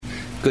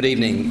Good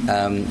evening.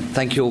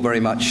 Thank you all very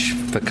much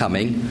for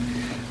coming.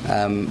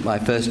 My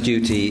first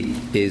duty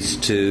is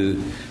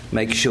to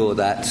make sure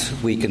that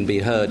we can be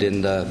heard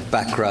in the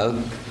back row.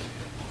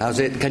 How's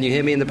it? Can you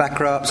hear me in the back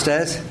row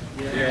upstairs?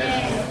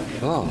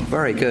 Yes. Oh,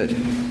 very good.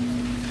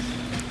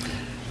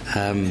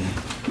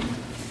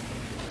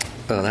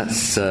 Well,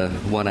 that's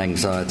one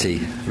anxiety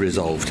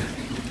resolved.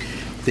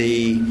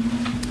 The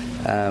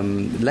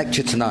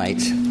lecture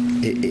tonight,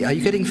 are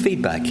you getting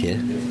feedback here?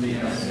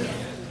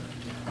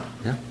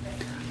 Yeah?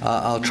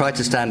 I'll try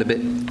to stand a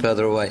bit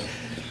further away.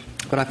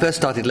 When I first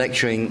started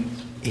lecturing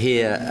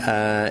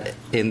here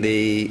in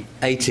the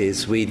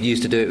 80s, we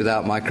used to do it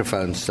without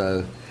microphones,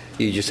 so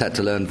you just had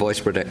to learn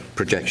voice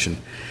projection.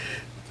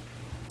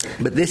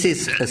 But this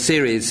is a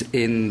series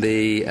in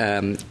the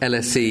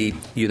LSE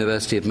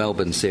University of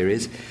Melbourne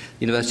series.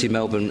 University of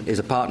Melbourne is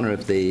a partner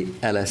of the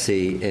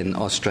LSE in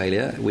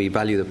Australia. We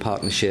value the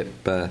partnership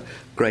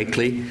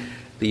greatly.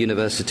 The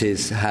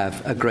universities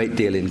have a great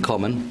deal in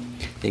common,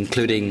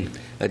 including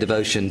a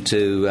devotion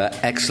to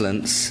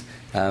excellence,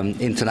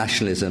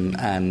 internationalism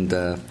and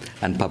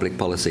public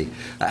policy.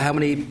 How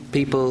many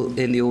people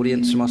in the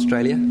audience from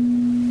Australia?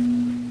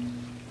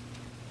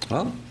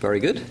 Well, very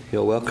good.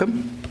 You're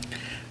welcome.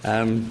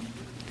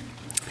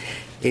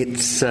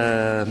 It's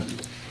a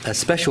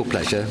special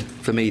pleasure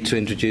for me to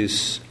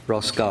introduce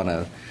Ross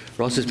Garnaut.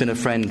 Ross has been a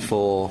friend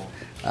for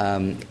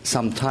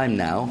some time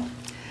now,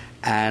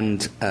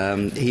 and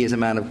he is a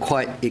man of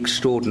quite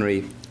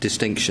extraordinary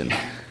distinction.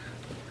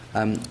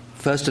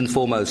 First and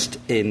foremost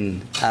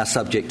in our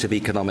subject of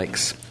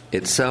economics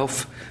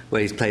itself,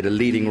 where he's played a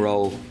leading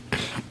role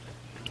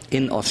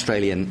in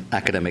Australian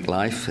academic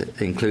life,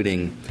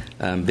 including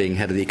being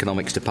head of the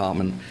economics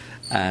department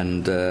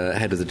and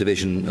head of the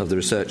division of the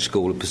Research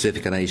School of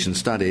Pacific and Asian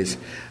Studies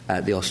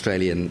at the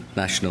Australian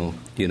National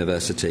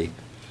University.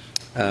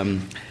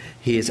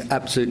 He is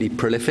absolutely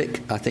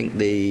prolific. I think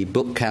the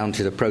book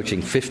count is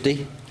approaching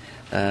 50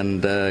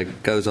 and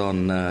goes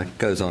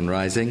on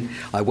rising.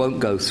 I won't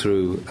go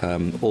through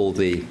all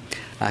the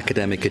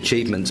academic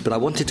achievements, but I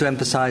wanted to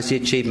emphasise the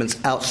achievements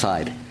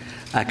outside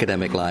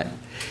academic life.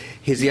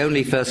 He's the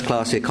only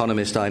first-class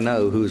economist I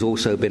know who's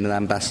also been an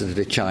ambassador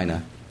to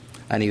China.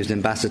 And he was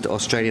an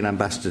Australian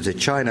ambassador to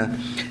China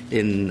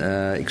in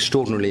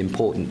extraordinarily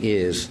important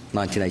years,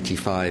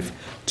 1985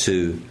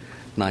 to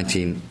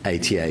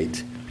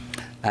 1988.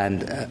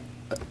 And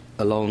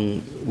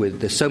along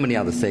with, there's so many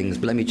other things,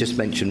 but let me just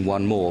mention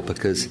one more,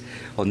 because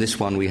on this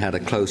one we had a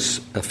close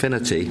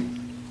affinity.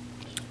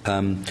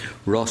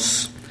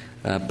 Ross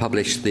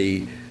published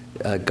the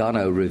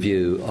Garnaut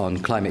Review on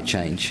climate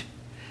change,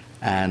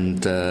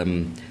 and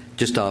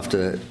just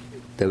after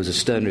there was a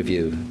Stern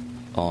Review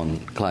on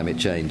climate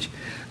change.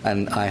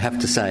 And I have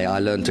to say I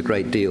learned a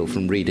great deal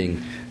from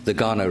reading the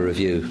Garnaut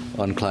Review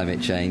on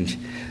climate change,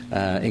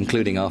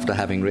 including after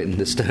having written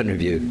the Stern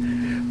Review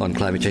on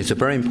climate change. It's a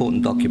very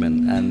important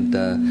document,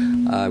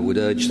 and I would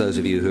urge those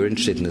of you who are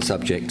interested in the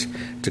subject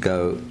to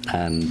go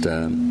and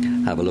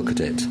have a look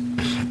at it.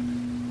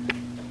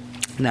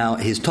 Now,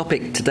 his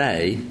topic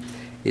today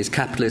is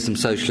capitalism,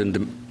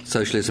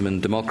 socialism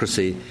and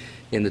democracy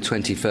in the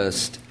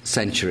 21st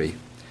century.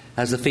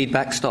 Has the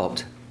feedback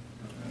stopped?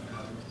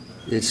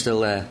 It's still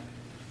there.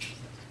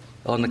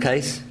 On the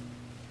case?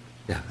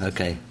 Yeah,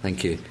 okay,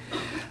 thank you.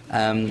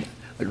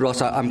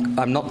 Ross,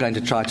 I'm not going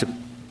to try to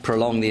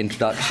prolong the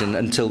introduction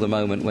until the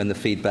moment when the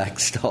feedback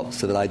stops,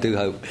 so that I do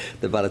hope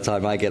that by the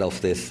time I get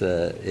off this,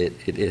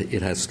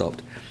 it has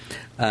stopped.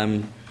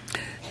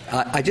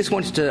 I just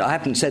wanted to, I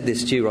haven't said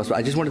this to you, Ross, but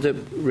I just wanted to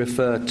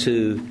refer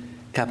to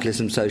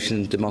capitalism, social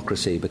and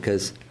democracy,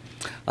 because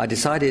I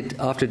decided,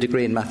 after a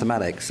degree in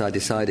mathematics, I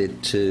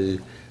decided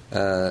to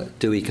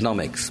do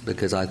economics,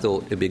 because I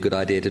thought it'd be a good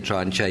idea to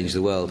try and change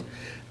the world,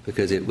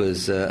 because it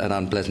was an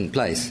unpleasant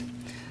place.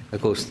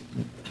 Of course,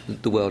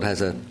 the world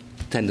has a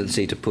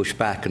tendency to push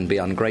back and be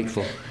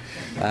ungrateful.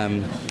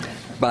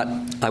 But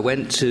I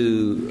went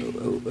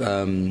to,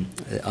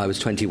 I was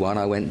 21,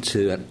 I went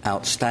to an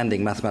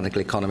outstanding mathematical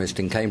economist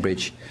in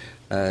Cambridge,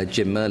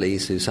 Jim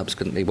Mirrlees, who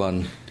subsequently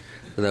won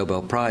the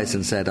Nobel Prize,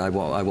 and said, I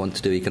want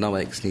to do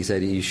economics. And he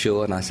said, are you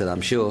sure? And I said,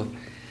 I'm sure.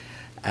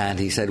 And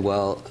he said,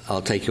 well,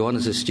 I'll take you on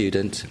as a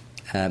student.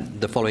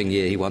 The following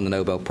year, he won the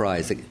Nobel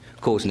Prize. The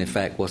cause and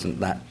effect wasn't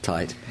that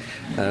tight.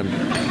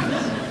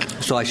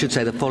 So I should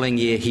say the following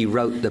year, he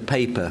wrote the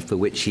paper for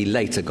which he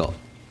later got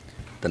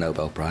the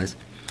Nobel Prize.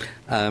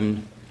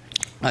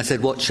 I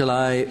said, what shall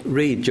I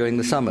read during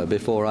the summer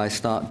before I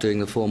start doing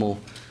the formal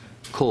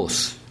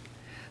course?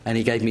 And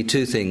he gave me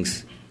two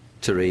things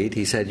to read.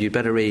 He said, you'd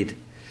better read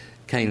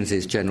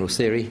Keynes's General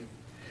Theory,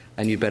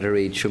 and you'd better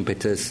read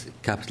Schumpeter's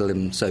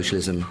Capitalism,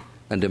 Socialism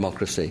and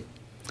Democracy.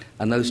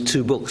 And those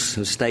two books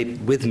have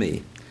stayed with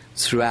me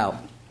throughout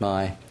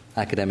my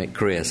academic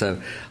career.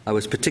 So I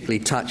was particularly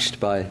touched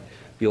by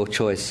your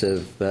choice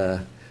of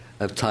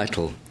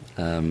title,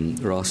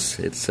 Ross.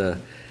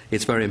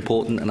 It's very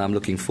important, and I'm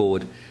looking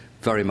forward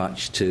very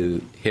much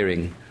to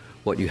hearing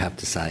what you have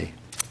to say.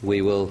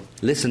 We will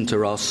listen to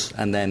Ross,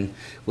 and then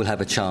we'll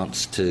have a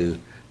chance to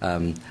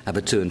have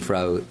a to and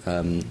fro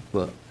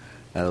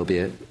there'll be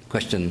a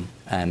question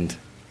and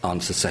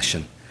answer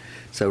session.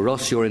 So,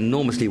 Ross, you're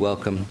enormously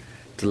welcome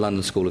to the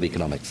London School of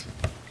Economics.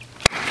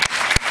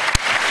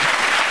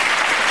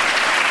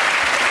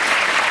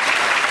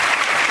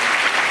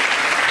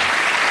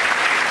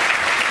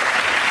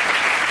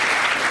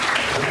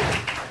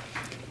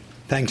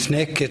 Thanks,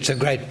 Nick. It's a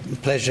great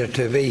pleasure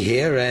to be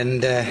here,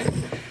 and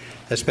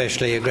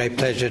especially a great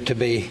pleasure to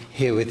be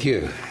here with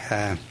you.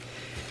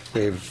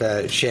 We've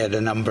shared a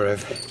number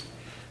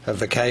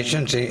of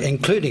occasions,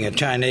 including a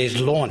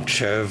Chinese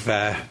launch of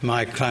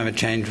my climate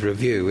change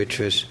review, which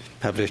was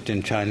published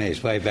in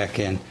Chinese way back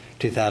in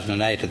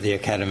 2008 at the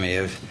Academy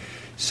of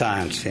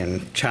Science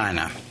in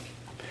China.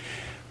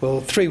 Well,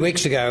 3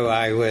 weeks ago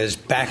I was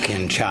back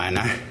in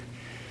China,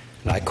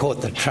 and I caught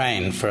the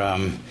train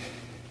from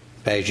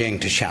Beijing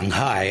to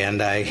Shanghai,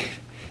 and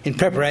in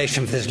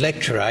preparation for this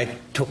lecture, I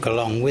took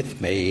along with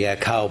me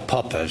Karl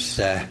Popper's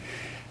The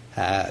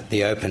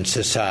Open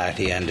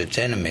Society and Its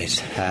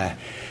Enemies.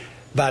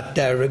 But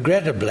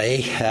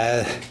regrettably,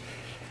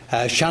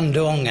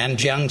 Shandong and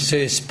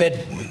Jiangsu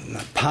sped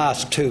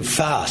past too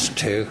fast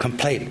to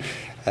complete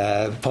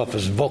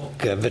Popper's book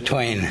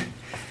between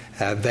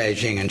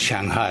Beijing and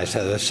Shanghai,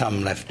 so there's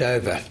some left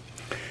over.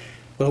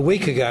 Well, a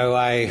week ago,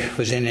 I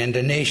was in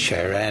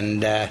Indonesia,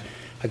 and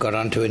I got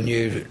onto a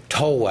new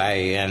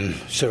tollway in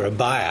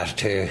Surabaya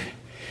to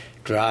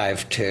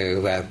drive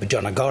to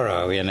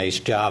Bojonegoro in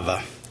East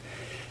Java.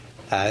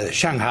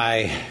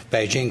 Shanghai,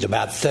 Beijing's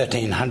about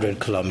 1,300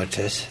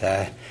 kilometres.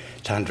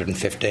 It's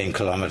 115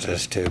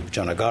 kilometres to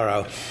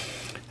Bojonegoro.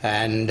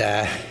 And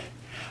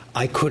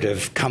I could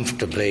have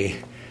comfortably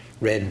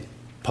read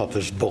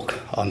Popper's book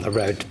on the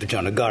road to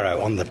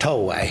Bojonegoro on the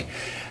tollway.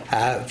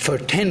 For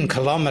 10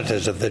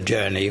 kilometres of the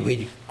journey,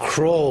 we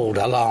crawled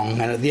along,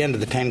 and at the end of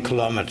the 10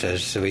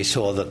 kilometres, we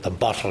saw that the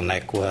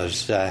bottleneck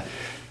was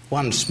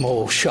one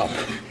small shop,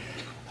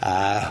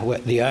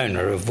 the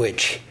owner of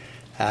which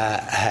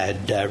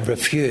had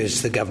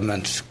refused the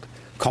government's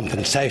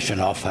compensation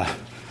offer,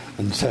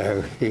 and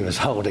so he was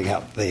holding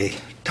up the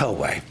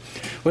tollway.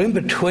 Well, in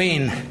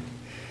between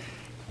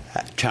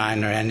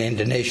China and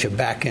Indonesia,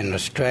 back in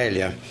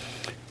Australia,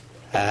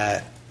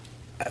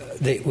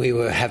 we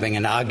were having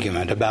an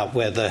argument about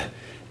whether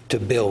to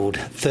build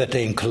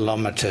 13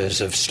 kilometres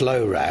of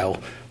slow rail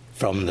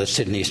from the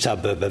Sydney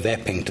suburb of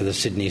Epping to the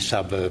Sydney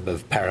suburb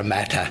of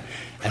Parramatta,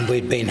 and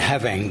we'd been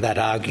having that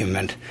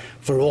argument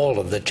for all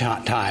of the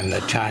time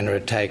that China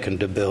had taken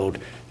to build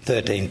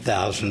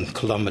 13,000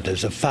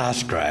 kilometres of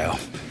fast rail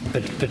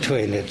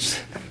between its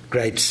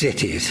great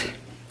cities.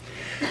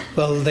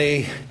 Well,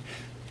 the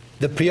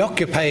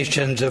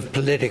preoccupations of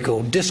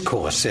political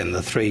discourse in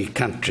the three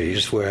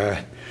countries were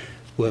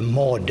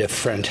more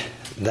different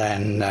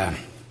than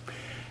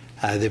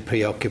the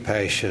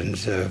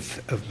preoccupations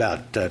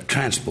about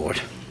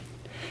transport.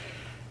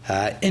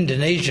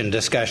 Indonesian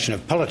discussion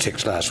of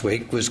politics last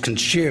week was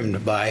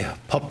consumed by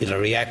popular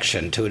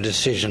reaction to a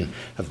decision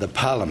of the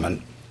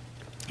parliament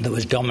that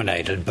was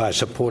dominated by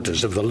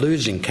supporters of the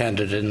losing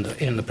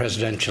candidate in the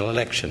presidential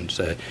elections,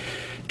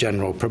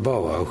 General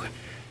Prabowo,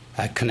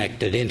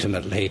 connected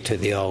intimately to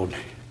the old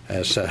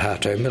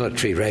Suharto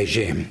military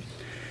regime.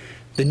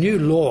 The new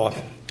law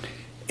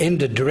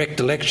ended direct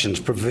elections,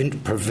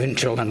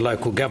 provincial and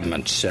local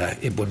governments.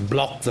 It would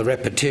block the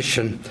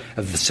repetition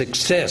of the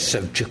success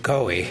of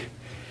Jokowi,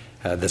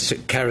 the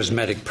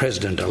charismatic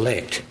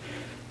president-elect,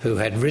 who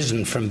had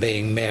risen from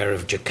being mayor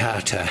of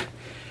Jakarta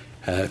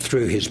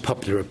through his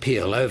popular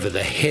appeal over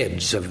the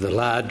heads of the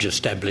large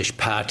established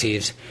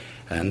parties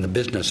and the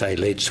business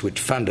elites which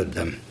funded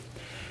them.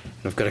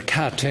 And I've got a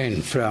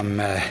cartoon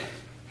from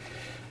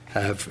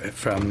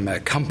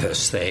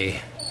Compass, the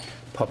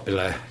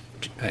popular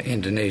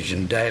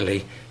Indonesian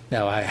daily.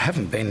 Now, I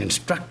haven't been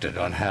instructed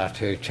on how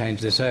to change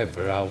this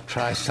over. I'll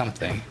try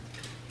something.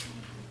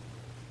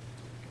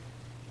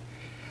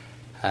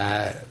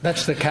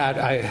 That's the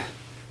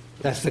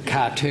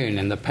cartoon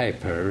in the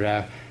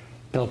paper.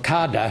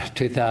 Pilkada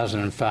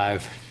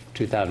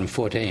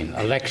 2005-2014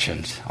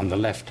 elections on the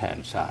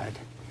left-hand side.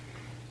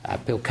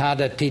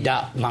 Pilkada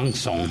tidak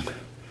langsung,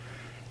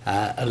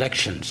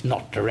 elections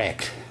not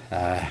direct,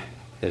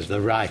 is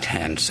the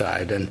right-hand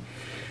side. And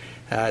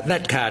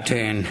that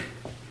cartoon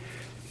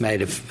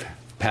made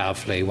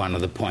powerfully one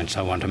of the points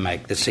I want to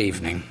make this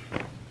evening.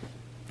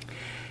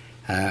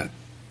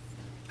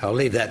 I'll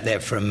leave that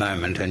there for a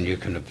moment and you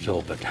can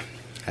absorb it.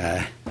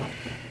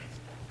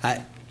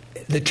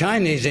 The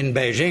Chinese in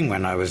Beijing,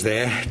 when I was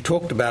there,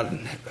 talked about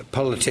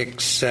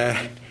politics, who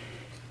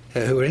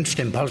were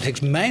interested in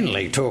politics,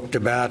 mainly talked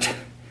about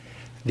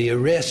the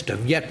arrest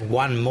of yet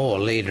one more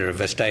leader of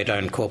a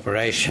state-owned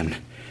corporation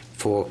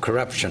for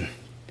corruption.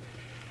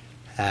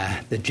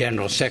 The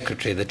General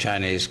Secretary of the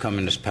Chinese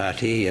Communist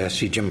Party,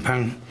 Xi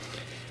Jinping,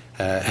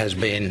 has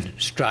been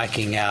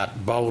striking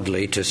out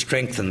boldly to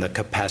strengthen the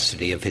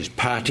capacity of his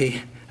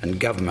party and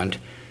government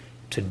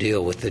to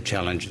deal with the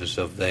challenges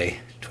of the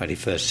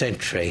 21st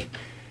century.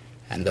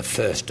 And the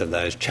first of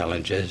those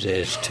challenges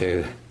is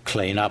to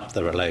clean up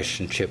the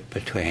relationship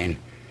between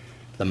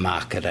the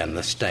market and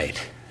the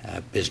state.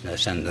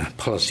 business and the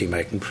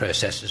policy-making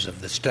processes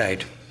of the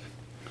state.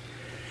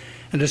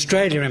 And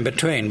Australia, in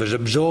between, was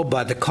absorbed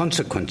by the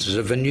consequences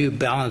of a new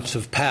balance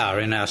of power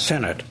in our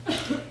Senate.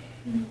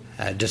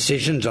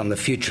 Decisions on the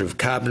future of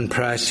carbon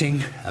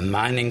pricing, a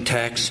mining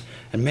tax,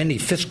 and many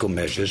fiscal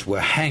measures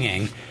were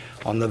hanging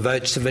on the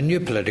votes of a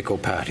new political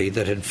party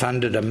that had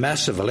funded a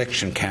massive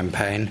election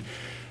campaign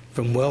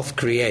from wealth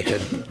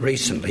created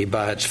recently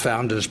by its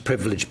founders'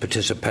 privileged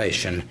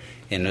participation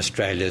in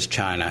Australia's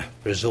China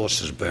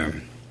resources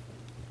boom.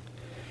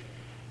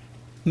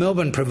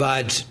 Melbourne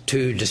provides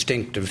two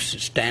distinctive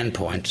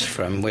standpoints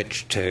from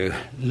which to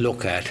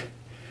look at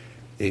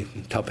the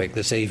topic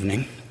this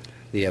evening,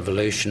 the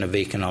evolution of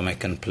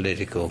economic and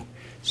political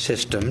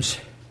systems.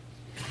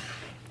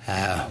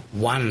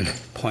 One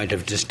point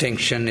of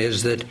distinction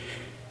is that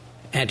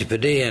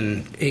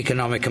Antipodean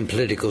economic and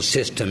political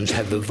systems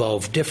have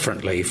evolved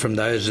differently from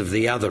those of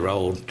the other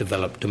old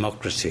developed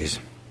democracies.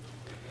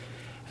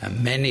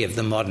 Many of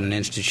the modern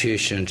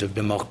institutions of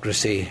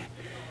democracy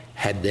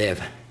had their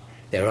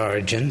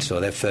origins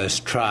or their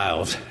first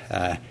trials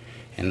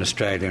in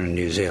Australia and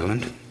New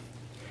Zealand.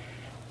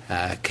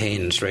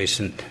 Keynes'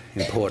 recent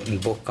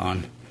important book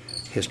on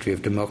history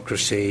of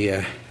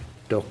democracy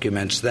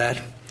documents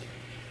that.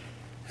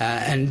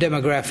 And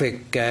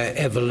demographic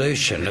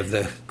evolution of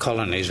the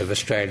colonies of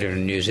Australia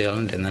and New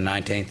Zealand in the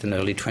 19th and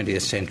early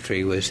 20th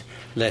century was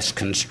less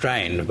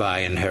constrained by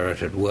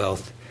inherited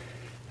wealth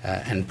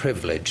and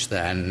privilege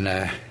than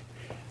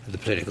the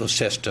political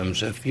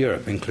systems of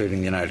Europe, including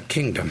the United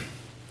Kingdom.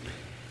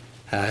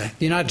 The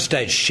United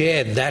States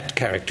shared that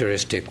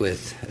characteristic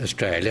with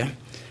Australia,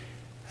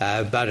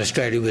 but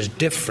Australia was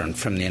different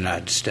from the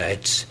United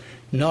States,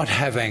 not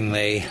having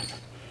the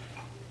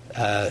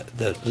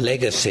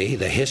legacy,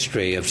 the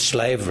history of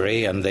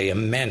slavery and the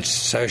immense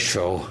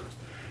social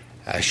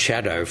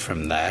shadow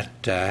from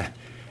that.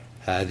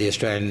 The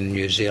Australian and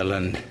New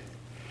Zealand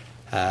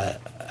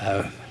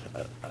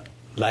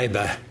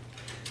labour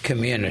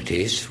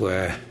communities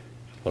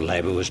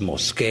labour was more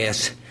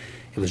scarce,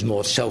 it was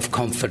more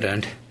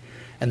self-confident,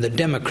 and the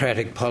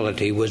democratic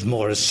polity was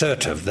more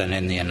assertive than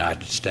in the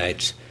United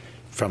States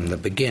from the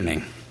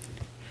beginning.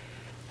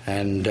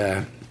 And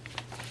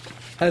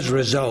as a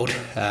result,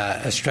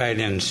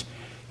 Australians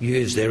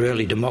used their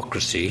early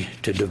democracy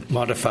to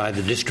modify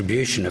the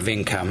distribution of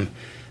income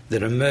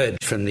that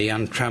emerged from the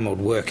untrammelled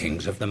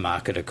workings of the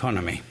market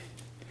economy.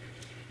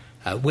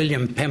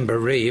 William Pember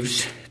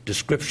Reeves'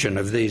 description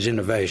of these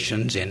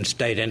innovations in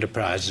state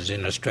enterprises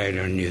in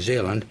Australia and New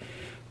Zealand,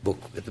 book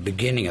at the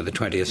beginning of the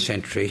 20th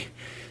century,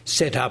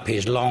 set up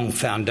his long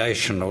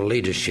foundational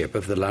leadership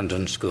of the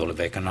London School of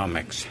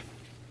Economics.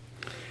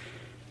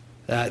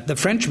 The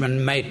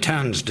Frenchman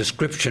Maitan's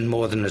description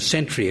more than a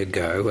century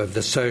ago of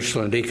the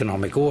social and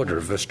economic order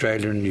of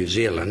Australia and New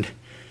Zealand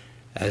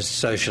as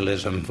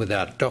socialism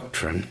without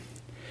doctrine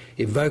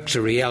evokes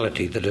a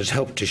reality that has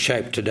helped to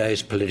shape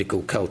today's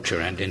political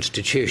culture and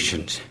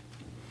institutions.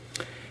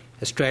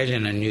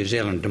 Australian and New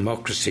Zealand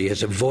democracy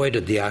has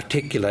avoided the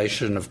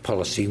articulation of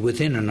policy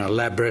within an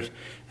elaborate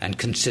and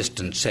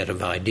consistent set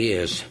of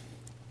ideas.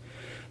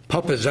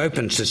 Popper's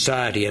Open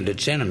Society and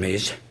Its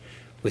Enemies,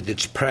 with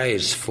its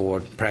praise for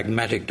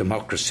pragmatic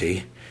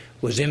democracy,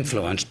 was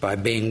influenced by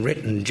being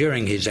written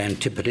during his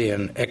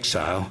Antipodean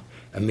exile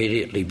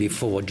immediately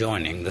before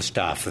joining the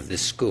staff of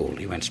this school.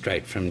 He went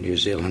straight from New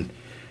Zealand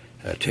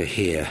to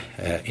here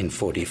in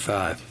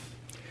 1945.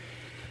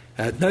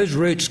 Those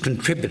roots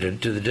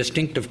contributed to the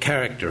distinctive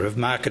character of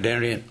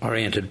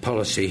market-oriented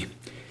policy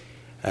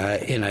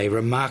in a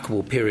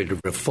remarkable period of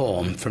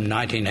reform from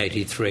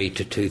 1983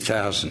 to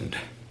 2000.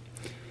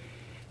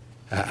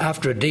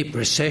 After a deep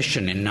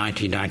recession in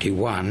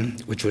 1991,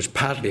 which was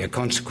partly a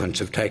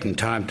consequence of taking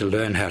time to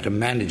learn how to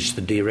manage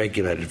the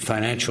deregulated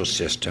financial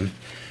system,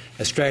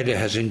 Australia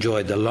has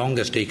enjoyed the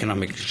longest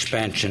economic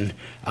expansion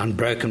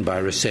unbroken by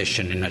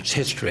recession in its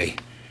history,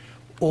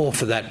 or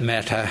for that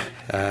matter,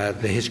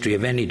 the history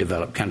of any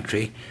developed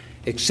country,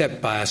 except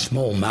by a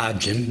small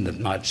margin that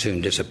might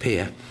soon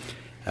disappear,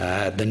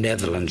 the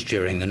Netherlands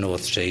during the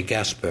North Sea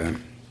gas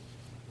boom.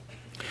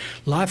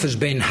 Life has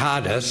been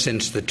harder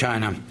since the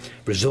China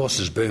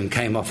resources boom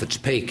came off its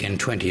peak in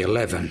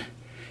 2011.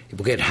 It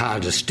will get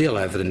harder still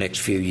over the next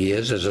few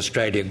years as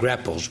Australia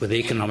grapples with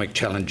economic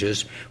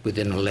challenges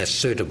within a less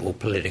suitable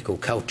political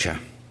culture.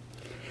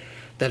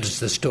 That is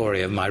the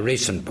story of my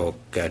recent book,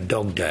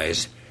 Dog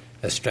Days,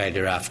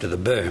 Australia After the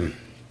Boom.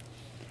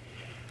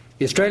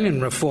 The Australian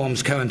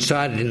reforms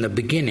coincided in the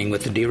beginning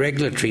with the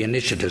deregulatory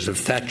initiatives of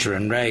Thatcher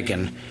and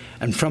Reagan,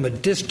 and from a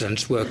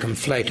distance were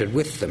conflated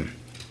with them.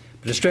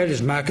 But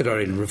Australia's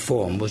market-oriented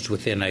reform was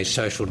within a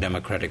social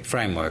democratic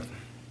framework.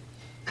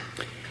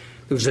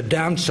 There was a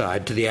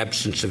downside to the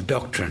absence of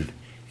doctrine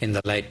in the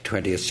late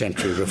 20th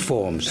century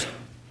reforms.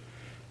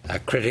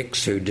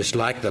 Critics who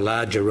disliked the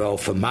larger role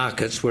for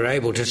markets were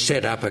able to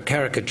set up a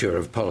caricature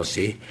of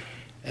policy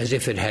as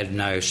if it had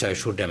no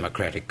social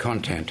democratic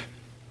content,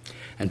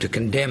 and to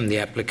condemn the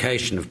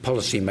application of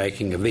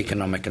policy-making of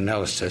economic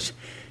analysis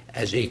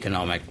as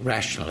economic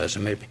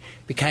rationalism. It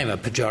became a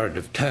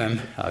pejorative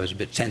term. I was a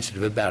bit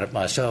sensitive about it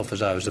myself,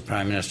 as I was the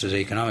Prime Minister's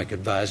economic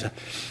advisor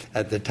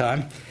at the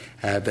time,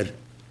 but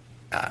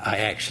I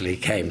actually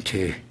came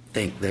to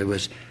think there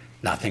was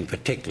nothing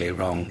particularly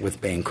wrong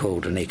with being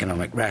called an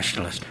economic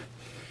rationalist.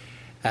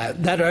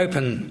 That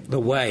opened the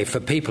way for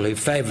people who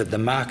favoured the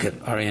market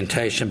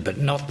orientation but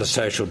not the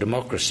social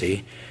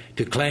democracy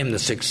to claim the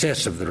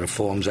success of the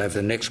reforms over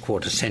the next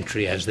quarter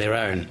century as their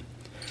own,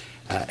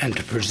 and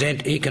to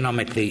present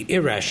economically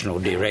irrational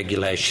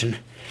deregulation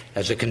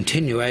as a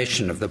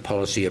continuation of the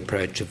policy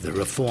approach of the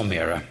reform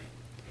era.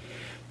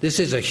 This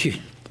is a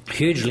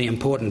hugely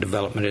important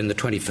development in the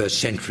 21st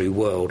century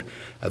world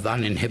of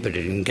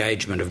uninhibited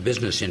engagement of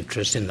business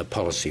interests in the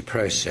policy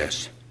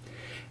process,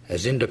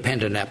 as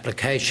independent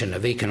application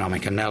of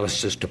economic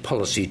analysis to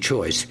policy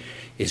choice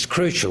is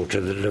crucial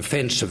to the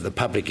defence of the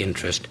public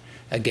interest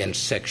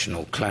against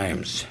sectional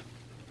claims.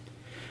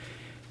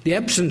 The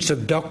absence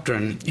of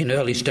doctrine in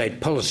early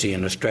state policy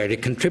in Australia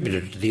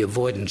contributed to the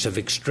avoidance of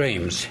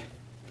extremes,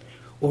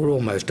 or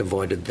almost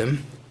avoided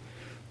them.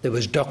 There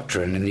was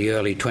doctrine in the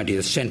early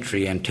 20th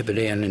century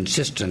Antipodean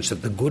insistence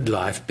that the good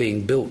life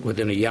being built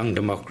within a young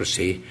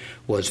democracy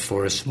was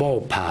for a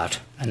small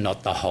part and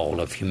not the whole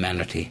of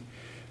humanity.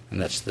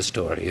 And that's the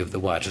story of the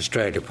White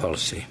Australia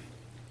policy.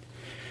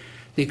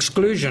 The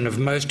exclusion of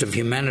most of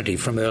humanity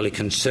from early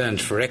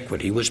concerns for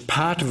equity was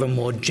part of a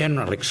more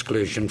general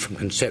exclusion from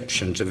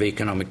conceptions of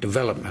economic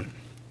development.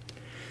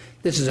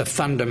 This is a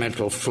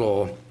fundamental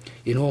flaw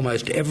in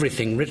almost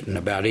everything written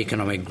about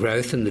economic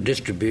growth and the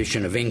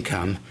distribution of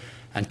income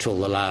until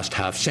the last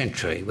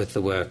half-century, with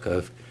the work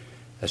of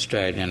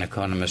Australian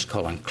economist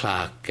Colin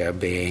Clark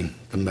being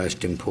the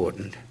most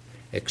important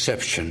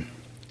exception.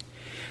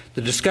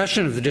 The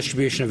discussion of the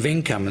distribution of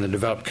income in the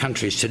developed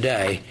countries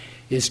today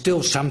is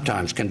still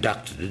sometimes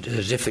conducted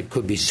as if it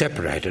could be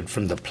separated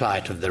from the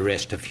plight of the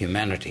rest of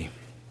humanity.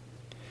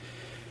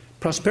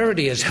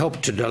 Prosperity has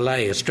helped to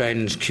delay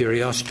Australians'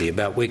 curiosity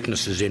about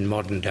weaknesses in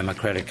modern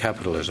democratic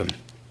capitalism.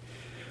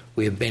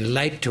 We have been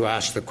late to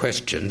ask the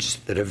questions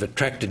that have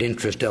attracted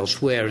interest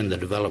elsewhere in the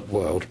developed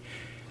world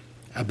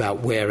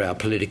about where our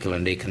political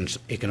and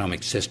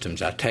economic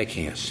systems are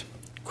taking us,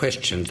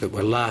 questions that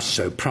were last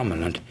so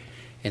prominent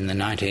in the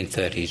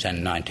 1930s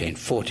and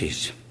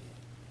 1940s.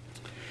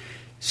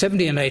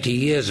 70 and 80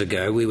 years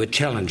ago, we were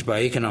challenged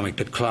by economic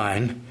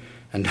decline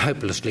and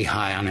hopelessly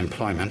high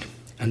unemployment,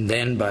 and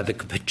then by the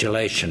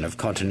capitulation of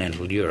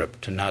continental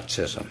Europe to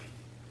Nazism.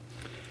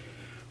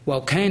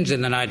 While Keynes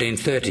in the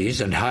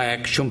 1930s and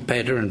Hayek,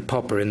 Schumpeter and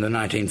Popper in the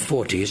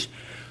 1940s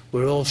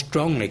were all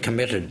strongly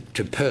committed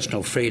to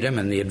personal freedom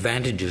and the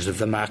advantages of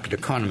the market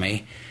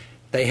economy,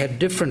 they had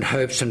different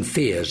hopes and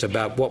fears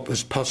about what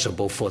was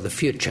possible for the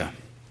future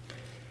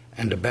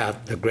and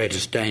about the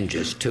greatest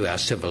dangers to our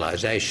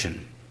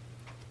civilization.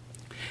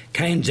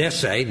 Keynes'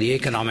 essay, The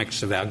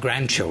Economics of Our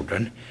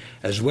Grandchildren,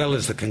 as well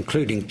as the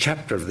concluding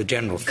chapter of the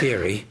general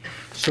theory,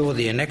 saw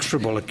the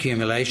inexorable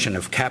accumulation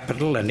of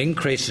capital and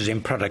increases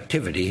in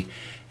productivity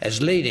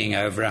as leading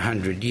over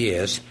 100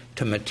 years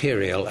to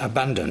material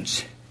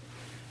abundance.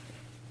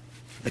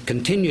 The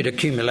continued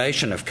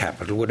accumulation of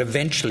capital would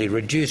eventually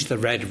reduce the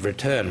rate of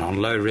return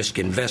on low-risk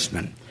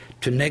investment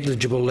to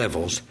negligible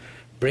levels,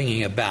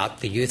 bringing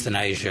about the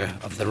euthanasia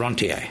of the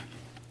rentier.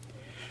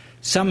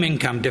 Some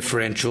income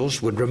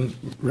differentials would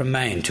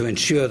remain to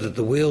ensure that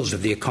the wheels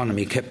of the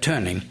economy kept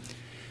turning,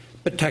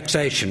 but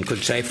taxation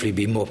could safely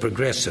be more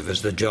progressive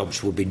as the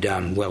jobs would be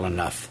done well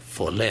enough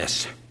for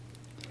less.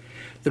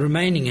 The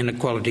remaining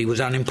inequality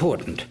was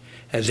unimportant,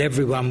 as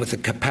everyone with the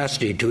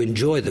capacity to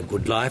enjoy the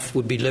good life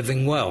would be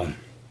living well.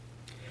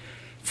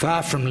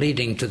 Far from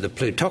leading to the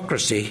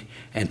plutocracy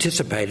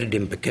anticipated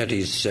in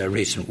Piketty's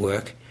recent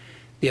work,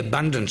 the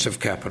abundance of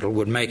capital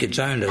would make its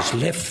owners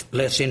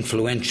less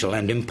influential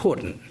and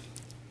important,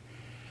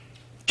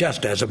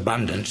 just as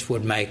abundance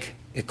would make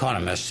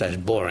economists as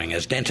boring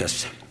as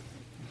dentists.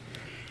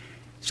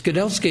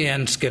 Skidelsky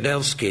and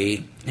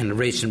Skidelsky, in a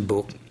recent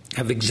book,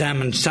 have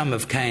examined some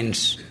of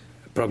Keynes'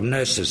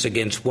 prognosis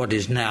against what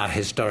is now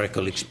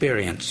historical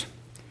experience.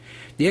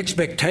 The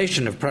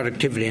expectation of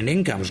productivity and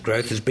incomes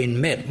growth has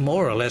been met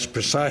more or less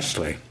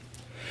precisely,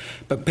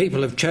 but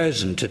people have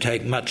chosen to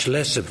take much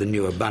less of the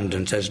new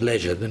abundance as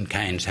leisure than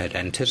Keynes had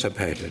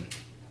anticipated.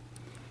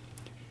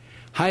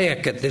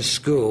 Hayek at this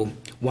school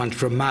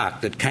once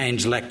remarked that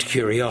Keynes lacked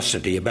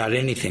curiosity about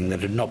anything that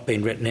had not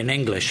been written in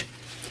English.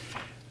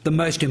 The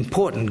most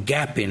important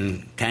gap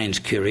in Keynes'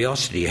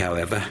 curiosity,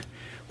 however,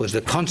 was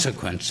the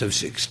consequence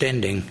of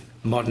extending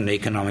modern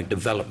economic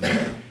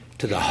development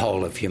to the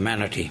whole of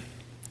humanity.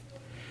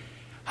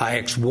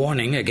 Hayek's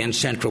warning against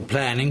central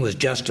planning was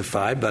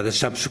justified by the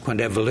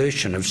subsequent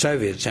evolution of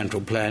Soviet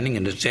central planning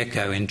and its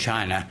echo in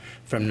China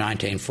from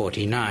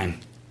 1949.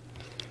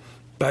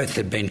 Both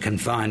had been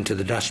confined to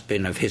the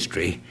dustbin of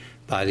history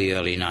by the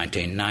early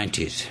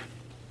 1990s.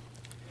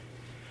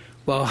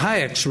 While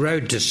Hayek's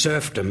Road to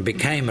Serfdom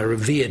became a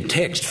revered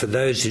text for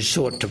those who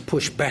sought to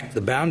push back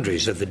the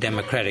boundaries of the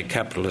democratic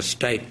capitalist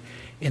state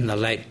in the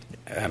late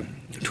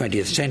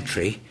 20th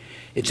century,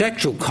 Its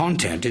actual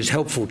content is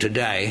helpful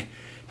today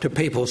to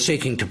people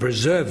seeking to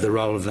preserve the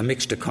role of the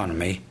mixed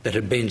economy that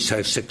had been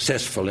so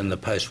successful in the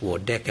post-war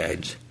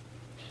decades.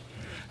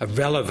 Of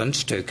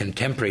relevance to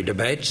contemporary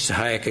debates,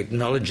 Hayek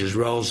acknowledges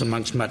roles,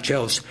 amongst much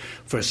else,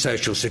 for a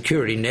social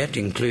security net,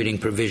 including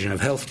provision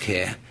of health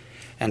care,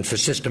 and for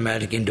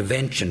systematic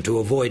intervention to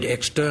avoid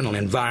external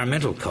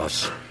environmental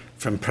costs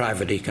from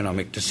private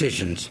economic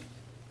decisions.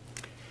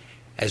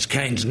 As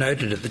Keynes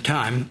noted at the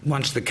time,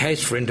 once the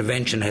case for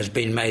intervention has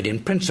been made in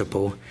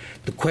principle,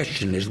 the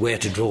question is where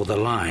to draw the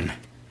line.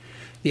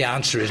 The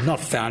answer is not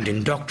found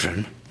in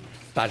doctrine,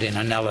 but in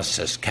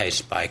analysis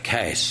case by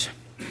case.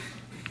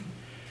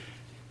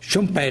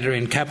 Schumpeter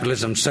in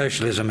Capitalism,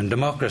 Socialism and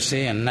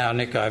Democracy, and now,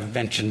 Nick, I've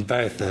mentioned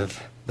both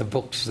of the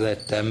books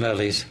that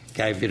Mirrlees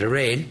gave you to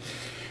read,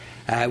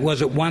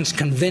 was at once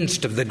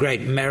convinced of the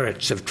great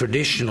merits of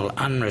traditional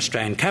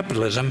unrestrained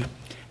capitalism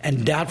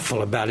and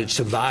doubtful about its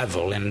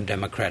survival in a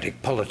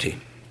democratic polity.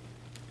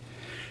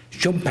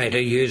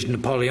 Schumpeter used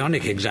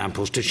Napoleonic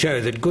examples to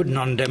show that good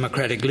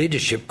non-democratic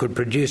leadership could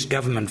produce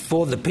government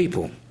for the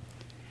people.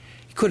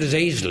 He could as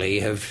easily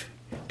have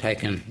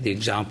taken the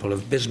example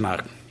of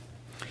Bismarck.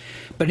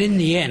 But in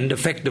the end,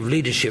 effective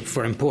leadership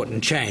for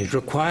important change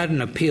required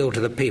an appeal to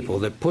the people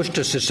that pushed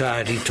a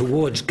society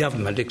towards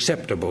government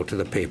acceptable to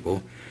the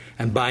people,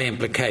 and by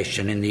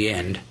implication, in the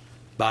end,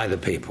 by the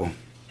people.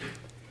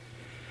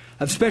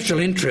 Of special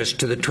interest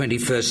to the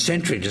 21st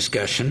century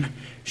discussion,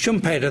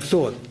 Schumpeter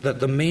thought that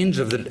the means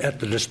at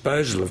the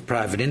disposal of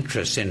private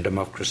interests in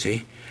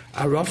democracy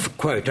are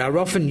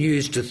often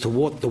used to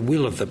thwart the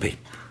will of the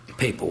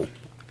people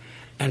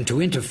and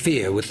to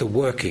interfere with the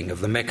working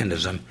of the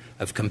mechanism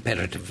of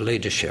competitive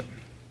leadership.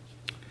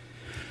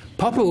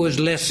 Popper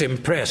was less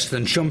impressed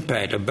than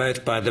Schumpeter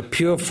both by the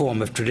pure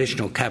form of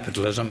traditional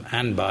capitalism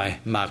and by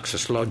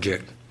Marxist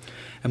logic,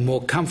 and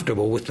more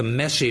comfortable with the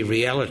messy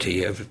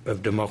reality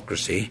of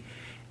democracy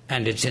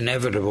and its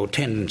inevitable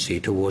tendency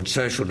towards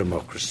social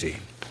democracy.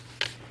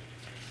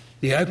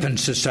 The open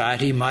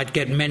society might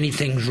get many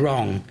things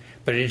wrong,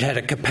 but it had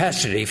a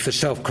capacity for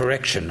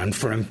self-correction and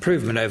for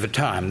improvement over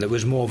time that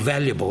was more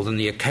valuable than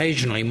the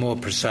occasionally more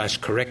precise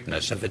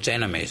correctness of its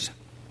enemies.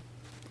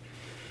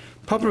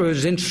 Popper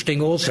was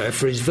interesting also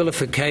for his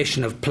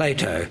vilification of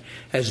Plato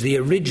as the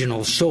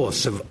original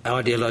source of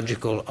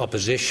ideological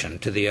opposition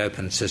to the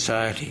open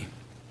society.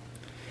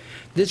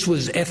 This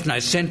was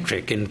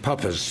ethnocentric in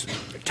Popper's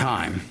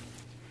time.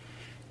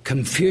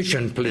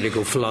 Confucian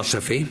political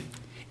philosophy,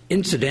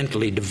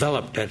 incidentally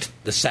developed at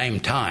the same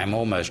time,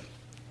 almost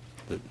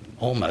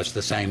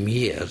the same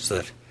years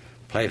that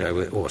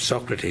Plato or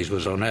Socrates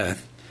was on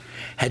Earth,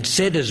 had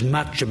said as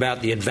much about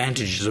the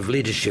advantages of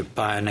leadership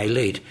by an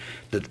elite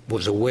that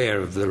was aware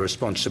of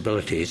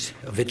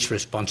its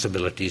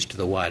responsibilities to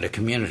the wider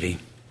community.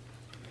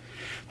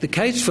 The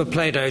case for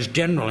Plato's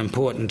general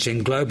importance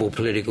in global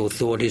political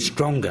thought is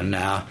stronger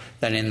now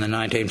than in the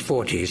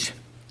 1940s.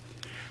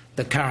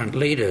 The current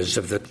leaders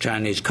of the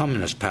Chinese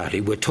Communist Party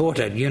were taught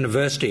at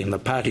university and the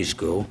party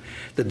school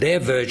that their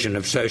version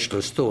of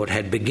socialist thought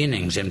had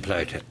beginnings in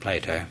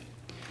Plato.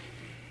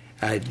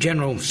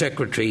 General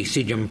Secretary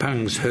Xi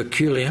Jinping's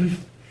Herculean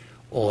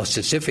or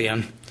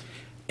Sisyphean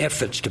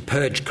efforts to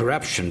purge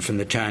corruption from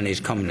the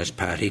Chinese Communist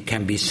Party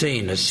can be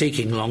seen as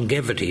seeking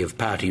longevity of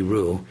party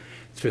rule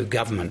through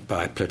government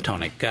by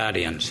Platonic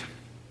guardians.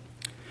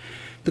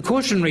 The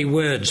cautionary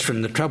words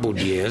from the troubled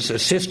years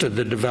assisted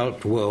the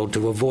developed world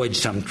to avoid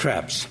some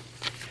traps.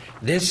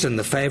 This and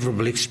the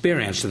favourable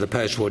experience of the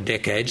post-war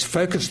decades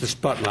focused the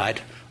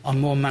spotlight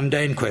on more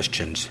mundane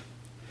questions.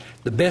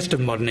 The best of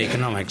modern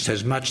economics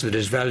has much that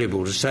is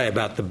valuable to say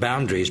about the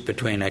boundaries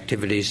between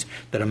activities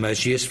that are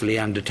most usefully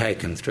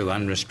undertaken through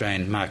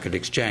unrestrained market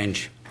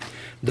exchange,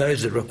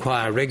 those that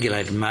require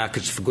regulated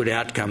markets for good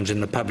outcomes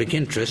in the public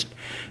interest,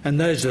 and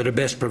those that are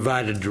best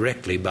provided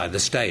directly by the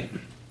state.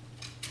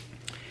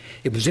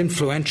 It was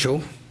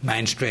influential,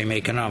 mainstream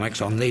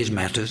economics, on these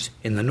matters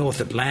in the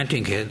North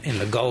Atlantic in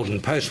the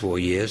golden post-war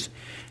years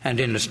and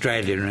in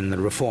Australia in the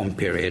reform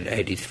period,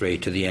 83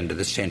 to the end of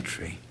the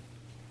century.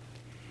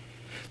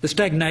 The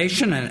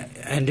stagnation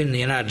and in the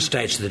United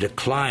States the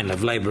decline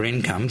of labour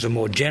incomes, and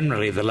more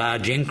generally the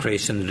large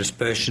increase in the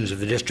dispersions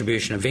of the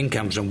distribution of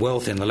incomes and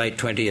wealth in the late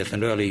 20th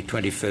and early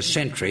 21st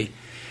century,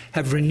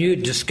 have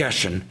renewed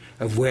discussion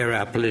of where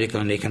our political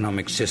and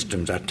economic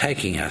systems are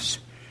taking us.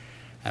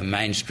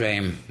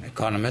 Mainstream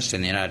economists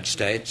in the United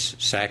States,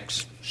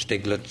 Sachs,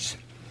 Stiglitz,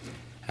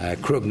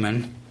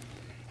 Krugman,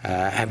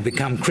 have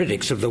become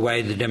critics of the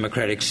way the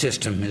democratic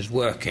system is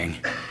working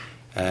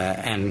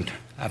and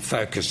are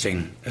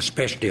focusing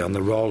especially on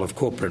the role of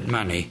corporate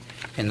money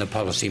in the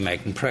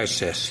policy-making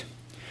process.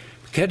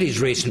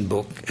 Piketty's recent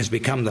book has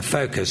become the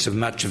focus of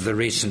much of the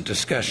recent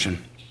discussion.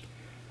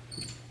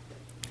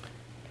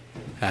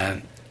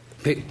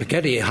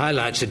 Piketty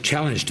highlights a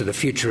challenge to the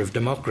future of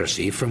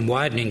democracy from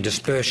widening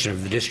dispersion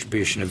of the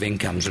distribution of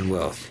incomes and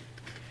wealth.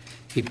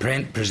 He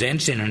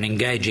presents in an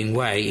engaging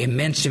way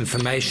immense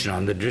information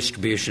on the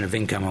distribution of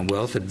income and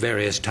wealth at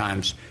various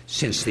times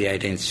since the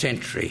 18th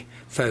century,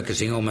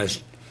 focusing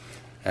almost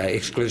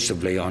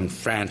exclusively on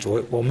France,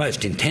 or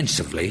most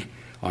intensively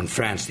on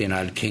France, the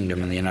United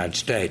Kingdom and the United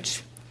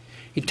States.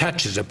 He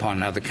touches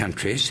upon other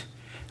countries,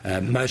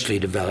 mostly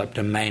developed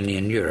and mainly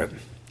in Europe.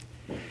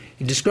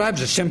 He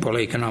describes a simple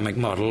economic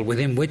model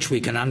within which we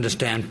can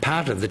understand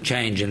part of the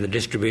change in the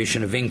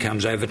distribution of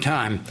incomes over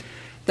time,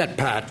 that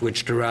part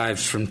which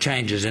derives from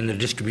changes in the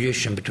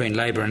distribution between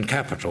labour and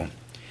capital.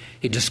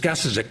 He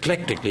discusses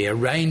eclectically a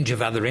range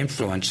of other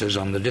influences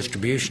on the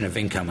distribution of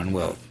income and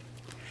wealth.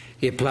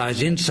 He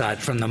applies insight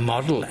from the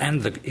model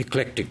and the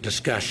eclectic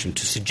discussion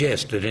to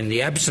suggest that in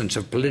the absence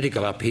of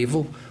political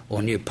upheaval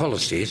or new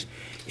policies,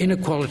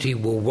 inequality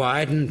will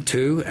widen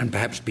to and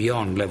perhaps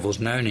beyond levels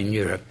known in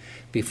Europe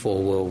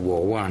before World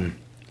War I.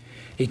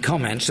 He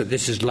comments that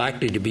this is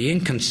likely to be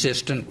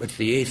inconsistent with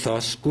the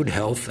ethos, good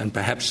health and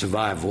perhaps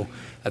survival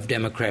of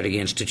democratic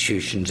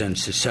institutions and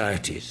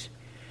societies.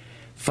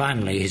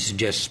 Finally, he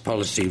suggests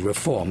policy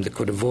reform that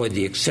could avoid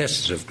the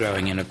excesses of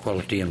growing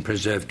inequality and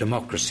preserve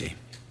democracy.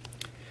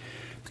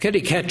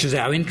 Piketty catches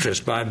our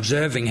interest by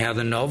observing how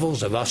the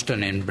novels of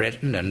Austen in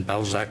Britain and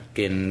Balzac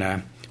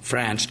in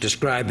France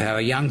describe how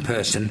a young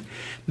person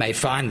may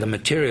find the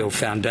material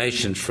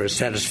foundations for a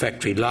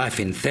satisfactory life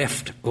in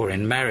theft or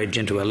in marriage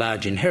into a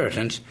large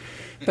inheritance,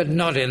 but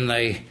not in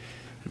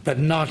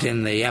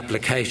the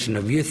application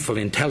of youthful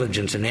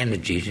intelligence and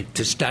energy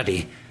to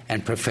study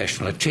and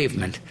professional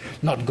achievement.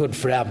 Not good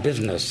for our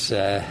business,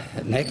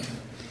 Nick.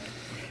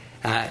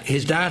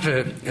 His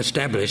data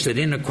established that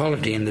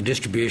inequality in the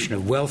distribution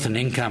of wealth and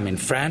income in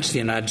France, the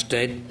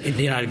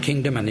United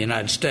Kingdom and the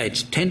United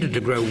States tended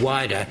to grow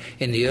wider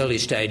in the early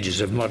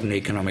stages of modern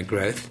economic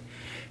growth,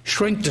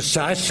 shrink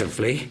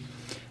decisively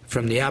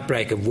from the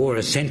outbreak of war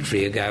a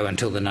century ago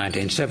until the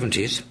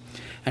 1970s,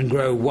 and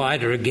grow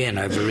wider again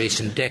over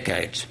recent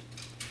decades.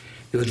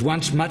 There was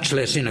once much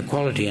less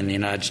inequality in the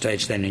United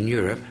States than in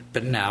Europe,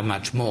 but now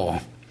much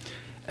more.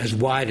 As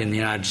wide in the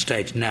United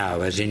States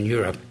now as in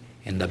Europe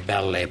in the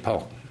Belle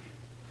Époque.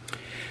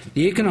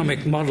 The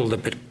economic model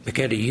that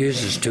Piketty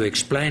uses to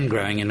explain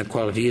growing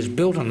inequality is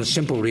built on the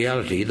simple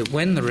reality that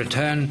when the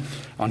return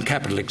on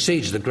capital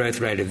exceeds the growth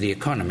rate of the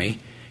economy,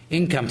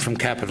 income from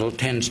capital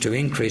tends to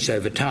increase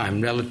over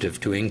time relative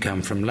to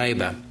income from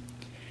labour.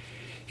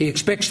 He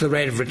expects the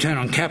rate of return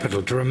on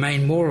capital to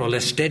remain more or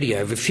less steady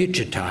over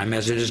future time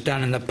as it has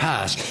done in the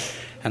past,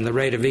 and the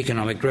rate of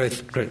economic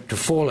growth to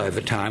fall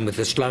over time with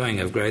the slowing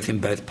of growth in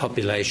both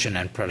population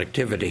and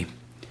productivity.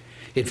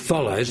 It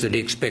follows that he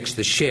expects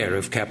the share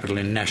of capital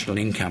in national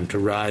income to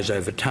rise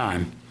over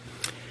time.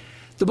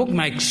 The book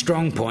makes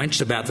strong points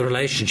about the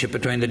relationship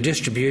between the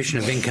distribution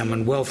of income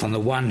and wealth on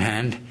the one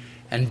hand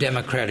and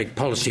democratic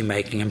policy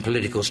making and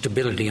political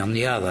stability on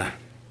the other.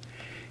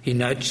 He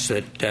notes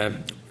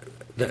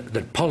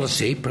that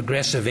policy,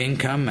 progressive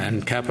income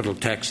and capital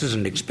taxes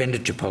and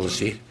expenditure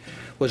policy,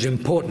 was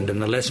important in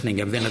the lessening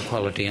of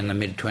inequality in the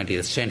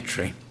mid-20th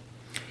century.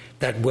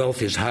 That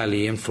wealth is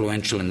highly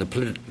influential in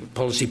the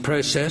policy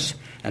process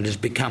and has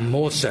become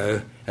more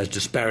so as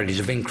disparities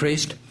have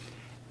increased,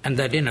 and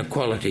that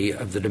inequality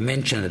of the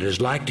dimension that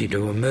is likely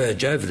to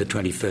emerge over the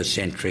 21st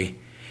century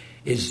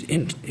is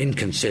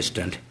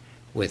inconsistent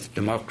with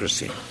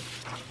democracy.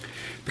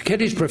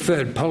 Piketty's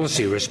preferred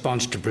policy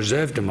response to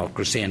preserve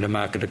democracy and a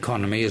market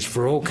economy is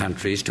for all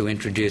countries to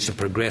introduce a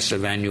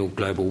progressive annual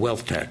global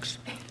wealth tax.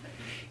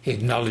 He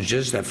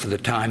acknowledges that for the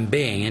time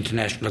being,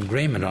 international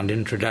agreement on the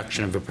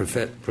introduction of a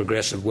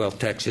progressive wealth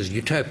tax is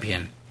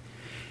utopian.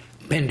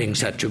 Pending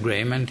such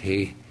agreement,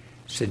 he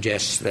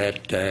suggests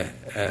that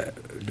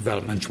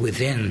developments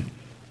within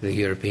the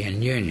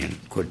European Union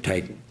could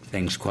take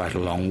things quite a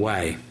long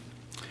way.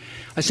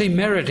 I see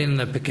merit in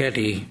the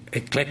Piketty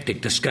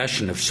eclectic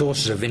discussion of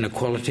sources of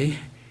inequality,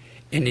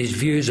 in his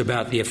views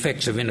about the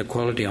effects of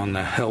inequality on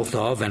the health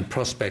of and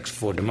prospects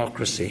for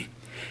democracy,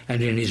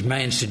 and in his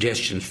main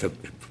suggestions for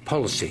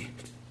policy.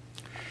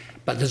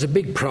 But there's a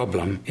big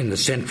problem in the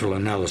central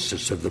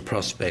analysis of the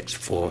prospects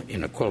for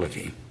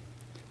inequality.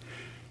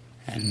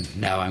 And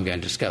now I'm going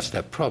to discuss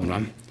that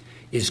problem.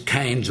 Is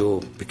Keynes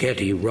or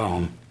Piketty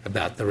wrong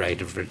about the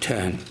rate of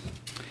return?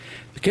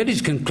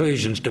 Piketty's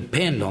conclusions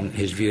depend on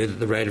his view that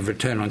the rate of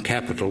return on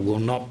capital will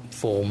not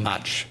fall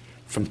much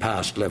from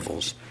past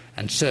levels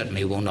and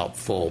certainly will not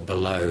fall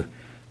below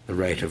the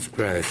rate of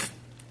growth.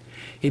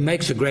 He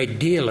makes a great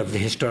deal of the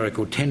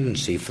historical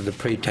tendency for the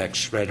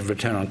pre-tax rate of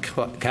return on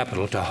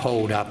capital to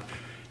hold up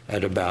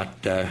at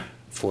about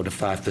 4 to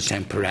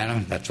 5% per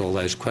annum. That's all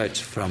those quotes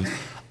from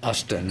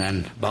Austen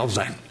and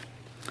Balzac.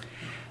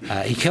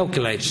 He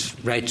calculates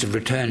rates of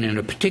return in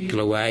a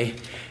particular way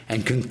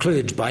and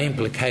concludes by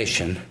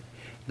implication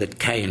that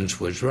Keynes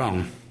was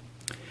wrong.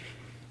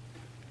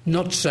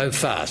 Not so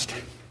fast.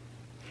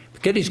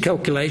 Piketty's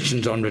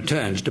calculations on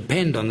returns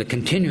depend on the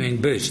continuing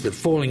boost that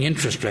falling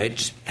interest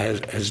rates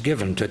has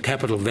given to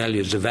capital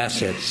values of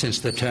assets since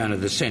the turn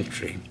of the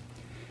century.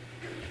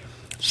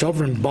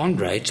 Sovereign bond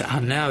rates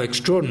are now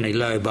extraordinarily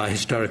low by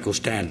historical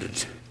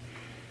standards.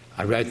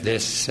 I wrote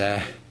this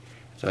as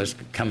I was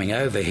coming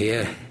over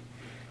here,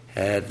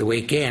 the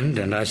weekend,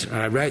 and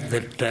I wrote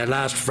that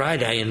last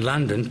Friday in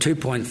London,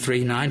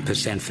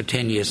 2.39% for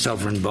 10-year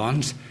sovereign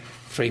bonds,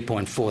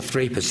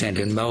 3.43%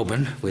 in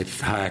Melbourne,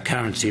 with higher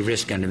currency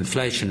risk and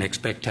inflation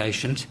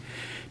expectations,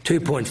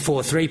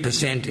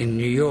 2.43% in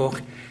New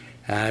York,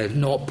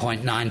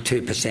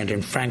 0.92%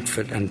 in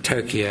Frankfurt, and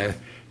Tokyo,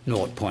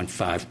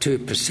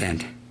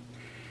 0.52%.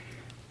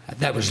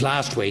 That was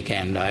last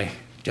weekend. I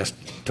just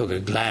took a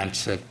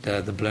glance at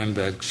the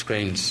Bloomberg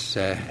screens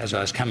as I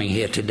was coming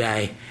here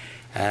today,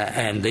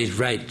 and these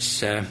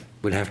rates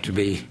would have to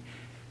be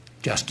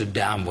adjusted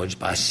downwards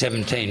by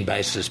 17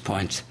 basis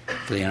points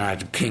for the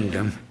United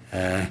Kingdom,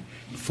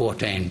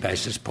 14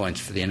 basis points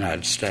for the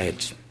United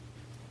States.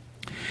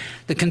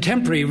 The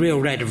contemporary real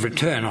rate of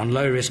return on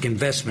low-risk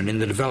investment in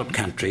the developed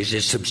countries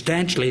is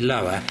substantially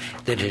lower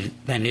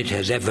than it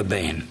has ever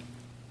been.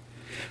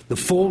 The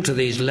fall to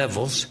these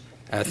levels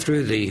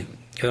through the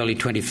early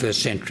 21st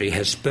century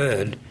has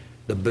spurred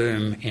the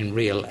boom in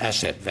real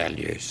asset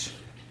values.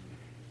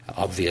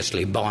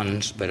 Obviously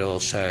bonds, but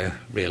also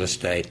real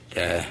estate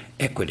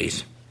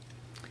equities.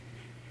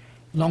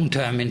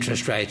 Long-term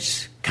interest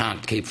rates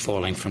can't keep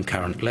falling from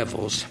current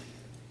levels,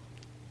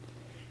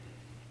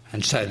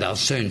 and so they'll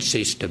soon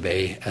cease to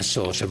be a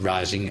source of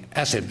rising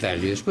asset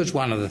values, was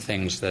one of the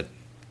things that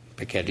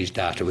Piketty's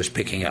data was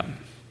picking up.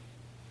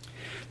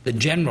 The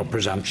general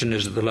presumption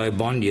is that the low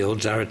bond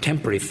yields are a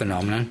temporary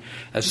phenomenon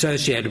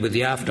associated with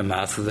the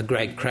aftermath of the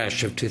great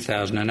crash of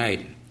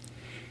 2008.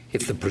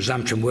 If the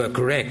presumption were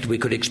correct, we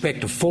could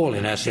expect a fall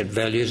in asset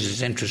values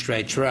as interest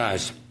rates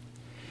rise.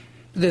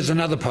 But there's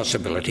another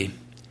possibility,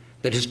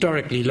 that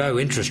historically low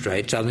interest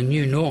rates are the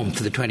new norm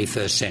for the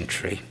 21st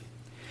century.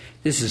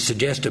 This is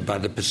suggested by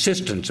the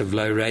persistence of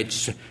low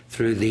rates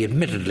through the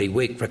admittedly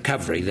weak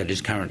recovery that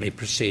is currently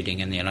proceeding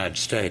in the United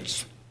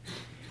States.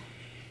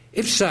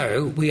 If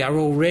so, we are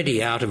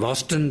already out of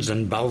Austin's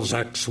and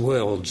Balzac's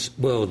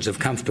worlds of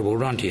comfortable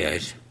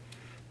rentiers,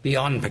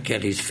 beyond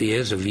Piketty's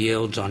fears of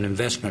yields on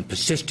investment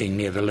persisting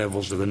near the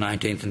levels of the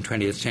 19th and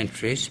 20th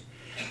centuries,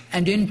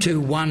 and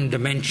into one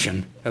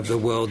dimension of the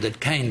world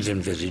that Keynes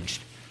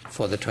envisaged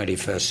for the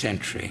 21st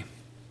century.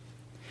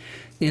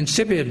 The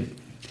incipient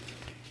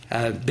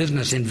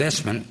business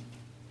investment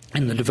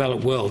in the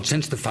developed world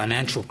since the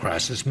financial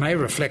crisis may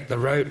reflect the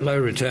low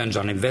returns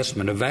on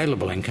investment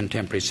available in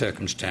contemporary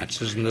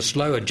circumstances and the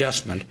slow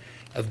adjustment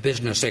of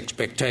business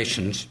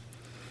expectations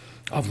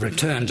of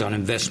returns on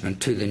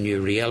investment to the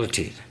new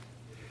realities.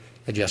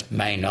 There just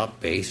may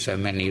not be so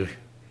many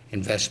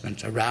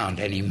investments around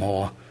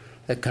anymore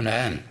that can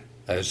earn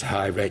those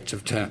high rates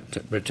of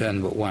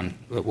return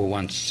that were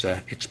once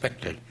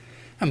expected.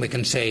 And we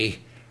can see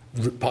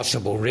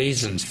possible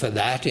reasons for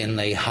that in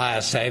the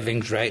higher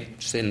savings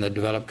rates in the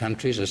developed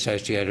countries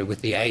associated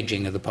with the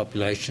ageing of the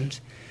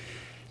populations,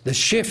 the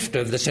shift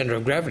of the centre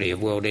of gravity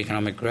of world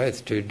economic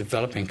growth to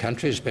developing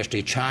countries,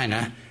 especially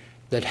China,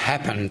 that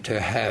happen to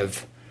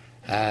have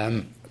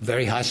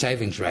very high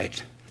savings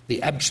rates.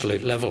 The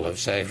absolute level of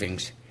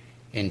savings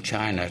in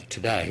China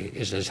today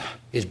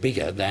is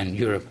bigger than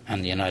Europe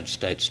and the United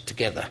States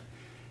together.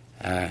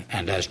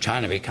 And as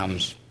China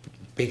becomes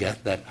bigger,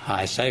 that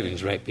high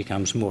savings rate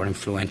becomes more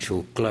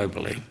influential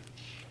globally.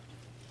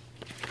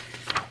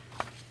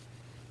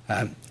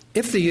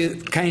 If the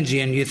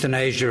Keynesian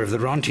euthanasia of the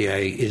rentier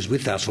is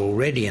with us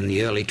already in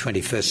the early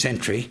 21st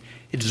century,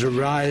 it has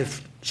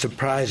arrived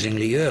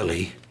surprisingly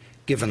early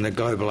given the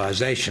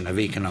globalisation of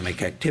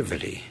economic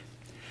activity.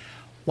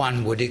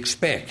 One would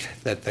expect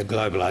that the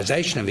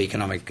globalisation of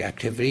economic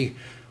activity,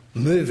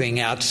 moving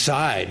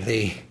outside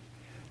the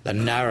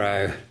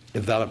narrow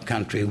developed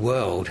country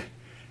world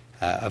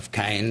of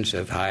Keynes,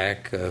 of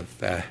Hayek,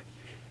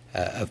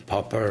 of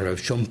Popper,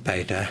 of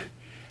Schumpeter,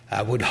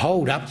 would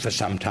hold up for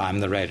some time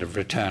the rate of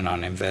return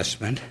on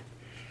investment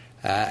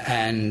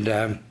and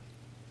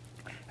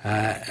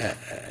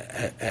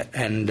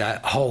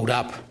hold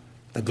up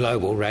the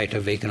global rate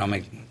of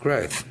economic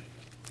growth.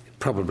 It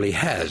probably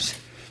has.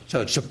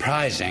 So it's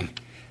surprising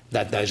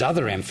that those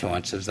other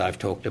influences I've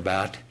talked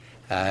about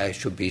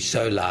should be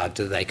so large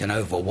that they can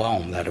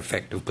overwhelm that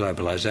effect of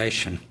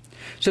globalisation.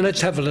 So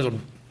let's have a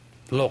little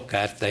look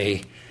at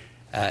the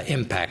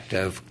impact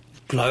of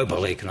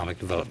global economic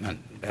development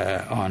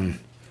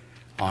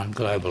on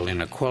global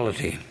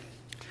inequality.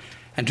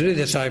 And to do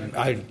this,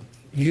 I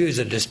use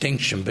a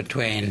distinction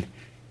between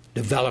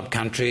developed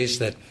countries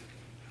that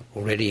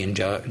already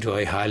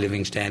enjoy high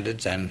living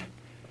standards and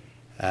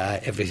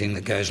everything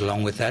that goes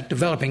along with that,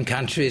 developing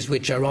countries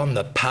which are on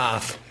the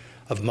path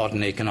of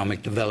modern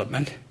economic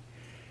development,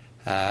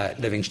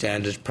 living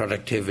standards,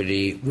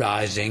 productivity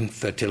rising,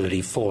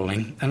 fertility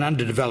falling, and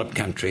underdeveloped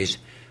countries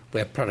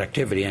where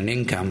productivity and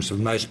incomes of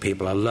most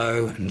people are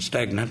low and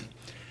stagnant,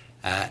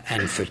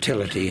 and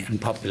fertility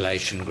and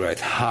population growth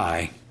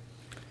high.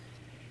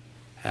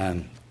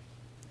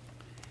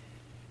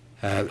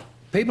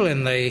 People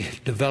in the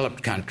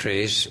developed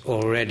countries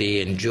already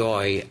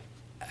enjoy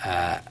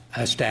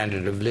a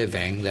standard of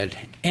living that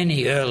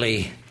any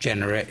earlier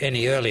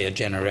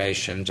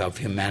generations of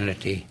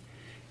humanity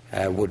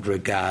would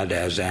regard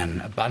as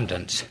an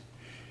abundance.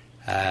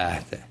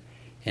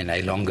 in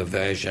a longer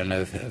version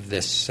of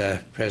this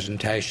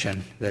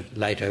presentation that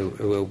later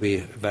will be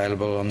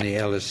available on the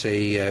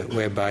LSE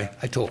whereby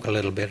I talk a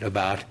little bit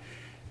about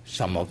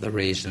some of the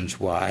reasons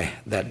why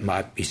that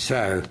might be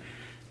so.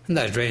 And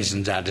those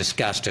reasons are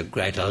discussed at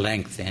greater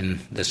length in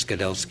the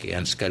Skidelsky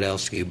and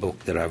Skidelsky book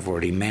that I've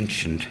already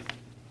mentioned.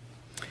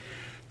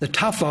 The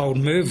tough old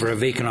mover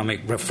of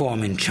economic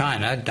reform in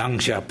China, Deng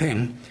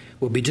Xiaoping,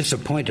 will be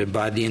disappointed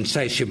by the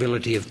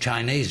insatiability of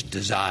Chinese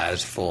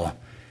desires for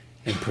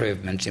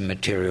improvements in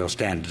material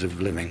standards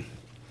of living.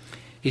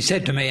 He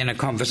said to me in a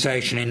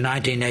conversation in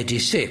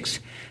 1986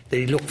 that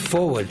he looked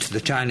forward to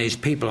the Chinese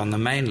people on the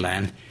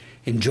mainland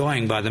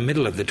enjoying by the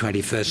middle of the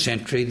 21st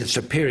century the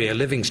superior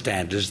living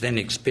standards then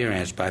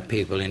experienced by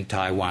people in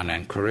Taiwan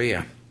and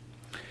Korea.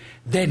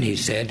 Then, he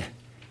said,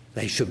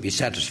 they should be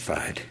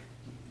satisfied.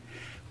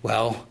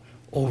 Well,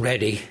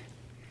 already,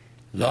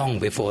 long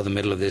before the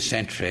middle of this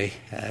century,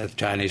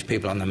 Chinese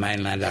people on the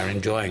mainland are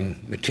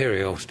enjoying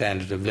material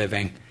standards of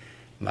living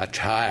much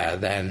higher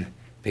than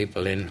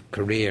people in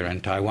Korea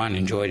and Taiwan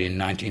enjoyed in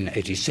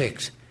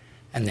 1986,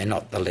 and they're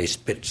not the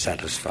least bit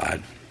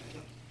satisfied.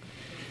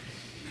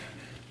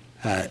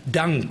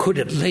 Deng could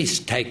at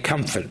least take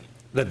comfort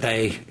that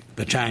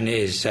the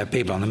Chinese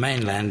people on the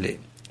mainland,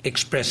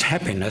 express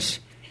happiness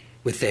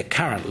with their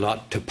current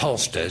lot to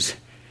pollsters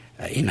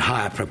in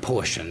higher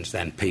proportions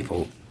than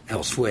people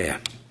elsewhere.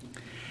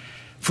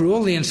 For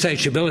all the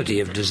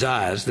insatiability of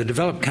desires, the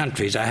developed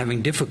countries are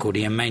having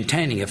difficulty in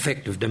maintaining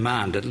effective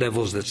demand at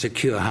levels that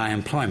secure high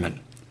employment.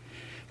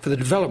 For the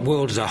developed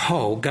world as a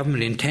whole,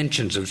 government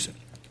intentions of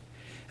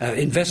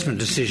investment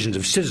decisions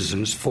of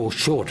citizens fall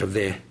short of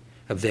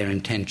their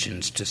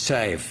intentions to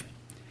save.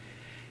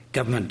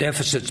 Government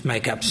deficits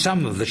make up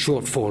some of the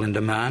shortfall in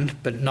demand,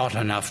 but not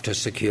enough to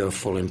secure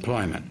full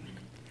employment.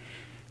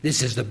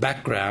 This is the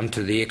background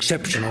to the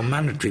exceptional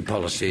monetary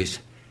policies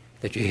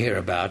that you hear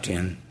about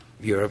in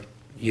Europe,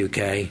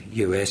 UK,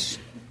 US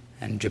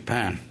and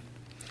Japan.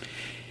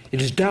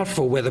 It is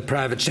doubtful whether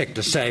private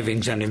sector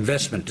savings and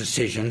investment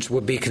decisions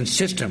will be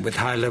consistent with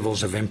high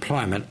levels of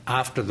employment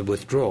after the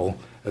withdrawal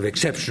of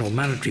exceptional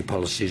monetary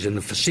policies in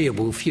the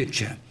foreseeable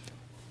future,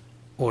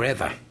 or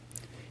ever,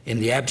 in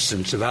the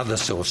absence of other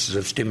sources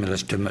of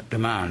stimulus to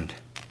demand.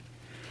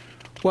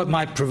 What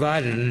might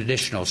provide an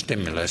additional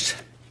stimulus?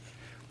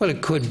 Well,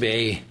 it could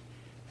be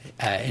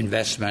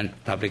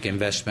public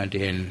investment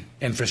in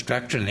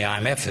infrastructure, and the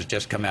IMF has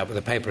just come out with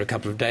a paper a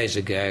couple of days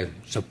ago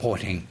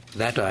supporting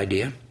that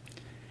idea.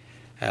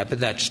 But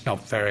that's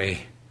not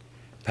very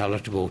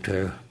palatable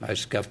to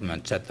most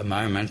governments at the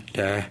moment,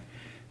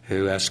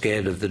 who are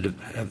scared of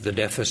the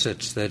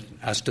deficits that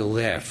are still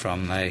there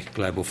from the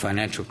global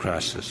financial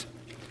crisis.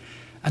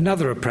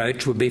 Another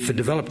approach would be for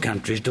developed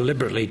countries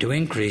deliberately to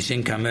increase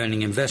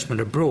income-earning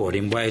investment abroad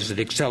in ways that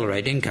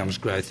accelerate incomes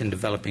growth in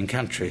developing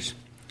countries.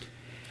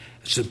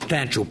 A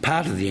substantial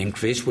part of the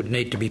increase would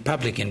need to be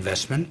public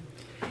investment.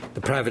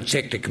 The private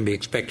sector can be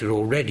expected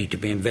already to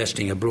be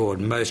investing abroad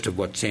most of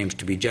what seems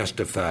to be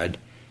justified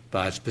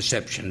by its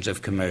perceptions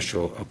of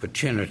commercial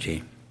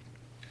opportunity.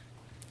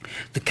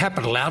 The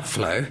capital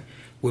outflow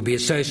will be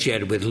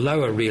associated with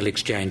lower real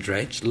exchange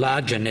rates,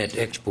 larger net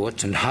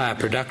exports and higher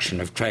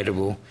production of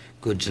tradable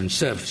goods and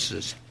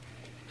services.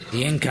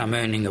 The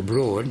income-earning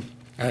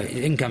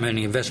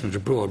investment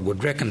abroad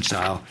would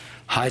reconcile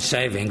high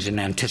savings in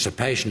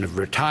anticipation of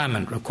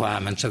retirement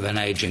requirements of an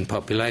ageing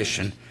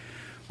population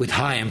with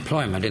high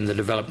employment in the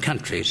developed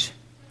countries.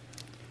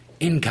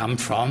 Income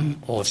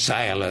from or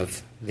sale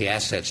of the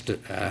assets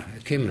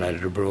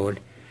accumulated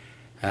abroad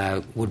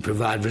would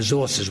provide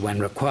resources when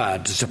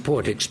required to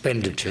support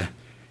expenditure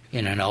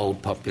in an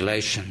old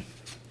population.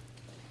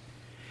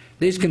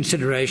 These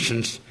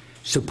considerations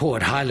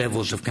support high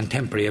levels of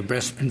contemporary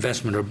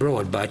investment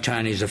abroad by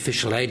Chinese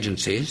official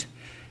agencies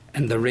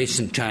and the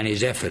recent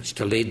Chinese efforts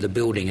to lead the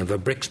building of a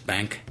BRICS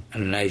bank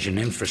and an Asian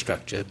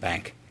infrastructure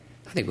bank.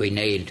 I think we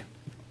need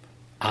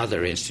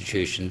other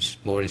institutions,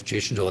 more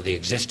institutions, or the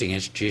existing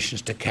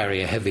institutions to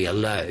carry a heavier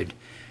load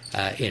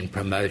in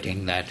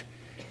promoting that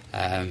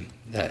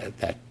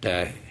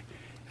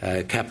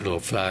capital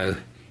flow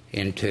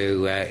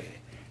into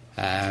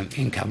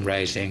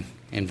income-raising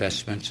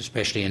investments,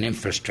 especially in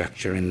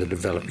infrastructure in the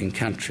developing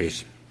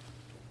countries.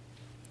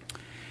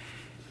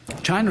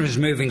 China is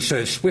moving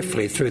so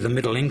swiftly through the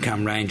middle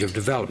income range of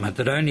development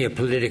that only a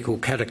political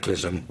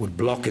cataclysm would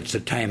block its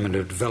attainment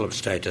of developed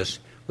status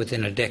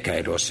within a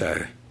decade or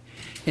so.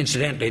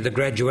 Incidentally, the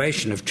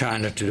graduation of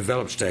China to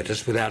developed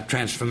status without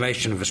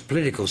transformation of its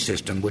political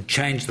system would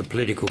change the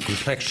political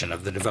complexion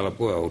of the developed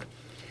world.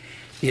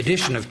 The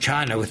addition of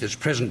China with its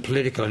present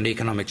political and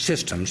economic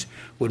systems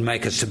would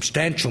make a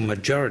substantial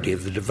majority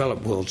of the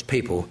developed world's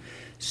people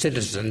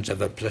citizens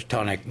of a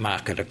Platonic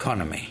market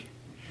economy.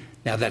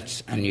 Now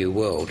that's a new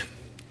world.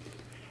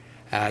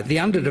 The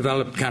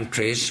underdeveloped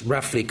countries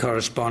roughly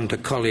correspond to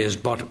Collier's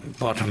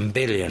bottom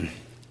billion.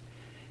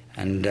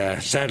 And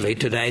sadly,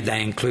 today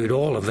they include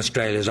all of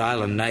Australia's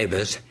island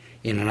neighbours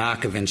in an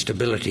arc of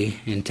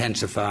instability,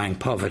 intensifying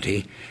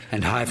poverty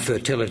and high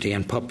fertility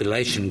and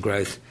population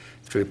growth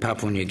through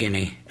Papua New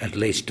Guinea, at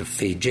least to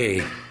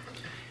Fiji.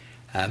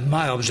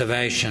 My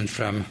observations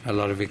from a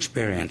lot of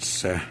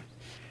experience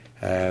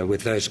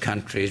with those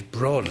countries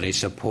broadly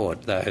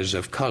support those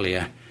of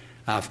Collier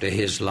after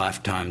his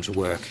lifetime's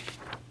work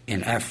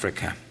in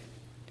Africa.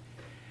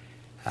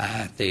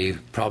 The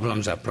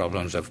problems are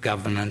problems of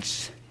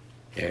governance.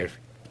 They're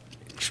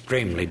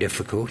extremely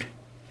difficult.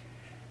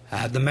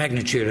 The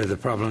magnitude of the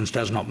problems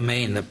does not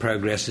mean that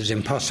progress is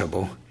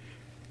impossible,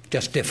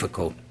 just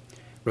difficult,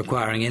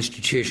 requiring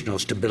institutional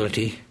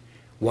stability,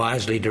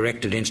 wisely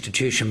directed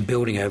institution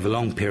building over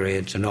long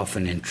periods, and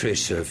often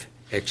intrusive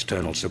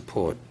external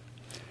support.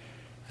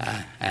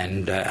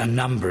 And a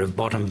number of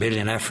bottom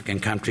billion African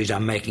countries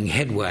are making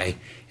headway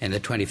in the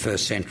 21st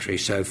century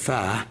so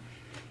far,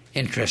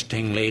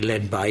 interestingly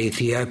led by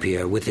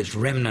Ethiopia with its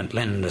remnant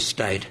lender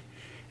state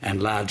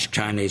and large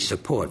Chinese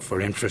support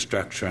for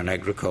infrastructure and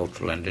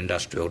agricultural and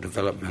industrial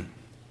development.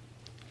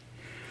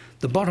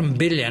 The bottom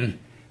billion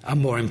are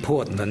more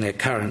important than their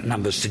current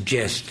numbers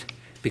suggest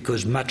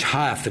because much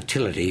higher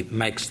fertility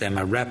makes them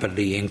a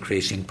rapidly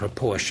increasing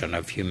proportion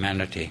of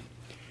humanity.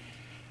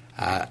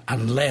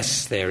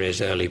 Unless there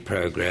is early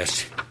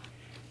progress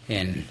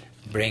in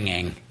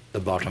bringing the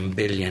bottom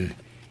billion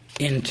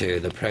into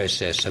the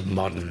process of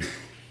modern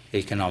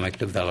economic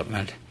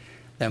development,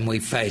 then we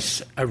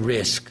face a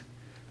risk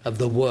of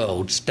the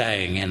world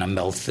staying in a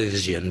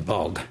Malthusian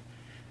bog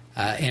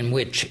in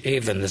which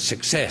even the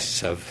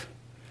success of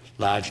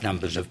large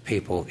numbers of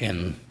people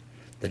in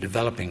the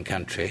developing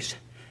countries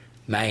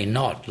may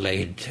not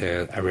lead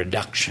to a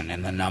reduction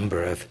in the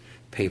number of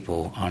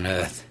people on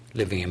Earth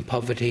living in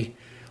poverty,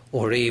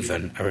 or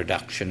even a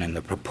reduction in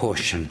the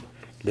proportion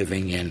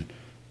living in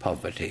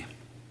poverty.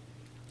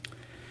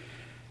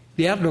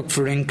 The outlook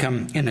for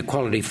income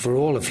inequality for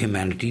all of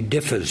humanity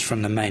differs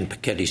from the main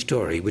Piketty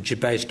story, which is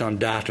based on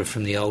data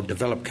from the old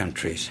developed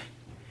countries.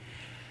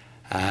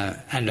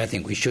 And I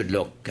think we should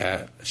look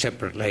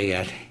separately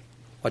at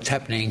what's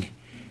happening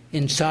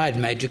inside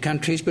major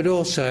countries, but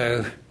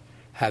also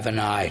have an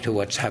eye to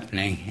what's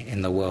happening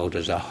in the world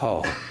as a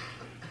whole.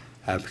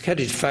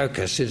 Piketty's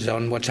focus is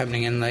on what's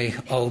happening in the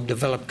old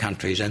developed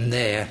countries, and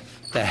there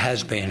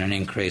has been an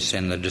increase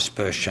in the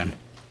dispersion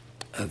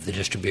of the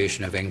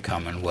distribution of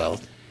income and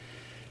wealth.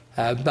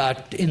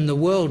 But in the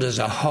world as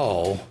a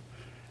whole,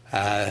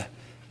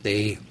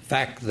 the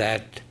fact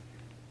that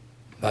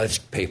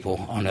most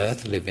people on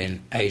Earth live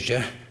in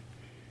Asia,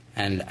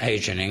 and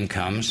Asian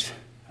incomes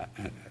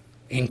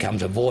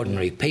of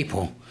ordinary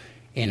people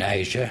in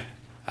Asia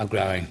are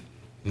growing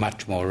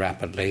much more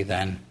rapidly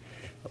than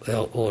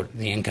or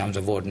the incomes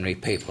of ordinary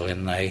people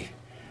in the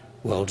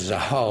world as a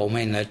whole,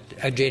 mean that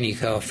a Gini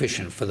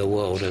coefficient for the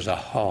world as a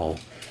whole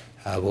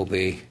will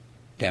be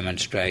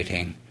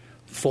demonstrating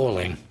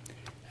falling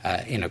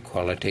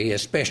inequality,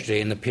 especially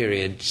in the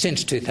period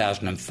since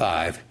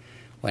 2005,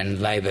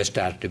 when labour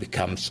started to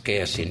become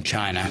scarce in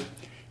China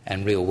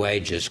and real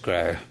wages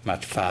grow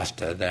much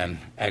faster than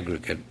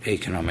aggregate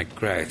economic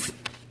growth.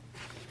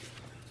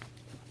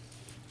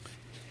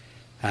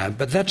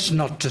 But that's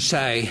not to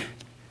say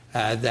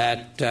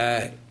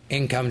that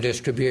income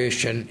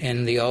distribution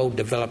in the old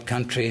developed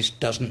countries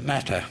doesn't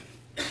matter.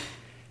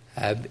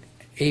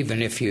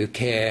 Even if you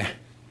care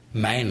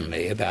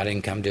mainly about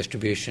income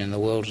distribution in the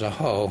world as a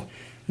whole.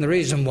 And the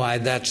reason why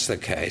that's the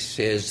case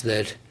is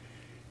that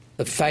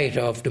the fate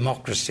of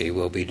democracy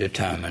will be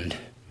determined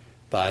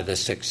by the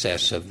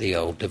success of the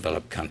old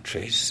developed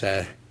countries.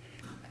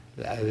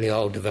 The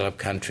old developed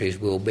countries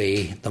will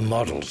be the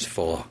models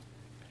for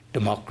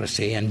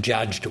democracy and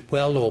judged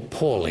well or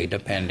poorly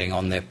depending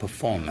on their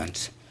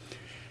performance.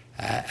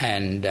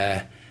 And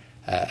a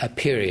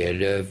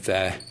period of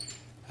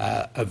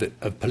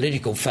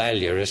political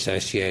failure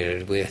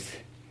associated with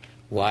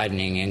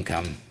widening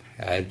income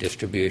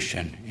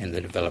distribution in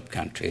the developed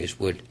countries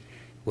would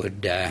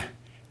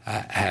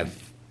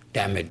have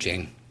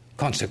damaging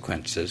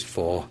consequences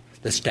for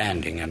the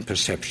standing and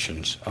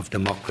perceptions of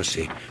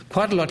democracy.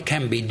 Quite a lot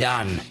can be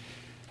done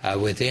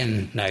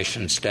within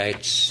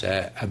nation-states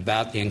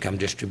about the income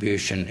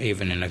distribution,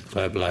 even in a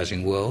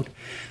globalising world,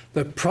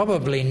 but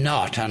probably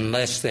not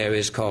unless there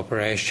is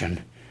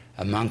cooperation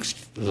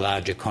amongst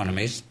large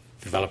economies,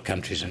 developed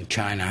countries and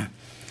China,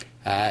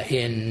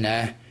 in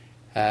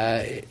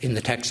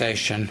the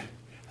taxation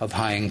of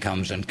high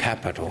incomes and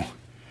capital.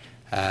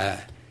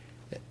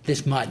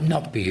 This might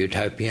not be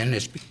utopian.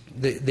 It's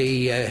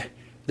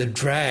the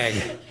drag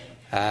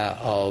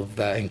of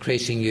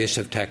increasing use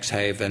of tax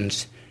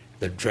havens,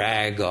 the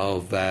drag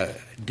of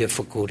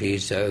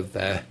difficulties of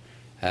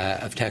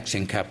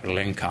taxing capital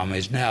income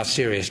is now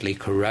seriously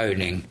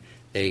corroding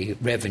the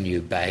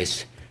revenue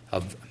base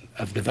of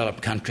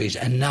developed countries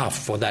enough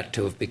for that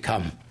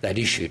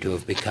issue to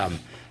have become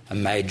a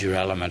major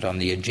element on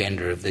the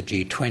agenda of the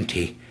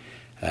G20,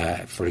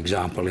 for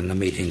example, in the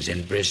meetings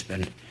in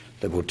Brisbane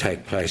that will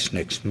take place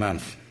next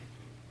month.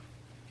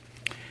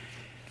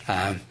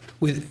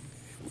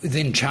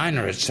 Within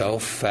China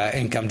itself,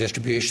 income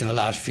distribution in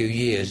the last few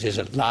years is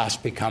at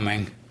last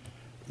becoming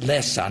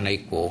less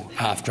unequal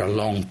after a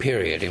long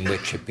period in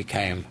which it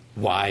became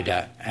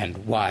wider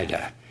and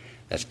wider.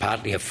 That's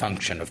partly a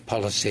function of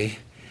policy.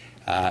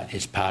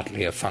 It's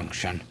partly a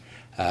function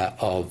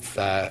of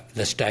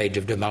the stage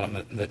of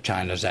development that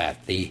China's at.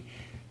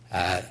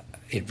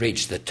 It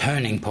reached the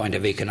turning point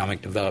of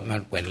economic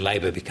development when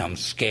labour becomes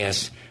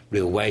scarce,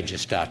 real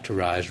wages start to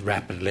rise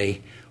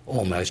rapidly,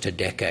 almost a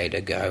decade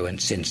ago,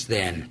 and since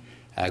then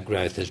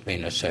growth has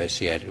been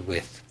associated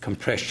with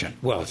compression,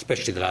 well,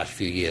 especially the last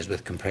few years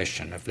with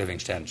compression of living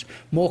standards.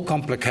 More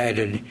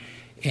complicated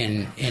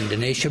in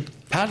Indonesia,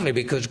 partly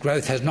because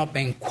growth has not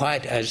been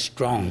quite as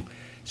strong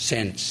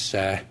since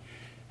the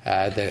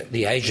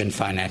Asian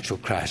financial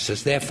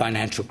crisis. Their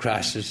financial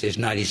crisis is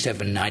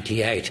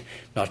 97-98,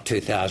 not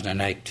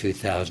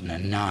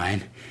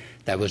 2008-2009.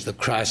 That was the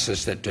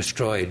crisis that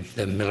destroyed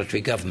the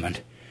military government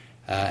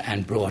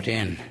and brought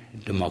in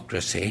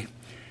democracy.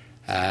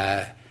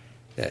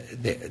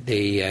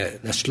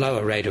 The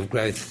slower rate of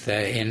growth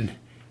in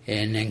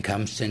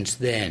income since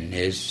then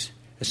is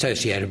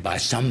associated by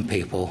some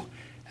people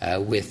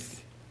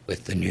with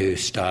the new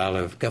style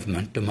of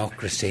government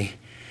democracy.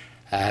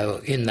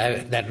 In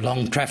that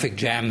long traffic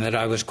jam that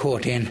I was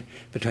caught in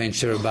between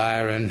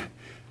Surabaya and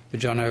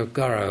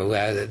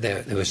Bojonegoro,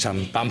 there were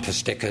some bumper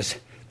stickers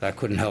that I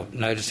couldn't help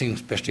noticing,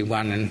 especially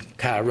one in a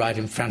car right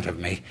in front of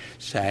me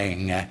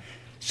saying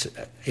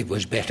it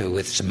was better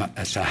with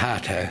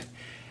Suharto.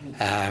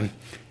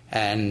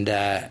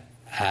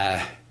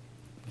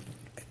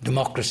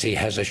 Democracy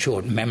has a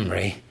short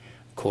memory.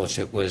 Of course,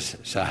 it was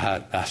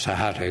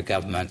Suharto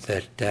government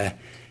that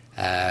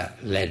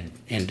led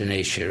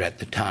Indonesia at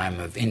the time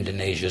of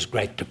Indonesia's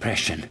Great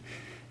Depression,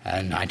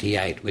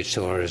 98, which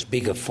saw as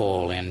big a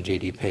fall in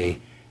GDP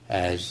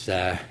as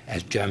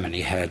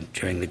Germany had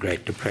during the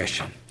Great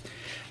Depression.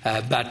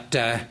 But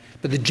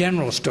the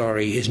general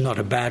story is not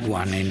a bad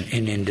one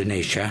in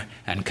Indonesia,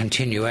 and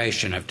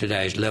continuation of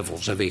today's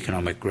levels of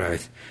economic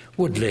growth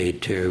would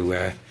lead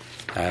to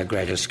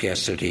greater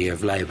scarcity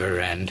of labour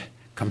and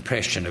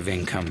compression of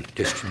income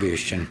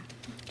distribution,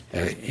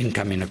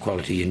 income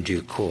inequality in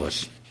due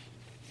course.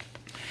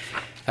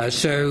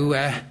 So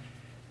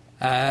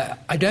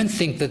I don't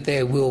think that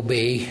there will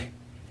be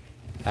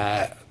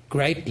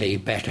greatly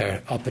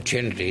better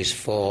opportunities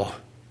for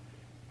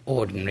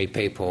ordinary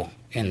people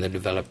in the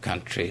developed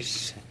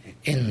countries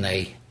in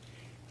the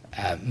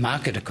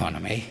market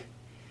economy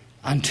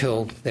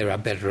until there are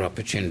better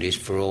opportunities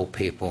for all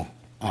people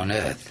on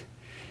Earth.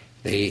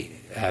 The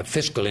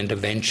fiscal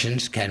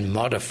interventions can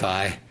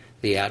modify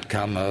the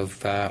outcome of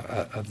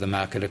the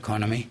market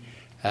economy,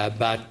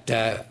 but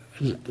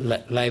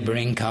labour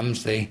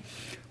incomes,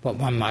 what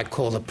one might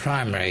call the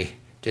primary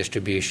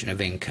distribution of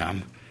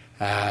income,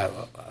 are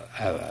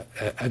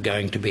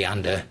going to be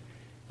under,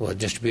 or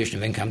distribution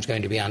of income is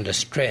going to be under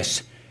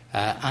stress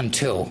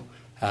until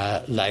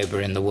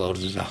labour in the world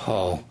as a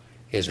whole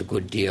is a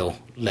good deal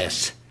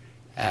less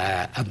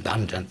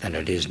abundant than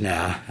it is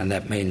now, and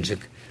that means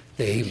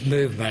the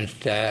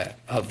movement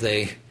of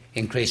the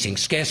increasing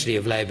scarcity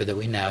of labour that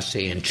we now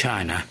see in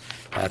China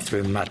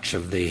through much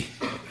of the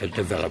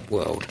developed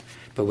world.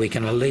 But we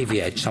can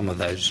alleviate some of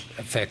those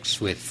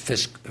effects with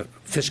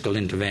fiscal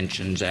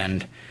interventions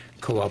and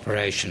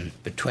cooperation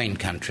between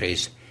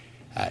countries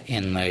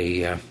in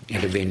the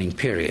intervening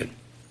period.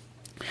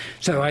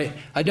 So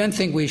I don't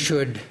think we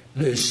should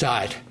lose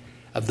sight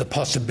of the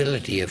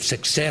possibility of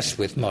success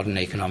with modern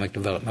economic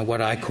development,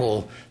 what I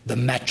call the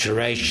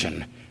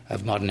maturation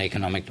of modern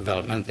economic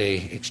development, the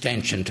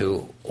extension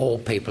to all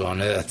people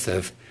on Earth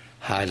of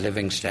high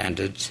living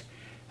standards,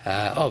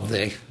 of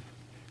the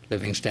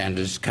living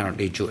standards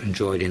currently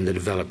enjoyed in the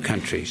developed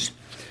countries.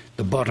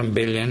 The bottom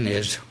billion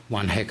is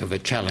one heck of a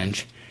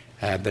challenge,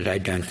 but I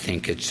don't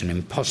think it's an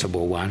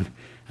impossible one,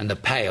 and the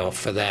payoff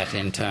for that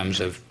in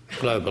terms of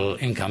global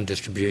income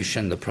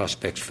distribution, the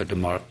prospects for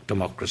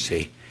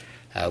democracy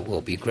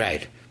will be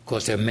great. Of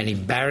course, there are many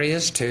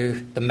barriers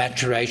to the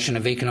maturation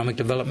of economic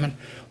development.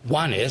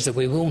 One is that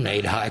we will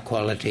need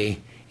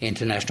high-quality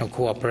international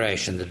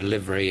cooperation, the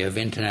delivery of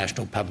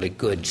international public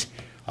goods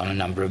on a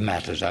number of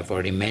matters. I've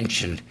already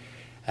mentioned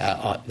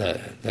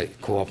the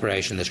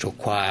cooperation that's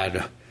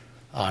required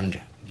on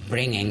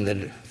bringing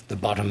the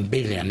bottom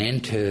billion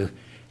into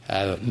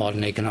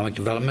modern economic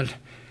development.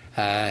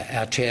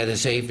 Our chair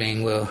this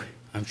evening will,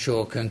 I'm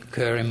sure,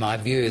 concur in my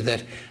view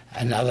that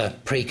another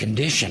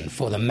precondition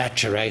for the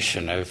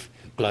maturation of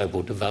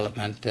global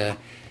development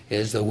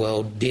is the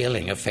world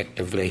dealing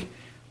effectively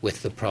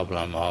with the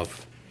problem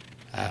of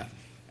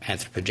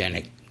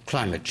anthropogenic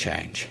climate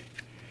change.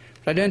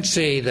 But I don't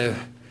see the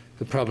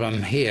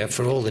problem here,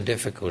 for all the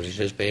difficulties,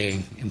 as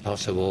being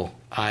impossible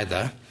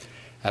either.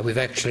 We've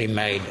actually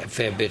made a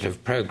fair bit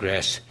of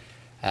progress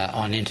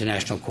on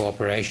international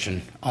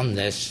cooperation on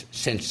this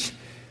since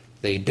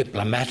the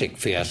diplomatic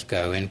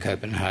fiasco in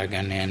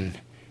Copenhagen in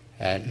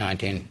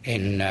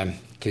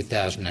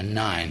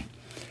 2009.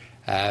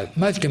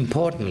 Most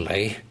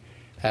importantly,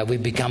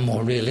 we've become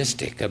more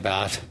realistic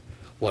about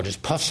what is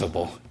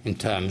possible in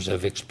terms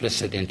of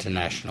explicit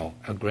international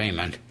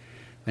agreement.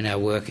 We're now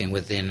working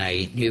within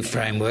a new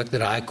framework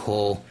that I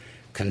call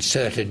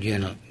concerted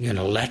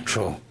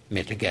unilateral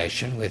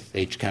mitigation, with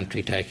each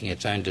country taking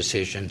its own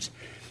decisions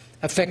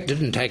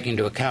affected and taking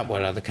into account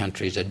what other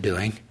countries are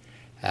doing,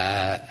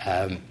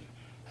 and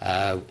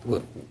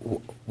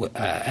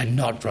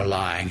not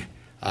relying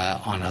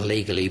on a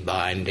legally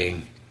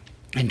binding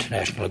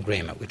international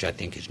agreement, which I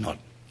think is not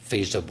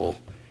feasible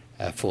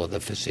for the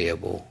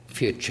foreseeable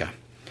future.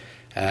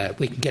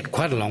 We can get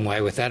quite a long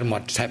way with that, and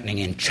what's happening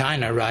in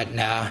China right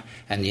now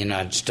and the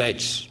United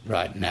States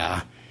right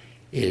now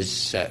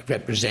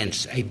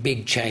represents a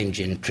big change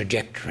in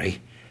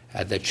trajectory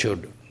that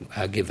should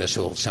give us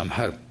all some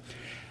hope.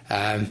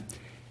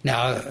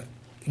 Now,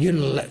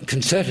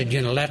 concerted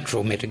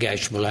unilateral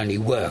mitigation will only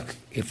work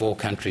if all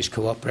countries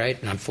cooperate,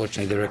 and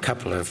unfortunately there are a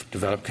couple of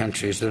developed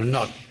countries that are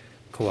not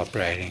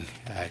cooperating.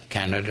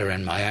 Canada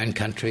and my own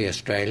country,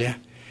 Australia.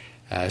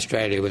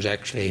 Australia was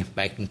actually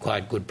making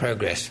quite good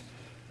progress,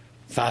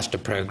 faster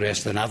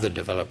progress than other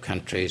developed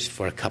countries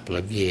for a couple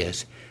of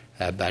years,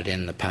 but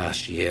in the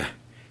past year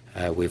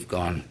we've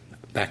gone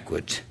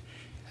backwards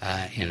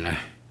in a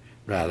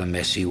rather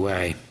messy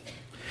way.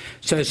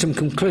 So some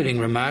concluding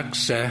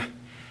remarks.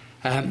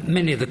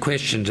 Many of the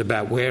questions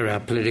about where our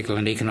political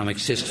and economic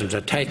systems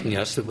are taking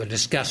us that were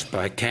discussed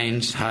by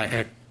Keynes,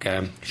 Hayek,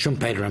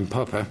 Schumpeter and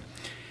Popper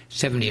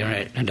 70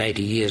 and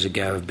 80 years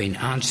ago have been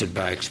answered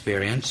by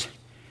experience.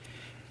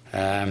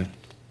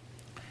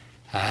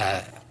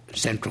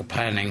 Central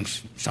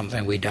planning's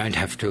something we don't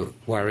have to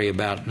worry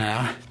about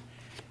now.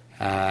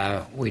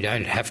 We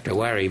don't have to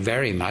worry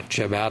very much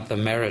about the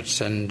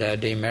merits and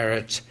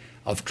demerits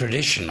of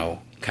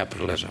traditional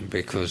capitalism,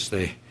 because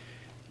the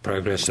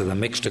progress of the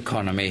mixed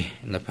economy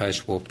in the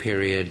post-war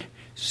period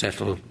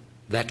settled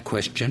that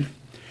question.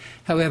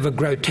 However,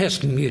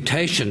 grotesque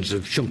mutations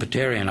of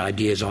Schumpeterian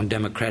ideas on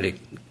democratic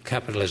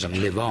capitalism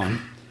live on.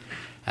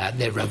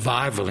 Their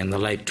revival in the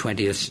late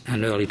 20th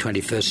and early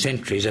 21st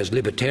centuries as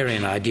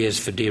libertarian ideas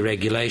for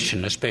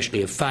deregulation,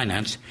 especially of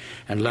finance,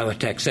 and lower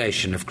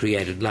taxation have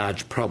created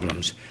large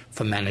problems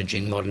for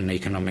managing modern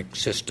economic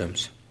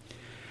systems.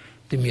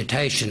 The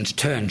mutations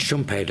turned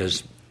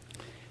Schumpeter's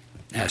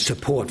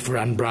support for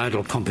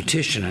unbridled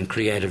competition and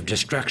creative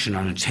destruction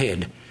on its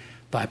head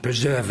by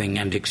preserving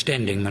and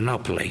extending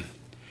monopoly.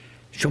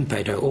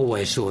 Schumpeter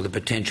always saw the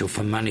potential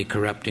for money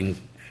corrupting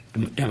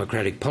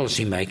democratic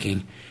policy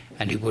making,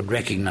 and he would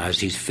recognise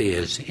his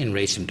fears in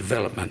recent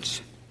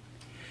developments.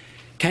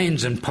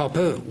 Keynes and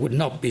Popper would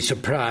not be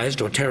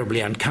surprised or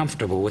terribly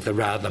uncomfortable with the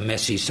rather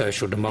messy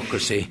social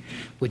democracy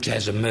which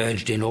has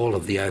emerged in all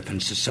of the open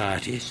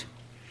societies.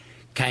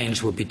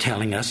 Keynes would be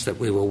telling us that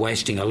we were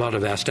wasting a lot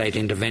of our state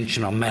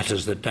intervention on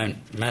matters that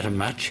don't matter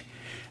much,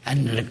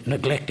 and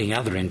neglecting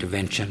other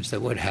interventions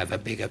that would have a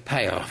bigger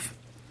payoff.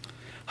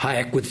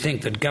 Hayek would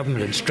think that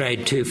government had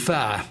strayed too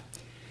far,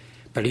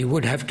 but he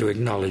would have to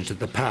acknowledge that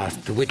the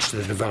path to which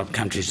the developed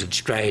countries had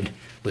strayed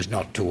was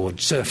not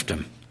towards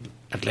serfdom,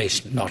 at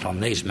least not on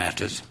these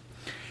matters.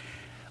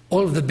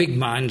 All of the big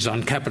minds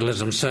on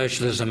capitalism,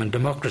 socialism and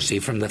democracy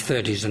from the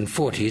 30s and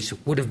 40s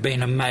would have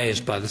been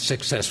amazed by the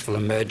successful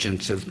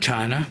emergence of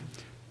China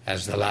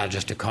as the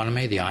largest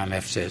economy, the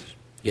IMF said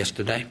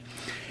yesterday,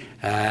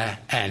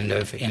 and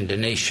of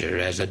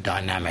Indonesia as a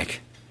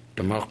dynamic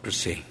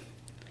democracy.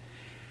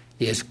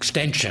 The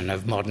extension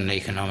of modern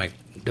economic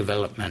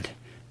development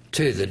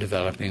to the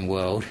developing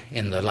world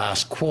in the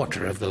last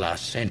quarter of the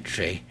last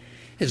century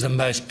is the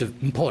most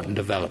important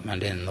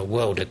development in the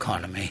world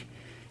economy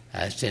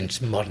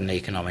since modern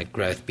economic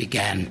growth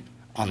began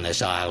on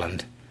this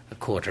island a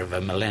quarter of a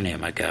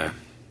millennium ago.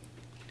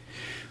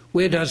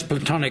 Where does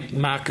Platonic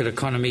market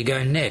economy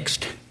go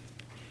next?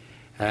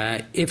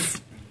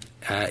 If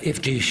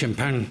Xi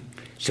Jinping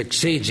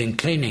succeeds in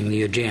cleaning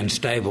the Aegean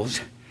stables,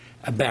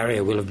 a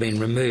barrier will have been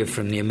removed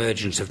from the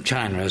emergence of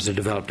China as a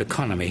developed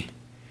economy.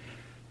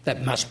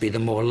 That must be the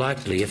more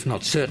likely, if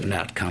not certain,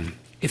 outcome.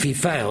 If he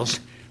fails,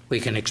 we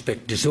can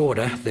expect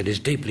disorder that is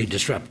deeply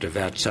disruptive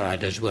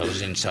outside as well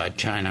as inside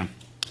China.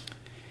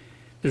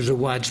 There is a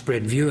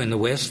widespread view in the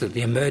West that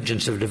the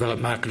emergence of a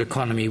developed market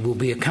economy will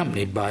be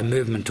accompanied by a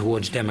movement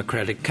towards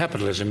democratic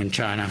capitalism in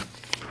China.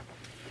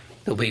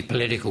 There will be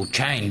political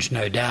change,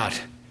 no doubt,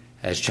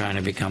 as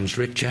China becomes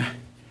richer.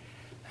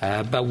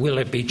 But will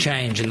it be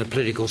change in the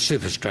political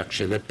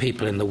superstructure that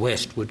people in the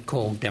West would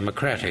call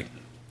democratic?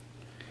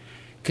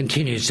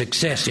 Continued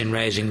success in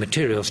raising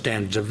material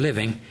standards of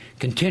living,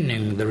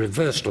 continuing the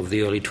reversal of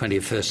the early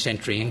 21st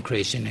century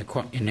increase in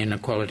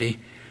inequality,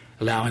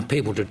 allowing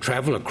people to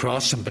travel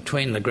across and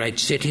between the great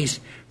cities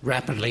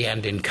rapidly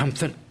and in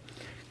comfort,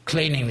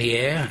 cleaning the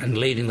air and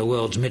leading the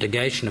world's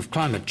mitigation of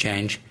climate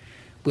change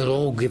will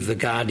all give the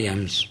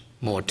guardians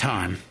more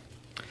time.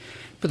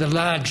 But a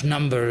large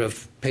number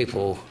of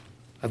people,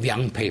 of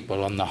young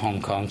people on the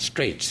Hong Kong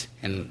streets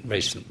in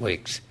recent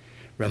weeks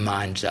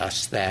reminds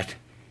us that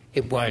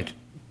it won't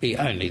be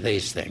only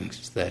these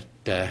things that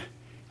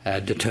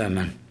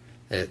determine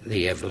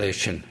the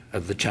evolution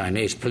of the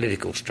Chinese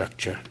political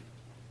structure.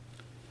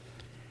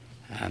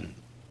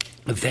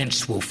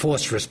 Events will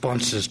force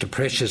responses to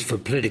pressures for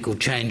political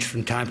change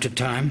from time to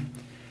time.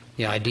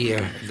 The idea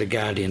of the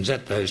guardians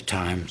at those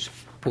times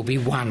will be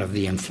one of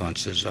the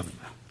influences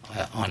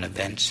on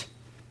events,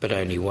 but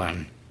only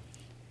one.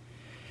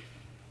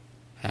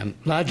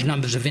 Large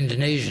numbers of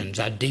Indonesians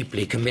are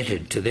deeply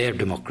committed to their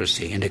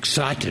democracy and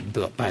excited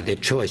by their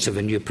choice of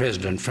a new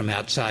president from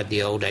outside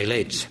the old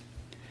elites.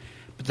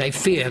 But they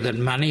fear that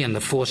money and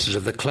the forces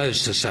of the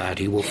closed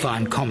society will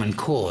find common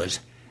cause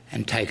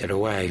and take it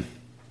away.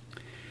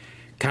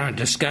 Current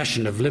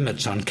discussion of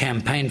limits on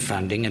campaign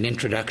funding and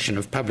introduction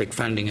of public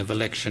funding of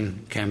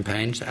election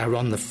campaigns are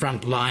on the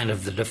front line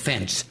of the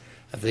defence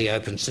of the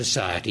open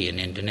society in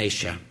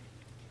Indonesia.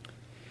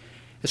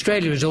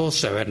 Australia is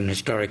also at an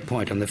historic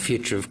point on the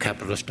future of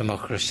capitalist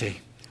democracy,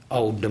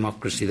 old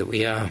democracy that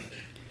we are.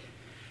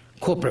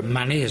 Corporate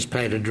money has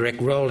played a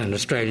direct role in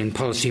Australian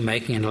policy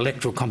making and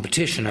electoral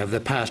competition over the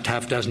past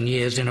half dozen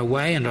years in a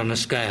way and on a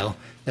scale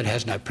that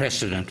has no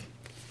precedent.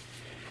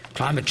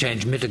 Climate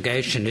change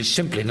mitigation is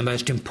simply the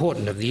most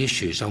important of the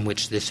issues on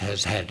which this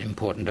has had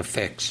important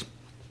effects.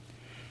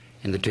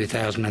 In the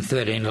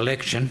 2013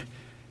 election,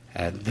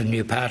 the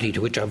new party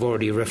to which I've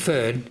already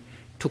referred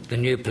took the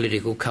new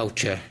political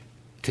culture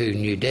to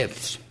new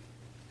depths.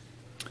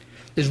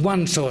 There's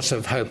one source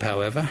of hope,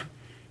 however,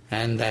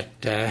 and that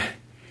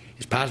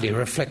is partly a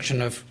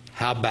reflection of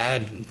how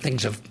bad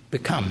things have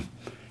become.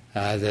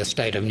 The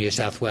state of New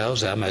South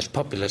Wales, our most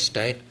populous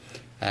state,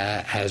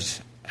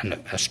 has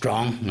a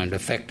strong and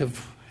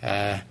effective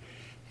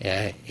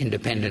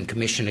independent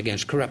commission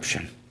against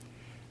corruption,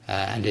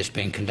 and it's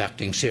been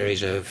conducting a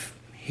series of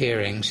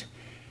hearings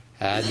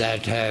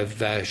that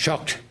have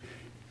shocked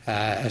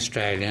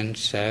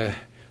Australians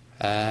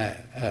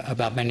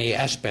about many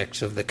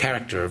aspects of the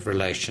character of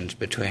relations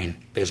between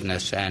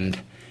business and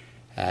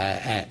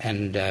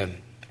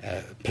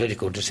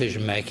political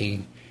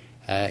decision-making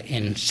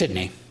in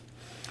Sydney.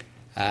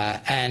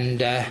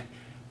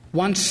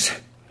 Once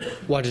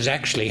what is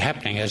actually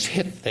happening has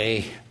hit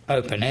the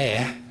open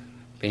air,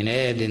 been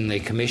aired in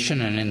the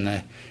Commission and in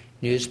the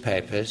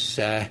newspapers,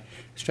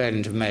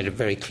 Australians have made it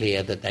very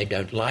clear that they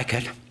don't like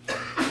it.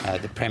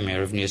 The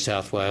Premier of New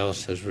South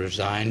Wales has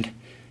resigned.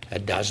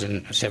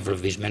 Several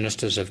of his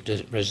ministers have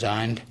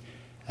resigned.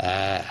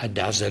 A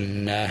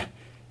dozen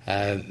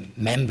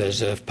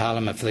members of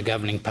Parliament for the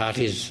governing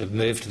parties have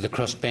moved to the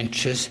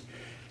crossbenches.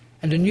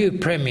 And a new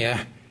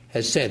Premier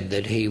has said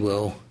that he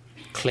will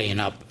clean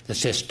up the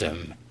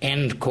system,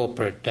 end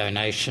corporate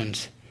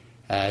donations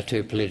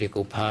to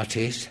political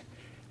parties,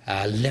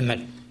 limit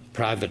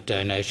private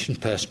donations,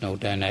 personal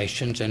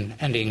donations,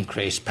 and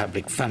increase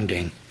public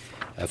funding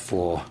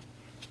for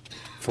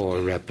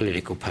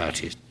political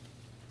parties.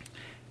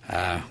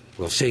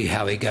 We'll see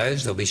how he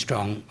goes. There'll be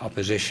strong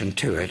opposition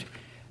to it,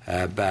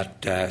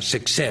 but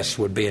success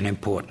would be an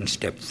important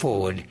step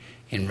forward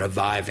in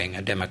reviving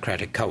a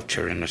democratic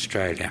culture in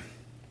Australia.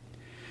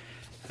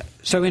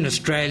 So in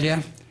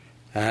Australia,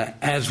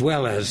 as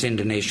well as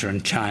Indonesia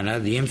and China,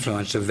 the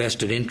influence of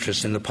vested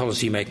interests in the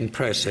policy-making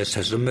process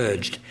has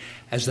emerged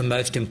as the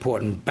most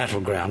important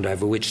battleground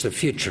over which the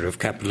future of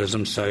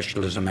capitalism,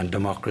 socialism and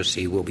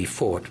democracy will be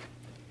fought.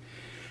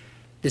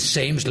 This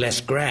seems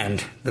less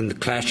grand than the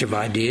clash of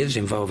ideas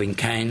involving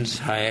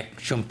Keynes, Hayek,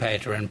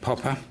 Schumpeter and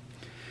Popper,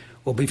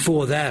 or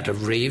before that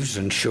of Reeves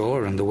and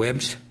Shaw and the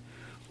Webbs,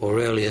 or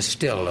earlier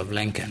still of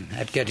Lincoln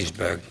at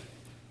Gettysburg.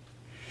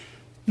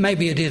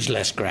 Maybe it is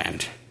less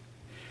grand,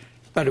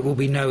 but it will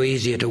be no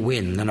easier to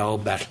win than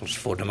old battles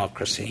for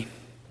democracy.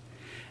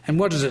 And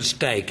what is at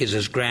stake is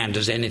as grand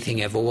as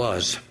anything ever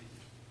was.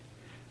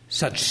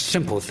 Such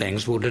simple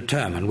things will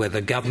determine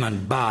whether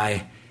government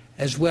by,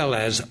 as well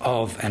as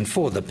of and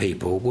for the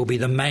people, will be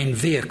the main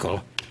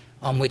vehicle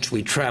on which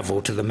we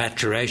travel to the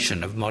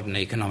maturation of modern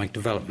economic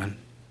development,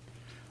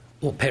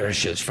 or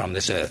perishes from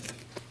this earth.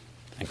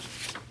 Thanks.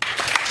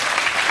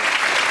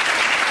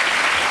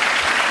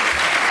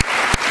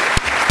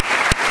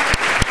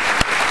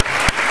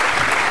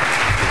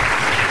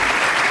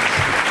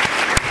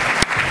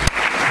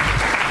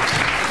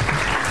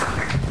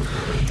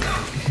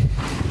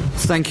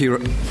 Thank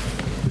you.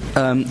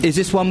 Is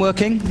this one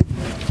working?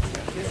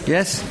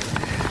 Yes?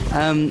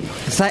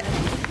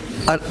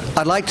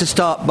 I'd like to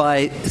start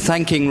by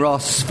thanking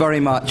Ross very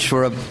much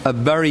for a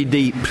very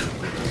deep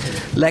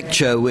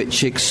lecture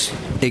which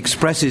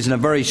expresses in a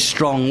very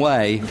strong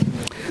way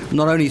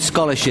not only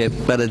scholarship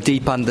but a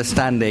deep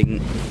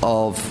understanding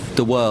of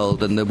the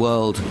world and the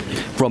world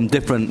from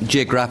different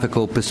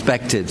geographical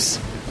perspectives.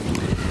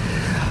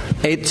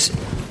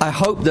 I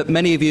hope that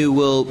many of you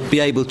will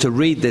be able to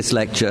read this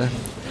lecture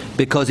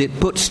because it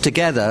puts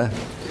together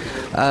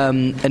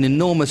an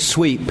enormous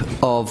sweep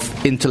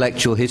of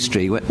intellectual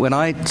history. When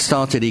I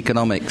started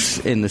economics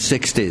in the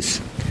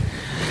 60s,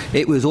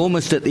 it was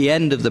almost at the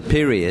end of the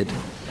period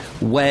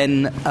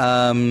when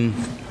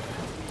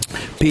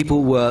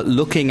people were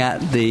looking at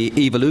the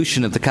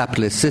evolution of the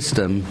capitalist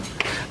system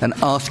and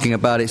asking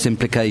about its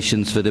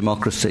implications for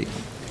democracy.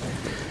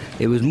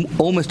 It was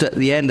almost at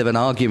the end of an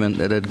argument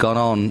that had gone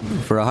on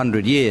for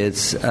 100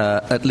 years,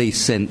 at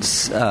least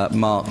since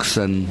Marx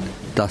and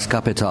Das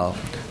Kapital.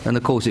 And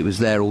of course it was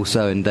there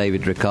also in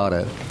David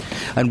Ricardo.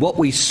 And what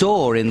we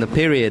saw in the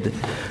period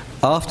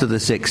after the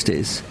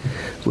 60s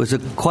was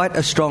quite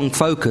a strong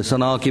focus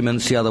on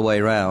arguments the other way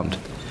around.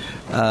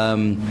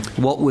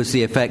 what was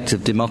the effect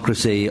of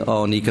democracy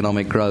on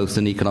economic growth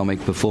and economic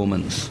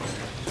performance.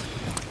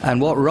 And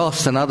what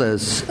Ross and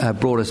others have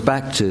brought us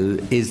back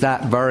to is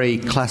that very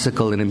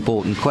classical and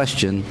important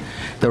question,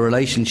 the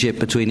relationship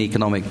between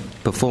economic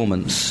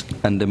performance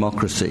and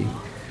democracy.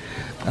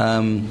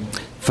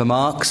 For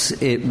Marx,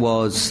 it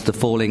was the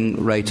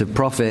falling rate of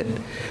profit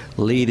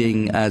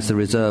leading as the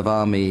reserve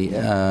army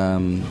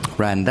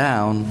ran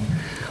down,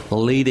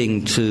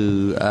 leading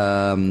to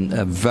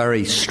a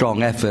very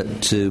strong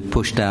effort to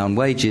push down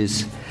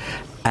wages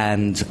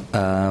and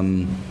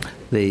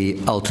the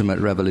ultimate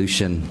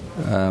revolution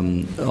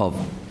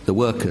of the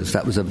workers.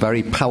 That was a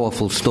very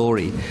powerful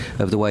story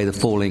of the way the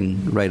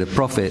falling rate of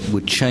profit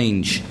would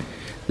change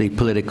the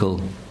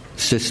political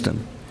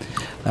system.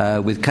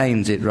 With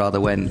Keynes, it rather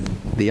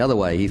went the other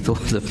way. He thought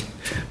the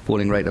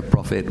falling rate of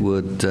profit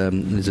would,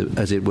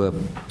 as it were,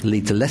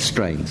 lead to less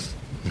strains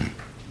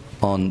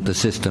on the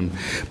system.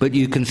 But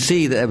you can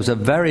see that there was a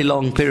very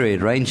long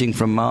period, ranging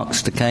from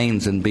Marx to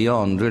Keynes and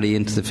beyond, really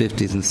into the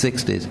 50s and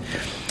 60s,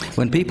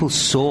 when people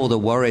saw the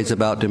worries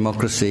about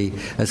democracy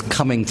as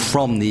coming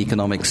from the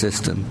economic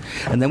system.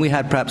 And then we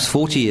had perhaps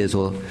 40 years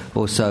or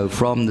so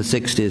from the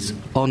 60s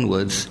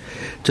onwards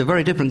to a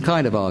very different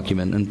kind of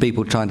argument, and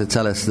people trying to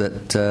tell us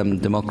that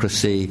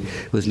democracy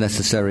was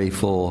necessary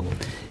for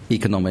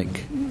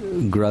economic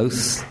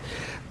growth.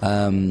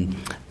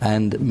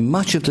 And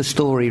much of the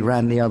story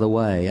ran the other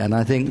way, and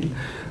I think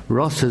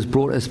Ross has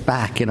brought us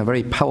back in a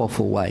very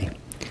powerful way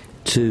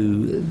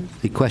to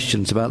the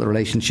questions about the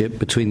relationship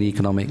between the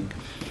economic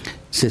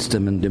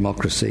system and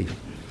democracy.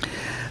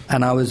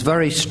 And I was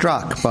very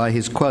struck by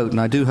his quote,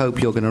 and I do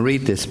hope you're going to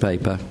read this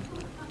paper,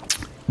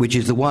 which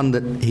is the one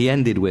that he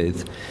ended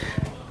with.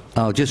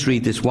 I'll just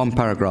read this one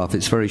paragraph,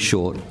 it's very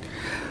short.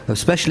 Of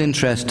special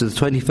interest to the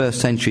 21st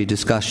century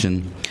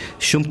discussion,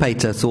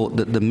 Schumpeter thought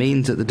that the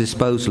means at the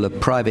disposal of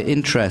private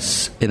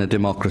interests in a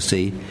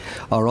democracy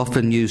are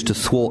often used to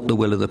thwart the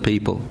will of the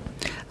people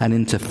and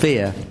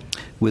interfere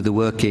with the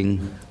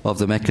working of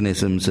the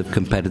mechanisms of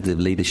competitive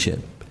leadership.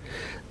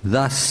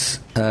 Thus,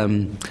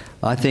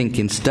 I think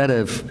instead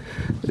of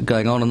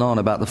going on and on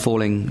about the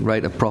falling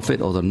rate of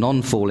profit or the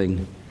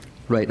non-falling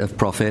rate of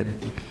profit,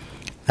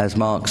 as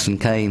Marx and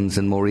Keynes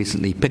and more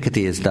recently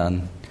Piketty has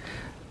done,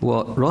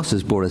 what Ross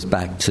has brought us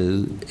back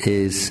to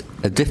is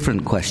a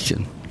different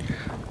question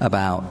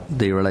about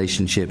the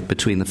relationship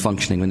between the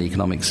functioning of an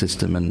economic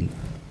system and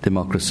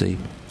democracy,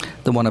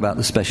 the one about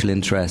the special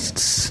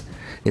interests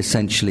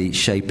essentially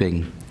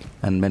shaping,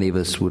 and many of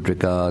us would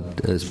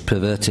regard as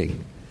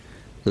perverting,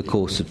 the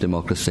course of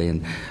democracy.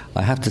 And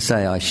I have to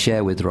say I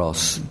share with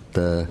Ross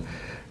the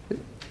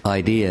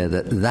idea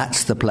that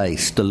that's the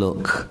place to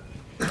look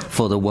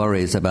for the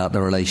worries about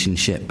the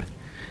relationship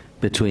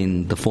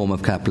between the form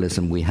of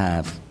capitalism we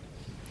have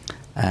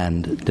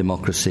and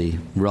democracy,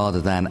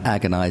 rather than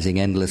agonizing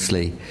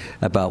endlessly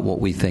about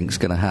what we think is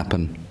going to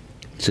happen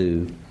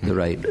to the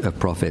rate of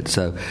profit.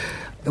 So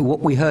what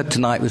we heard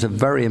tonight was a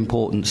very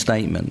important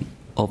statement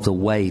of the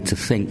way to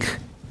think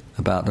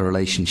about the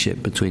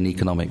relationship between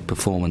economic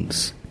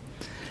performance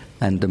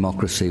and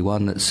democracy,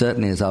 one that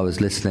certainly, as I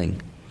was listening,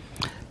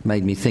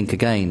 made me think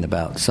again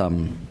about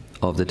some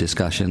of the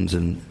discussions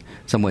and in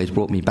some ways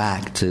brought me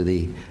back to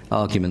the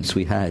arguments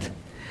we had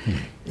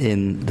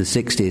in the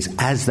 60s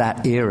as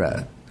that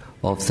era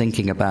of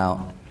thinking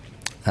about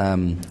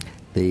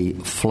the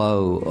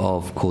flow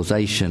of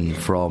causation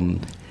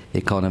from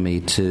economy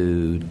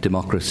to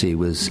democracy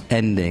was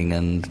ending,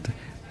 and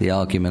the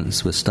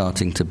arguments were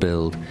starting to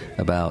build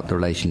about the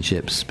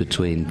relationships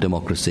between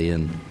democracy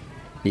and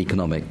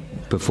economic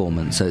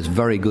performance. So it's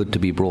very good to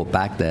be brought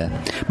back there,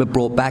 but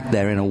brought back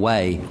there in a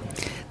way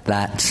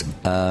that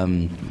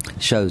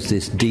shows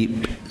this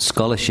deep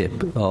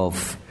scholarship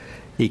of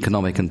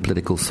economic and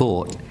political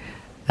thought,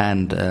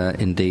 and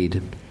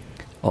indeed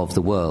of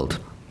the world.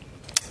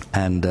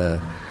 And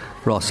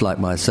Ross, like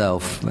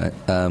myself,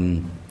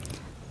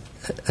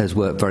 has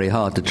worked very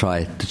hard to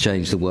try to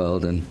change the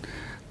world, and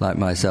like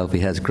myself, he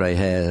has grey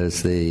hair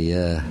as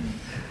the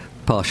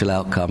partial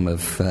outcome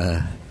of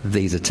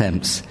these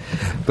attempts.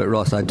 But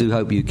Ross, I do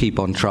hope you keep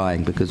on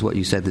trying, because what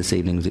you said this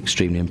evening was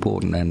extremely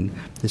important, and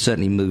it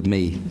certainly moved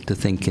me to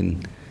think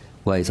in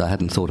ways I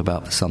hadn't thought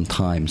about for some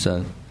time.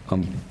 So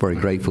I'm very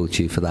grateful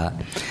to you for that.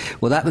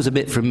 Well, that was a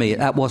bit from me.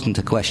 That wasn't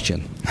a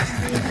question.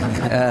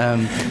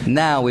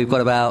 Now we've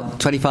got about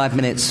 25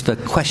 minutes for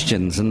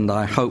questions, and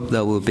I hope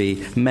there will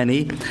be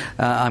many.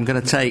 I'm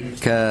going to take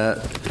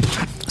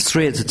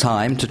 3 at a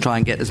time to try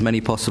and get as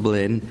many possible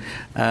in.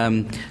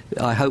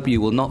 I hope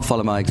you will not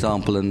follow my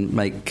example and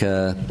make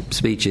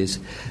speeches.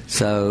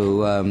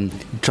 So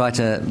try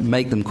to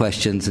make them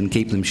questions and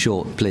keep them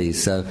short,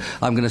 please. So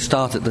I'm going to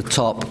start at the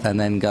top and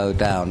then go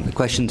down. The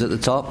questions at the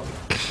top?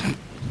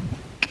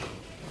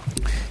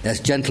 Yes,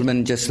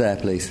 gentleman just there,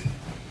 please.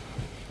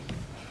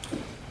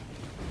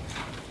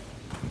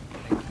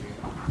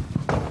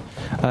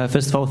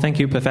 First of all, thank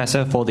you,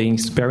 Professor, for the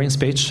inspiring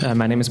speech.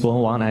 My name is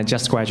Bowen Wang. I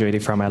just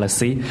graduated from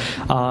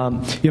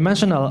LSE. You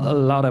mentioned a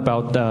lot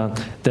about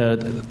the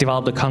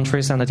developed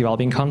countries and the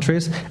developing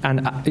countries,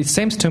 and it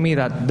seems to me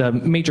that the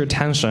major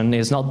tension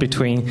is not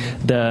between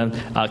the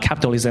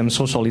capitalism,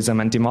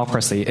 socialism, and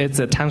democracy. It's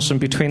a tension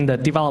between the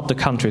developed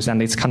countries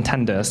and its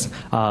contenders,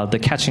 the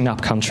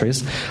catching-up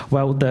countries.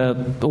 Well,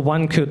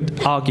 one could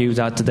argue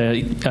that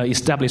the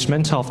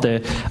establishment of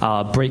the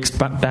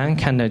BRICS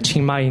Bank and the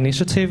Chiang Mai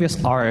Initiative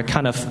are a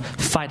kind of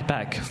fight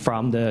back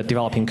from the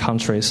developing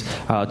countries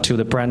to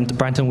the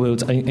Bretton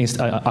Woods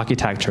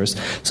architectures.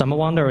 So I'm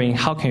wondering,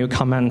 how can you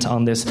comment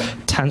on this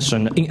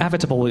tension,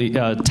 inevitable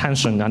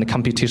tension and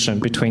competition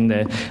between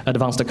the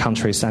advanced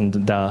countries and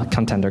the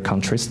contender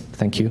countries?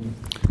 Thank you.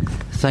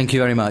 Thank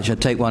you very much. I'll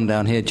take one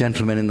down here.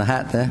 Gentleman in the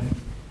hat there.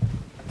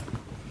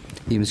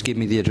 You must give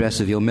me the address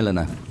of your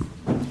milliner.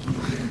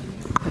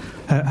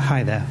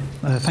 Hi there.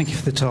 Thank you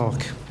for the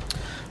talk.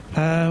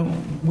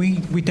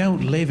 We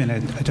don't live in a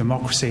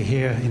democracy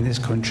here in this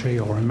country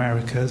or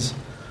Americas,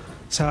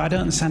 so I don't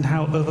understand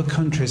how other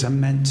countries are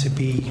meant to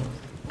be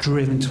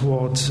driven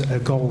towards a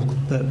goal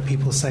that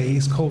people say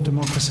is called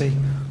democracy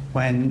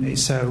when it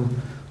so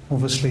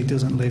obviously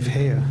doesn't live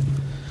here.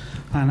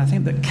 And I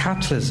think that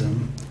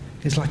capitalism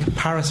is like a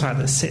parasite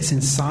that sits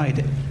inside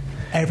it.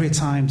 Every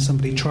time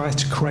somebody tries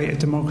to create a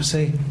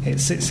democracy, it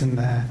sits in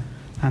there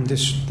and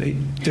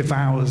it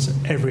devours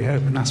every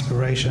hope and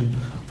aspiration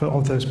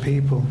of those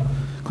people.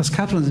 Because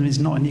capitalism is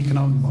not an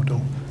economic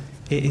model.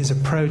 It is a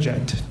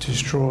project to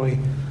destroy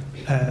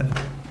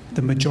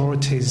the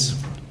majority's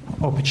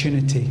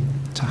opportunity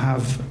to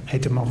have a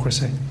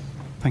democracy.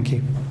 Thank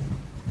you.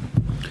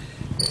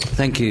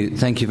 Thank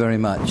you very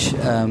much.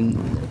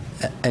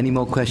 Any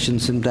more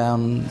questions from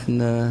down in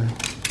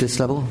this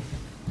level?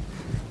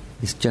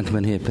 This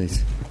gentleman here,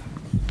 please.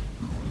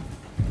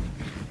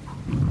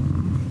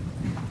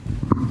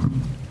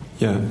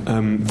 Yeah,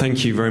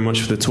 thank you very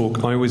much for the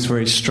talk. I was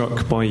very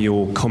struck by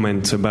your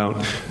comment about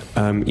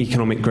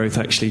economic growth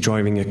actually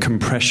driving a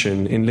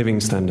compression in living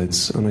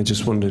standards, and I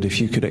just wondered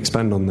if you could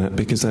expand on that,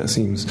 because that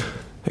seems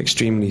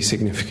extremely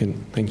significant.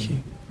 Thank you.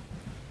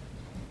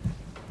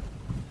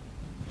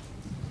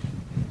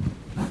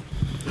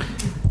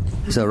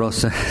 So,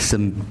 Ross,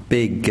 some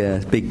big,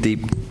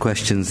 deep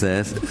questions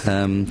there.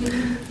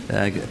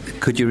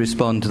 Could you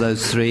respond to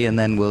those three, and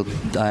then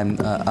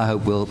I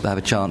hope we'll have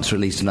a chance for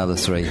at least another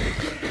three.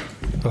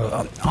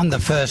 Well, on the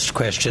first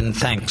question,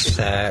 thanks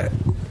about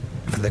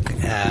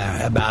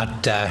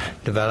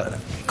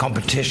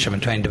competition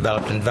between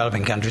developed and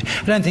developing countries.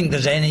 I don't think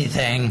there's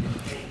anything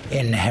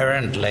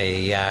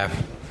inherently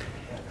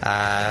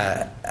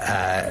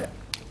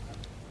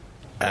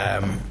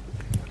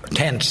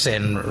tense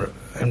in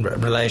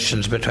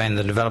relations between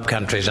the developed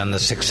countries and the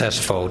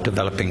successful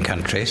developing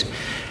countries.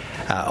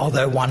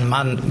 Although one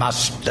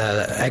must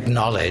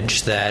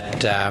acknowledge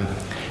that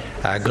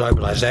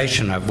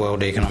globalization of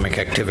world economic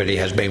activity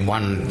has been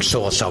one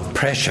source of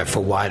pressure for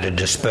wider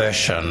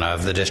dispersion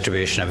of the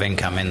distribution of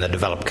income in the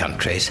developed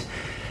countries.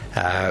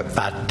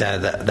 But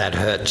that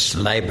hurts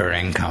labour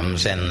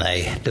incomes in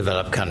the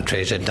developed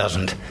countries. It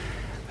doesn't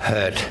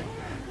hurt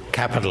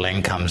capital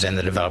incomes in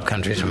the developed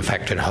countries. In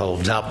fact, it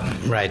holds up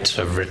rates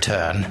of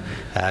return.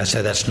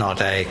 So that's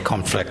not a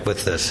conflict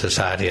with the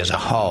society as a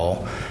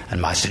whole. And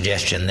my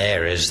suggestion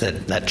there is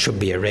that should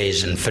be a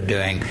reason for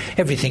doing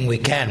everything we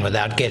can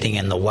without getting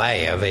in the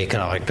way of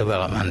economic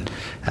development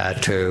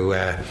to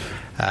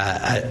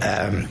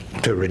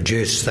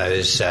reduce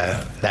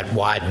that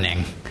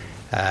widening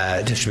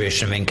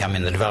distribution of income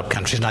in the developed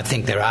countries. And I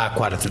think there are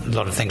quite a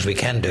lot of things we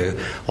can do,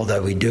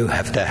 although we do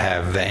have to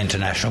have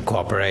international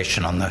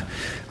cooperation on the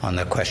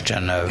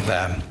question of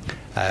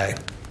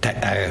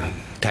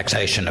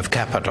taxation of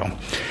capital.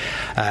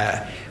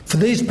 For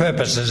these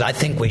purposes, I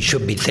think we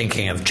should be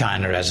thinking of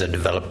China as a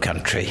developed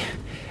country.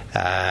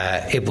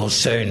 It will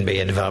soon be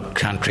a developed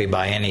country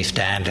by any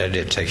standard.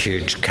 It's a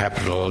huge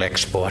capital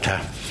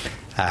exporter.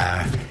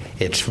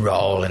 Its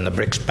role in the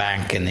BRICS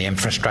Bank, in the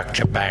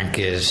Infrastructure Bank,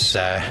 is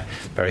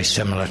very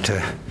similar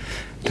to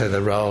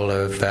the role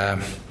of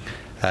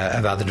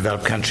other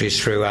developed countries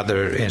through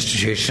other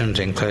institutions,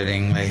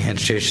 including the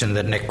institution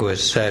that Nick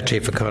was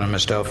chief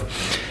economist of.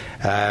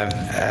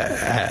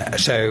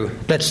 So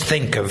let's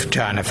think of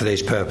China for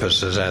these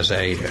purposes as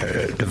a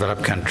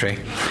developed country.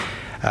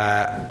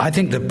 I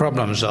think the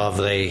problems of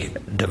the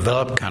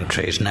developed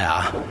countries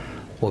now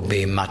will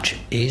be much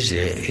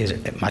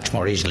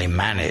more easily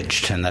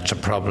managed, and that's a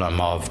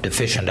problem of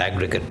deficient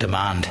aggregate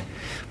demand,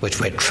 which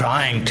we're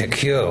trying to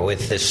cure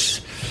with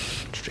this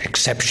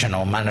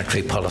exceptional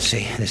monetary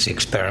policy, this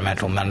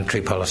experimental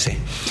monetary policy.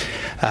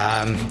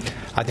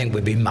 I think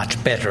we'd be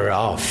much better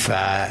off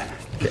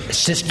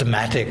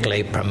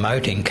systematically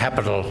promoting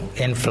capital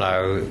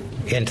inflow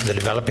into the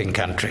developing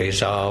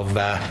countries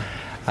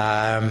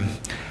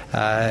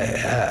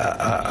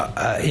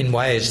in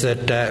ways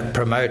that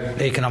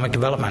promote economic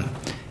development.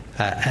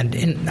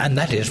 And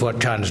that is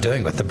what China's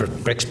doing with the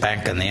BRICS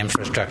Bank and the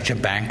Infrastructure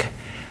Bank.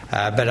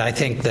 But I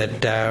think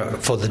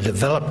that for the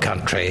developed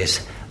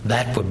countries,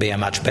 that would be a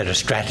much better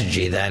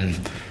strategy than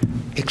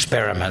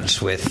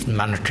experiments with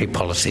monetary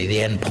policy,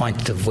 the end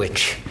points of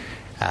which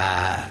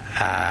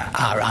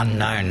are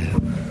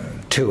unknown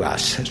to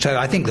us. So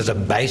I think there's a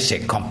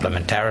basic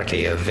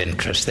complementarity of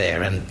interest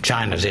there, and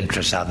China's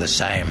interests are the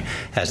same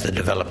as the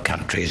developed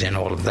countries in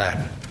all of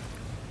that.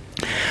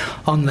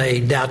 On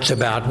the doubts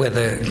about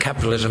whether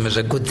capitalism is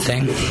a good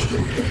thing,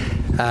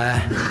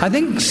 I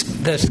think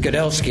the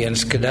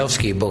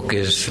Skidelsky book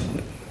is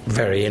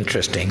very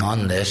interesting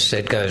on this.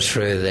 It goes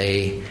through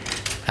the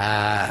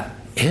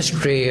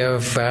history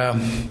of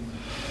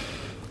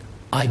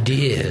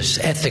ideas,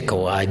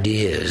 ethical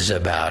ideas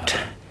about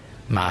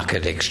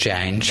market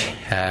exchange.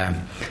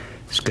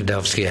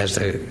 Skidelsky has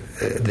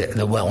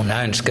the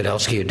well-known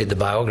Skidelsky, who did the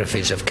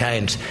biographies of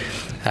Keynes,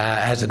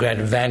 has the great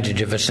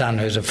advantage of a son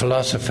who's a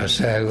philosopher.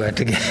 So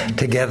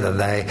together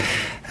they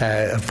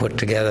have put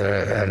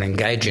together an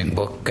engaging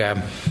book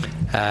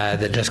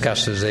that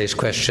discusses these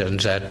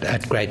questions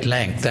at great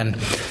length. And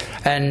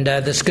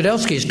the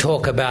Skidelskys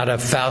talk about a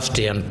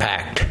Faustian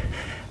pact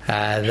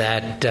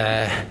that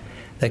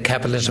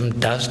capitalism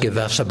does give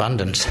us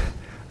abundance.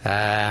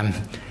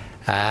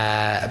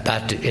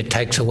 But it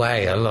takes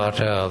away a lot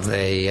of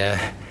the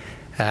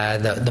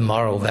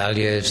moral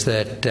values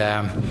that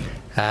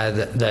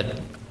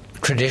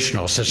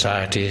traditional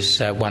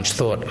societies once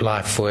thought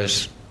life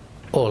was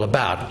all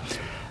about.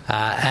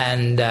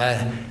 And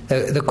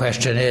the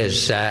question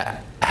is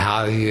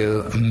how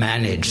you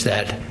manage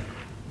that,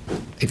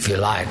 if you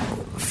like,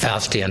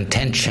 Faustian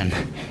tension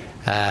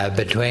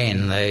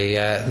between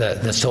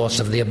the source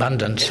of the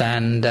abundance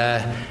and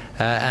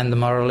the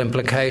moral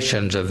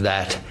implications of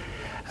that.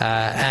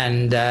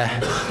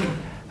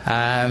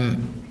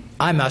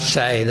 I must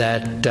say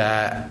that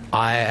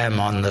I am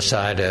on the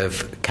side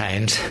of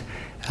Keynes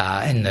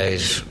in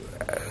these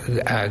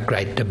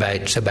great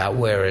debates about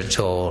where it's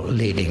all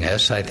leading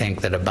us. I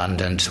think that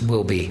abundance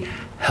will be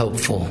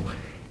helpful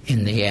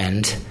in the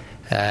end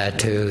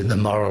to the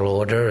moral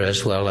order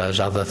as well as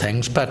other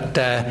things. But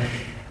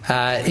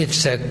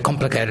it's a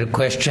complicated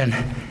question.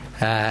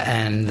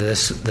 And the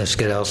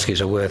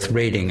Skidelskys are worth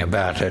reading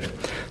about it.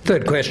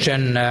 Third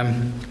question,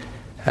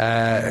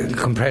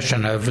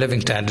 compression of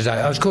living standards.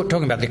 I was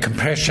talking about the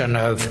compression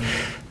of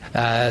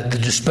the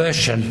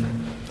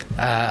dispersion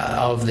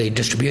of the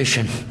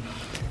distribution.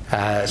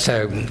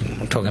 So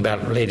I'm talking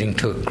about leading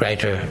to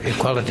greater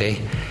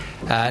equality.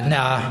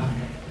 Now,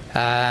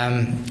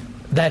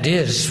 that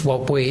is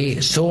what we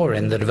saw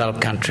in the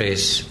developed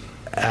countries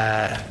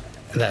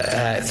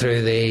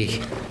through the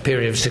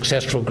period of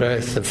successful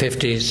growth, the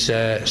 50s,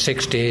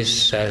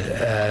 60s,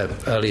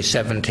 early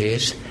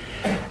 70s.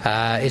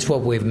 It's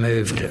what we've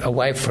moved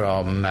away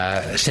from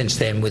since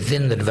then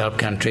within the developed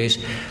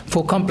countries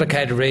for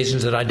complicated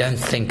reasons that I don't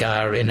think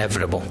are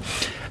inevitable.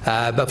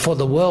 But for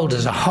the world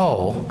as a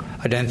whole,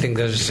 I don't think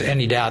there's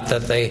any doubt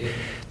that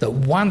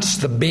once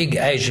the big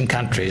Asian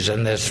countries,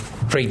 and there's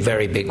three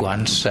very big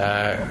ones,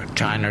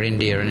 China,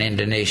 India and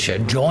Indonesia,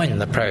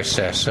 joined the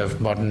process of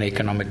modern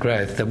economic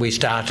growth, that we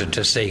started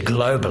to see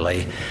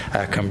globally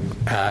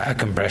a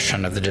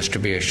compression of the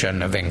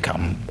distribution of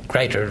income,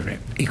 greater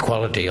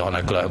equality on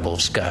a global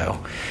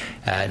scale.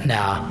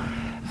 Now,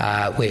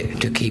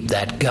 to keep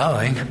that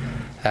going,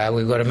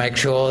 we've got to make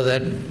sure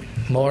that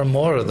more and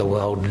more of the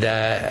world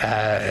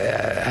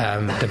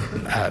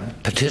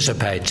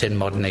participates in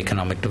modern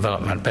economic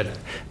development. But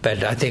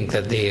I think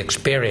that the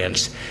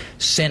experience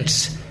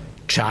since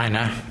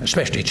China,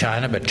 especially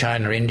China, but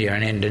China, India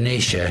and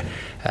Indonesia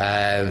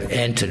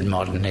entered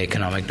modern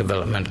economic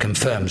development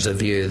confirms the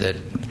view that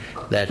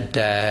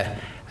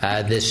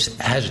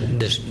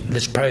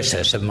this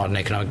process of modern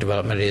economic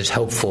development is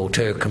helpful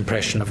to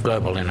compression of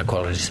global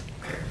inequalities.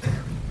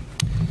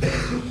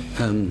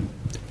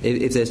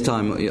 If there's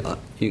time, you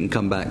can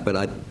come back, but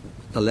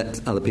I'll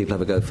let other people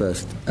have a go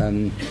first.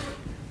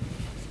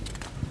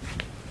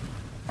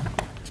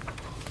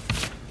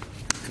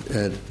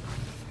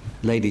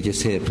 Lady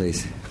just here,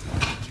 please.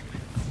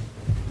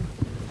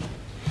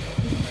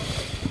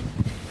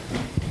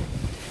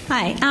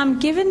 Hi.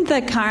 Given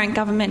the current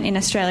government in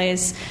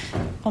Australia's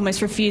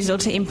almost refusal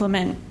to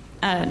implement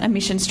an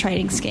emissions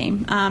trading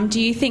scheme, do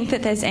you think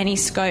that there's any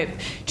scope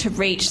to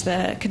reach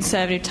the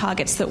conservative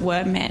targets that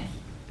were met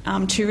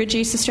to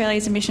reduce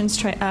Australia's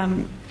emissions? Yeah.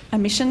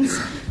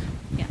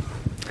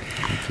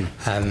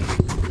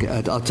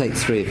 I'll take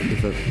three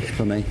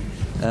if I may.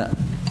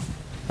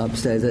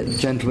 Upstairs, a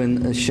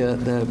gentleman, a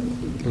shirt there, a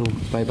little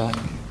way back.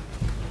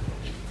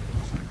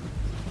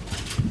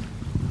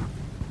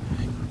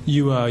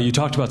 You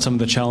talked about some of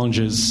the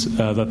challenges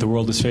that the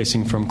world is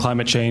facing, from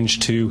climate change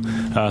to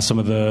some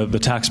of the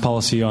tax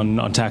policy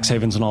on tax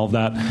havens and all of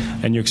that,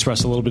 and you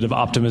expressed a little bit of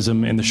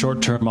optimism in the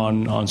short term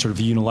on sort of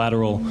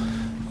unilateral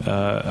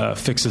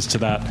fixes to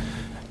that.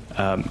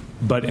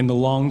 But in the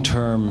long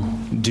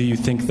term, do you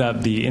think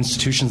that the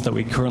institutions that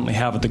we currently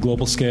have at the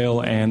global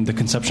scale and the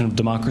conception of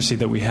democracy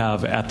that we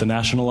have at the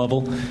national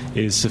level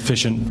is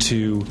sufficient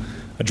to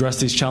address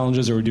these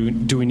challenges, or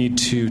do we need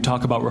to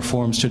talk about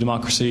reforms to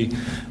democracy,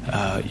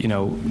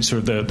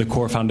 sort of the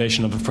core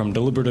foundation from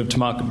deliberative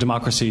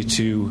democracy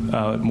to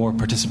more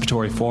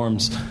participatory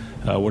forms?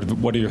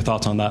 What are your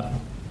thoughts on that?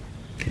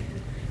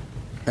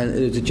 And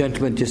there's a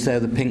gentleman just there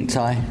with the pink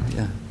tie.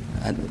 Yeah.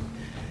 And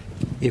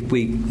if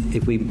we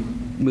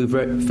move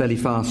fairly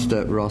fast,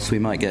 Ross, we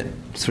might get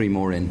 3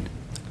 more in.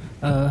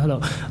 Hello.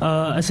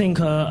 I think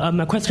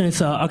my question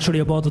is actually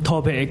about the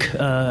topic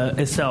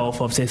itself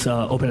of this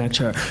open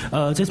lecture.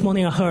 This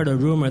morning I heard a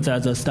rumor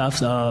that the staff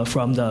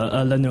from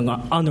the London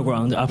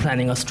Underground are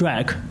planning a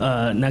strike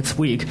next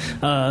week.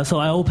 So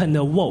I opened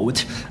a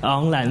vote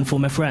online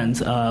for my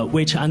friends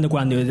which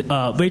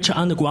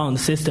underground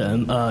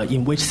system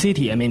in which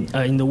city,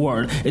 in the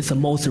world, is the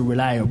most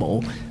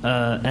reliable.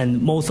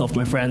 And most of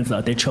my friends,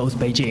 they chose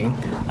Beijing,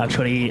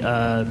 actually,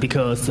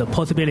 because the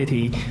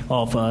possibility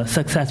of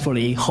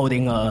successfully holding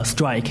a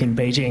strike in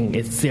Beijing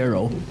is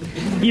 0.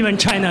 Even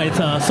China is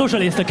a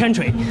socialist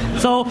country.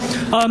 So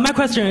my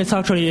question is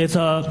actually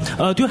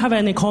do you have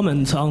any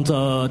comments on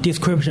the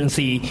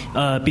discrepancy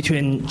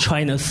between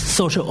China's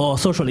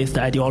socialist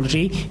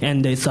ideology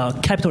and its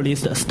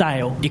capitalist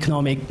style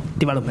economic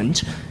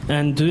development?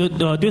 And do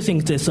you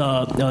think this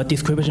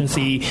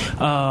discrepancy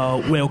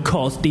will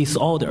cause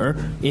disorder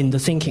in the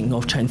thinking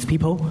of Chinese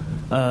people?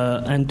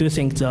 And do you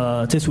think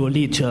this will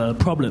lead to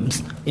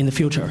problems in the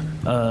future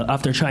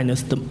after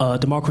China's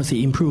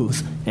democracy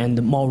improves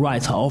and more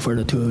rights are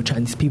offered to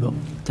Chinese people?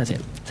 That's it.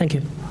 Thank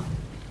you.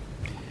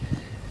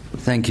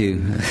 Thank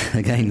you.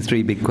 Again,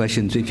 3 big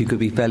questions. If you could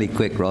be fairly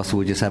quick, Ross,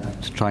 we'll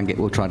try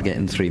to get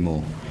in 3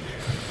 more.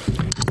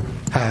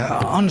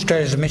 On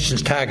Australia's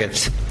emissions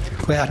targets,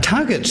 our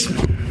targets,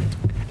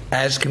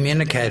 as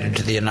communicated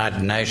to the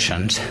United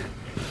Nations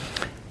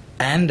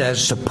and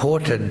as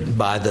supported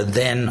by the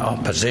then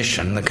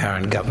opposition, the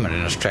current government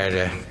in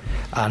Australia,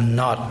 are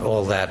not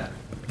all that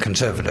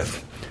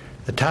conservative.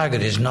 The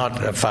target is not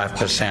a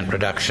 5%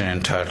 reduction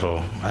in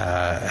total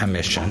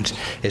emissions.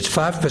 It's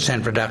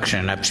 5% reduction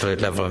in absolute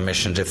level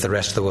emissions if the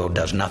rest of the world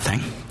does nothing.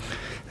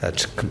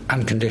 That's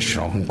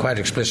unconditional and quite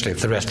explicitly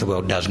if the rest of the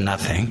world does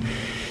nothing.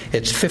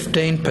 It's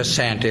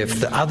 15% if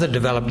the other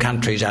developed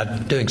countries are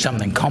doing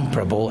something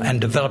comparable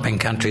and developing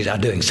countries are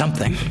doing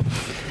something.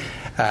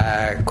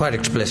 Quite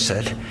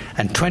explicit,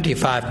 and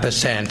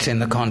 25% in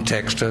the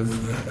context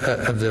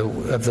of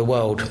the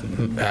world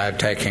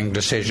taking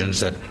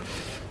decisions that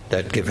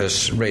give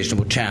us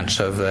reasonable chance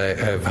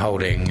of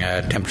holding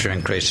temperature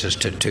increases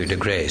to 2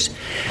 degrees.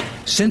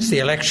 Since the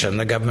election,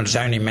 the government has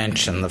only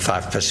mentioned the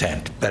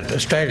 5%, but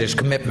Australia's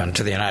commitment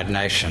to the United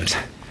Nations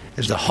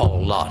is the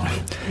whole lot.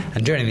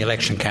 And during the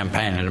election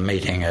campaign in a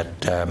meeting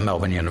at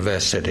Melbourne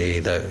University,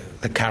 the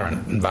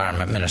current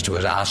Environment Minister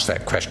was asked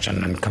that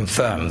question and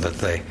confirmed that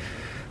the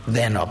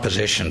then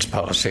opposition's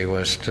policy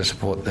was to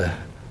support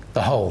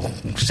the whole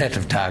set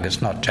of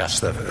targets, not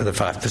just the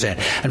 5%.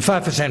 And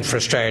 5% for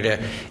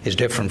Australia is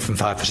different from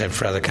 5%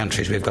 for other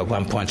countries. We've got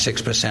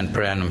 1.6%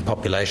 per annum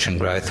population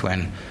growth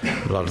when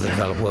a lot of the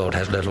developed world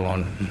has little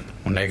or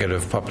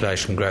negative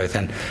population growth.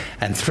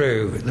 And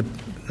through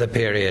the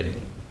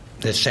period,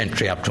 this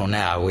century up till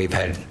now, we've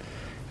had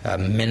a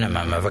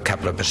minimum of a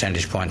couple of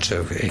percentage points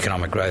of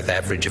economic growth,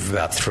 average of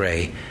about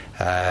 3.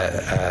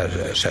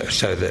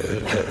 So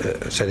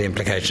the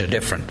implications are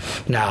different.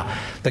 Now,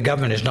 the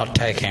government is not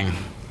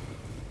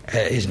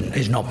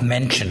is not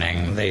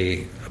mentioning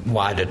the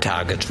wider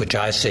targets, which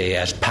I see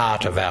as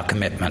part of our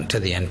commitment to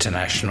the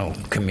international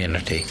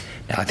community.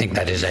 Now, I think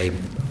that is a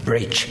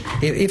breach.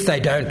 If they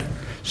don't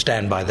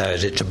stand by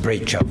those, it's a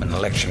breach of an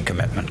election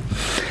commitment.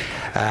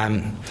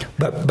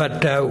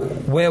 But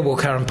where will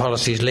current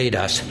policies lead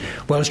us?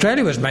 Well,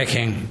 Australia was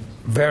making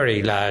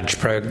very large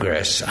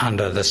progress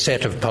under the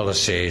set of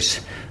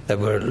policies that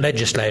were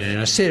legislated in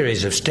a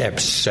series of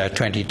steps,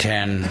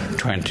 2010,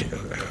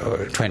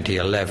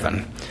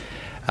 2011.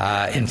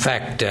 In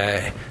fact,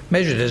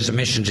 measured as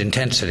emissions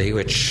intensity,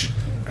 which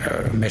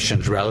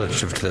emissions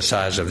relative to the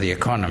size of the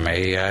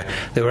economy,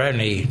 there were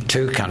only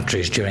 2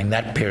 countries during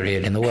that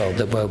period in the world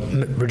that were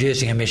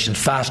reducing emissions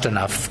fast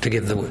enough to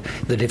give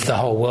that if the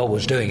whole world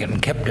was doing it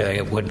and kept doing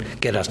it would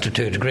get us to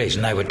 2 degrees,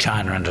 and they were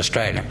China and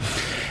Australia.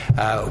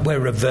 We're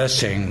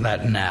reversing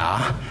that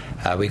now.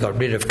 We got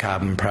rid of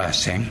carbon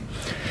pricing.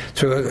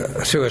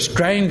 Through a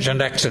strange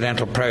and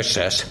accidental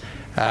process,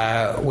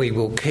 we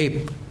will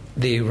keep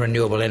the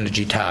renewable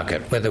energy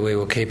target, whether we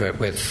will keep it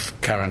with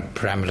current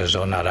parameters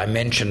or not. I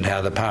mentioned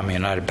how the Palmer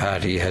United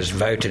Party has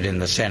voted in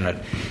the Senate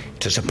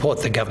to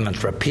support the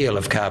government's repeal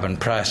of carbon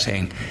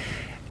pricing,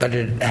 but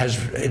it has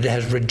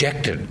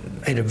rejected.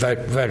 It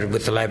voted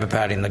with the Labor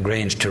Party and the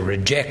Greens to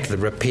reject the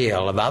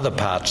repeal of other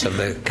parts of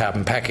the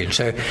carbon package.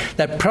 So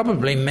that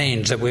probably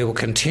means that we will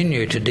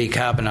continue to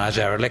decarbonise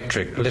our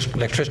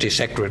electricity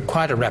sector at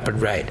quite a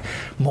rapid rate,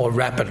 more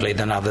rapidly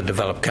than other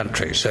developed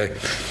countries. So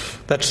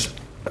that's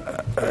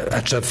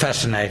a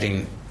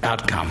fascinating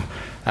outcome,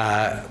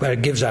 but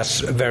it gives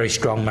us a very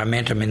strong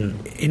momentum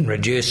in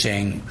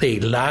reducing the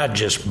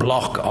largest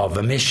block of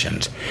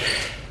emissions.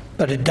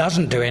 But it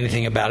doesn't do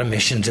anything about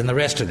emissions in the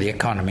rest of the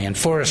economy. And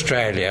for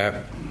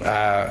Australia,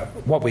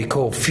 what we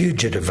call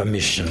fugitive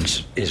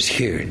emissions is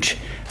huge,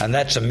 and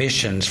that's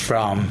emissions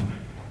from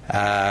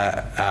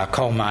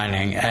coal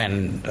mining,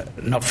 and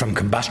not from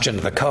combustion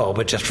of the coal,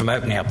 but just from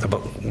opening up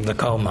the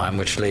coal mine,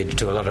 which leads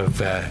to a lot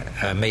of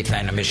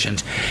methane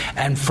emissions,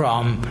 and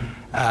from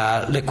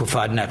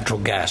liquefied natural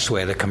gas,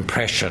 where the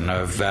compression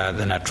of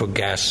the natural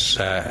gas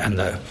and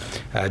the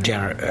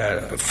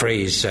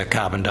frees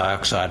carbon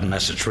dioxide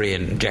unless it's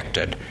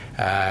re-injected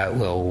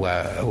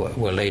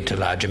will lead to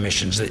large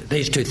emissions.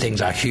 These two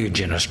things are huge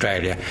in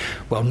Australia.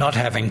 Well, not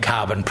having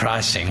carbon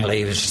pricing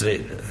leaves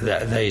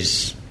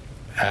this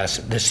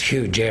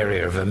huge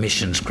area of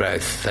emissions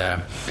growth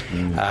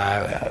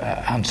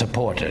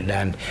unsupported,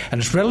 and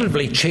it's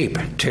relatively cheap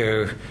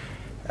to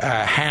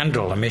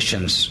handle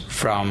emissions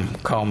from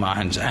coal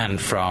mines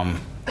and from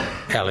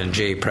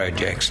LNG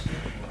projects,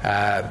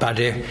 but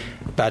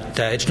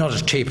it's not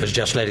as cheap as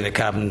just letting the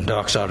carbon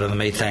dioxide or the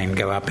methane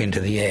go up into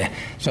the air.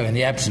 So in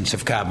the absence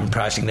of carbon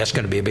pricing, that's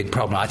going to be a big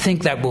problem. I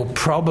think that will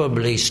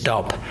probably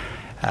stop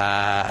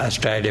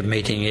Australia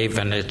meeting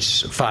even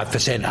its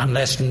 5%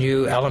 unless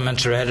new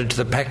elements are added to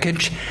the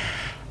package,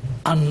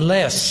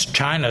 unless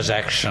China's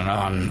action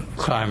on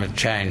climate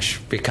change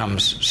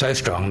becomes so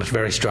strong, it's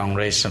very strong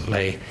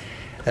recently,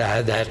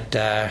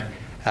 that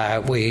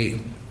we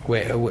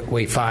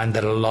find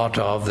that a lot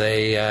of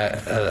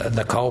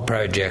the coal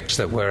projects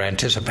that were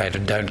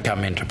anticipated don't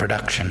come into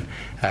production,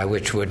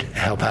 which would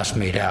help us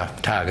meet our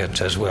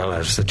targets as well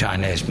as the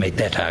Chinese meet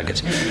their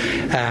targets.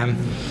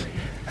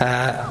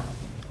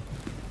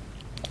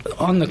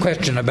 On the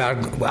question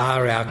about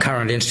are our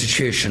current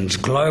institutions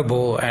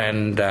global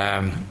and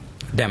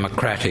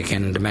democratic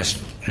and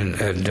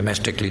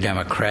domestically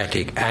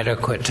democratic,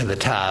 adequate to the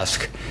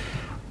task?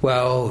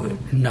 Well,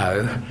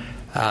 no.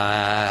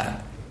 I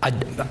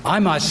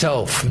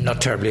myself am not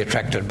terribly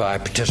attracted by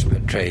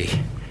participatory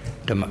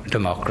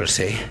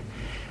democracy.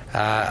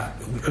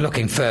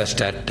 Looking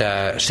first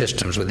at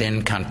systems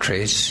within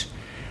countries,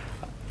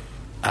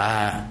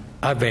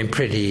 I've been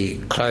pretty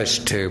close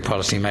to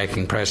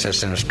policy-making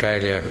process in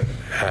Australia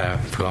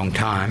for a long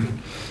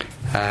time,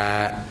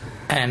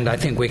 and I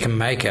think we can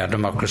make our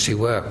democracy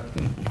work.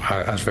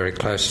 I was very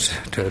close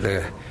to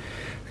the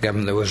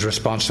government that was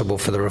responsible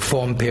for the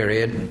reform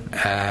period,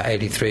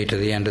 83 to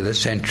the end of the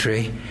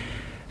century,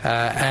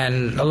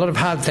 and a lot of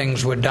hard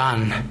things were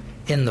done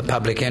in the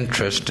public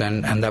interest,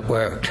 and that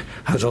worked.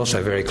 I was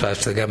also very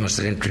close to the governments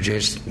that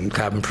introduced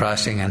carbon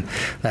pricing, and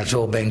that's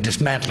all being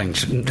dismantled,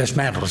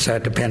 so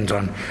it depends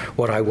on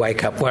what I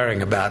wake up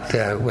worrying about,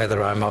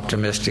 whether I'm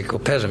optimistic or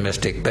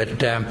pessimistic.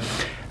 But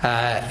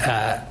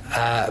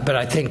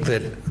I think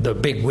that the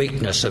big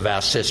weakness of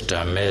our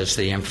system is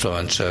the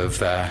influence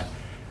of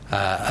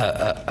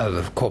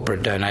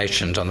corporate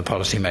donations on the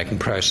policy-making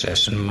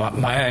process, and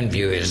my own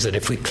view is that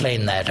if we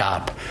clean that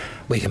up,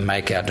 we can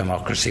make our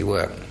democracy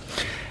work.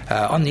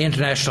 On the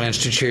international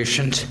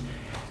institutions,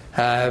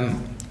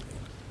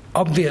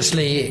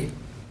 obviously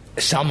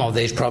some of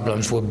these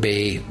problems would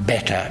be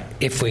better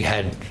if we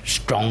had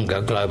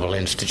stronger global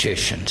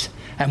institutions,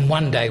 and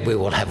one day we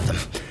will have them.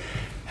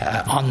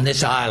 On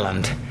this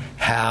island,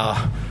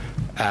 how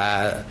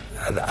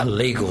a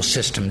legal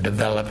system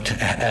developed,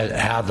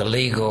 how the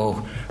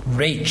legal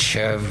reach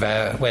of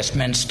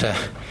Westminster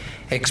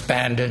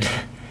expanded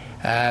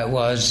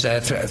was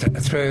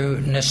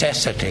through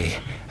necessity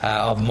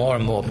of more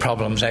and more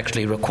problems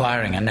actually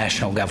requiring a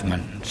national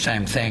government.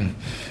 Same thing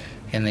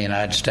in the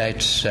United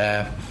States.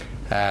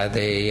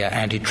 The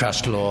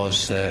antitrust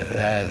laws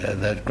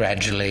that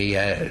gradually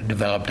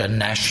developed a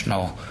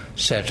national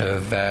set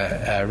of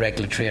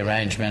regulatory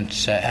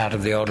arrangements out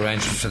of the old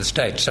arrangements for the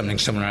states, something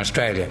similar in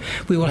Australia.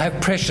 We will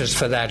have pressures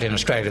for that in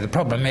Australia. The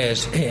problem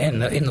is, in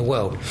the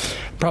world,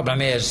 the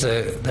problem is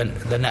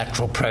the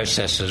natural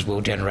processes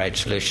will generate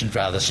solutions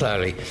rather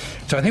slowly.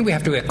 So I think we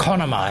have to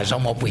economise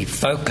on what we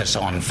focus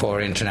on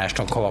for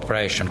international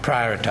cooperation,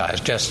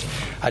 prioritise, just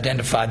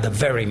identify the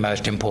very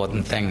most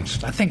important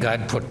things. I think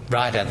I'd put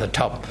right at the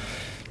top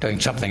doing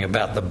something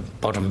about the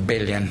bottom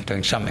billion,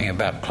 doing something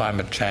about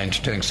climate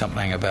change, doing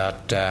something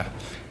about the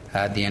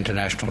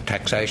international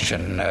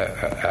taxation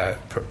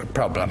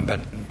problem,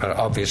 but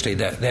obviously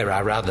there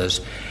are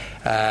others.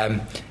 I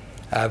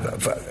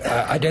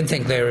don't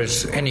think there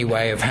is any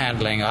way of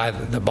handling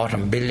either the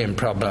bottom billion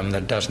problem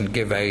that doesn't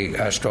give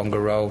a stronger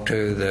role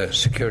to the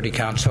Security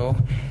Council,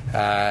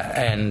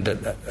 and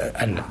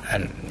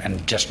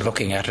just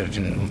looking at it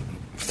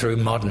through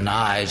modern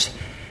eyes,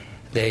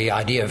 the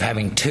idea of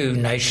having two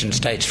nation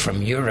states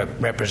from Europe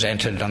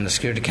represented on the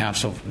Security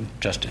Council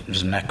just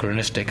is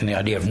anachronistic, and the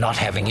idea of not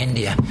having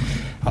India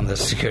on the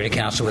Security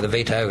Council with a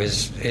veto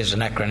is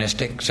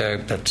anachronistic. So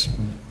that's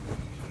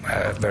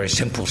a very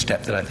simple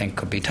step that I think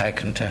could be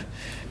taken to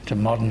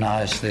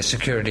modernise the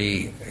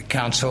Security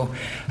Council.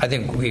 I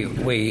think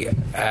we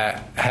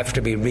have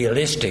to be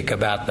realistic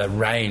about the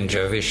range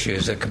of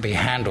issues that could be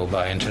handled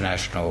by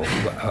international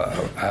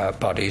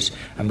bodies,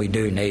 and we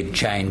do need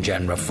change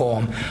and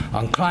reform.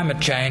 On climate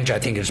change, I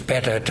think it's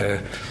better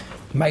to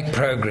make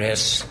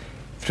progress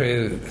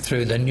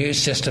through the new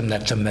system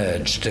that's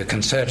emerged, the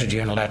concerted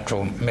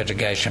unilateral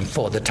mitigation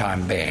for the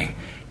time being.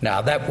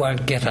 Now, that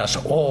won't get us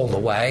all the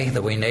way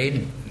that we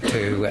need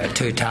to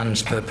 2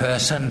 tonnes per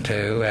person,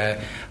 to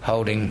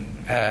holding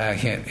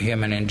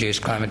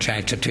human-induced climate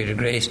change to 2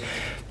 degrees,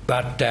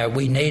 but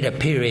we need a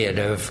period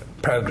of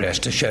progress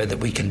to show that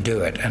we can do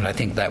it, and I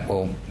think that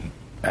will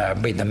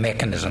be the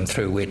mechanism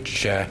through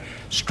which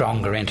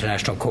stronger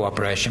international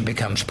cooperation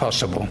becomes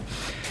possible.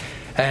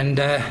 And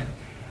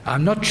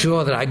I'm not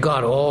sure that I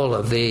got all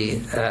of the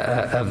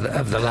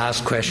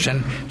last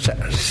question.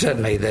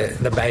 Certainly,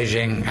 the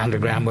Beijing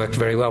underground worked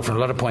very well from a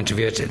lot of points of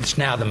view. It's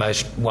now the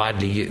most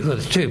widely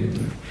used.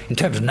 In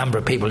terms of number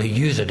of people who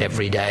use it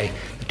every day,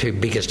 the 2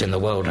 biggest in the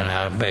world are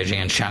now Beijing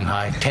and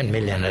Shanghai. 10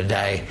 million a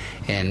day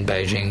in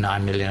Beijing,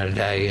 9 million a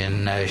day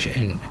in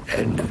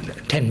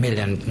 10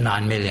 million,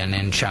 9 million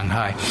in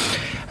Shanghai.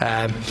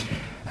 But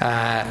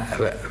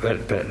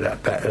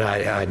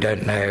I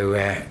don't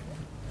know.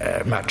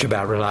 Much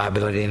about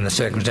reliability in the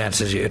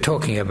circumstances you're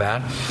talking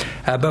about.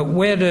 But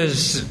where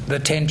does the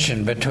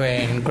tension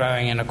between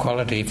growing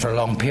inequality for a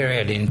long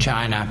period in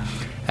China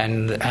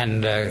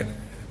and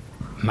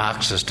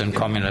Marxist and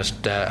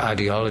communist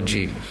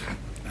ideology,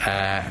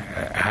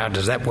 how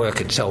does that work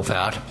itself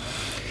out?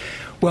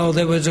 Well,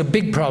 there was a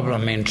big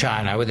problem in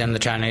China within the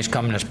Chinese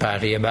Communist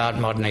Party about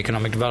modern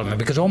economic development,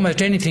 because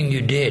almost anything you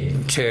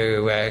did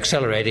to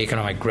accelerate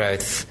economic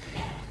growth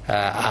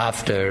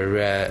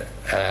after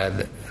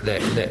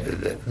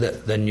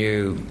the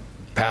new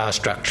power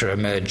structure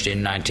emerged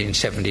in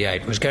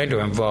 1978 was going to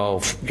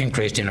involve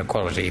increased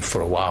inequality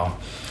for a while.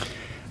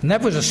 And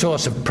that was a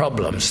source of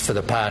problems for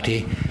the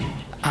party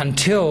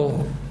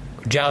until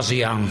Zhao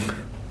Ziyang,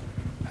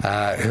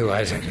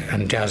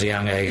 Zhao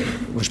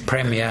Ziyang was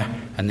premier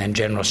and then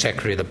general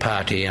secretary of the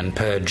party and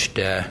purged,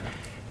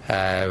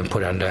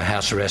 put under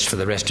house arrest for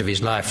the rest of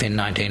his life in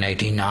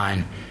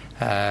 1989.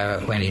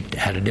 When he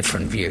had a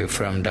different view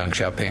from Deng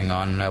Xiaoping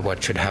on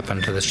what should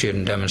happen to the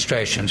student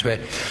demonstrations.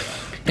 But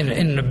in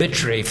an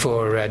obituary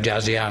for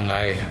Zhao Ziyang,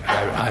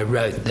 I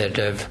wrote that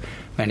of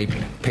many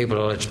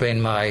people it's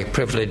been my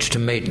privilege to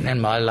meet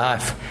in my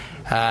life,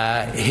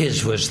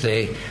 his was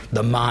the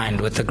mind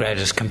with the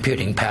greatest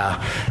computing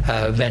power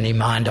of any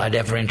mind I'd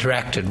ever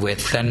interacted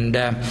with. And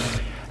Zhao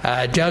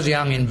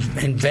Ziyang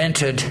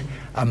invented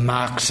a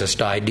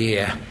Marxist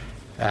idea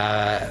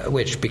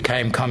which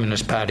became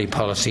Communist Party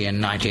policy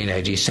in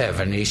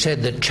 1987. He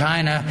said that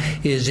China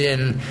is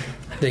in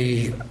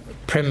the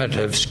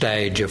primitive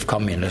stage of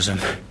communism.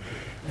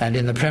 And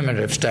in the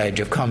primitive stage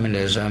of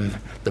communism,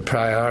 the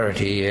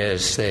priority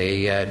is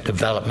the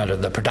development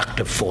of the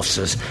productive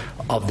forces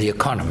of the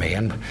economy.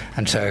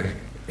 And so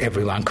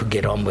everyone could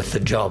get on with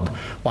the job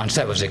once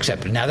that was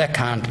accepted. Now, that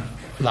can't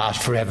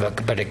last forever,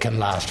 but it can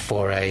last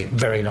for a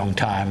very long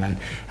time,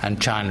 and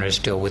China is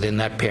still within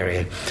that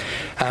period.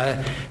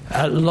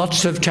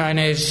 Lots of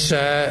Chinese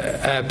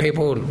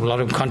people, a lot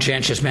of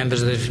conscientious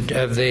members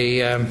of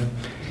the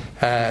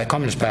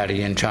Communist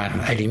Party in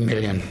China, 80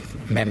 million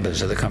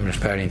members of the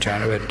Communist Party in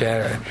China, but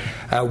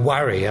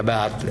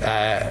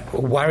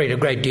worried a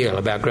great deal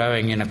about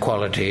growing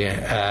inequality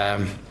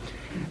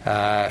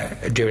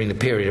during the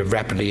period of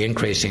rapidly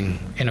increasing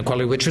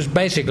inequality, which was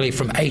basically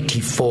from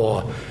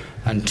 1984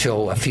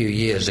 until a few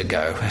years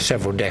ago,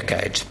 several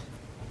decades.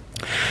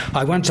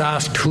 I once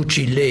asked Hu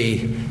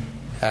Qili,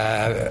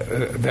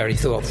 a very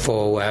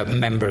thoughtful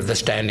member of the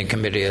Standing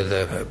Committee of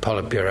the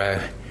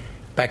Politburo,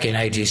 back in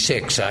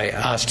 1986, I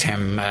asked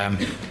him,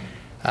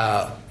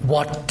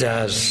 what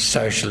does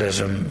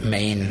socialism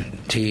mean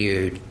to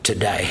you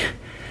today,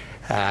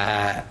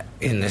 early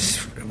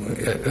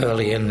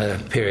in the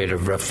period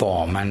of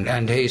reform?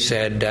 And he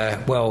said,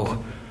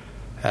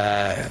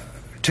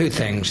 two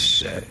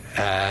things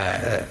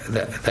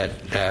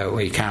that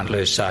we can't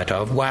lose sight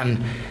of.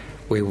 One,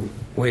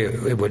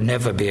 it would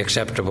never be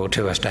acceptable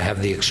to us to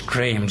have the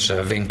extremes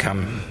of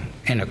income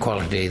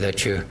inequality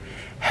that you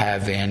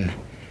have in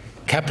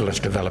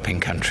capitalist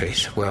developing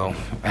countries. Well,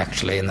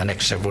 actually, in the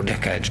next several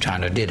decades,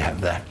 China did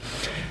have that.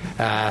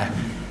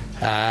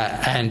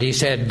 And he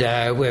said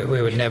we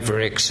would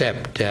never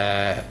accept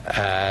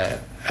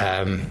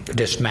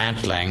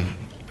dismantling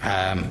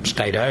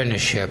state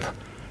ownership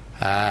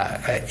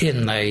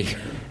in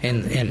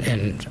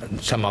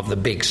some of the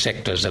big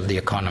sectors of the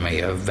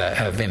economy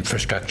of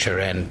infrastructure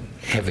and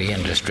heavy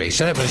industry.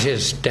 So that was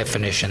his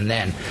definition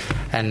then.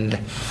 And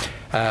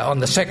on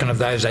the second of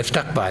those, they've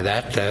stuck by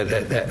that.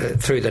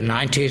 Through the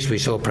 90s, we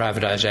saw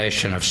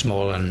privatisation of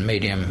small and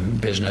medium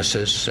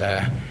businesses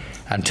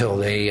until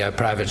the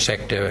private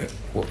sector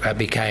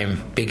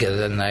became bigger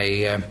than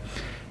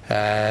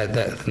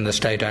the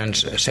state-owned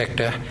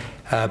sector.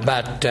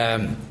 But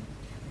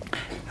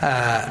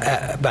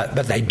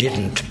they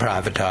didn't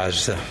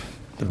privatise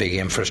the big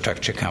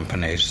infrastructure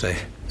companies,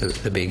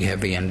 the big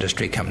heavy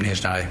industry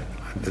companies. No,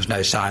 there's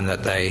no sign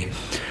that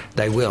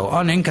they will.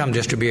 On income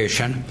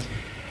distribution,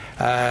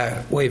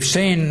 we've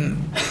seen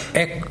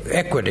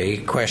equity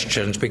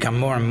questions become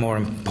more and more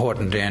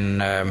important in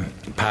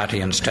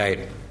party and state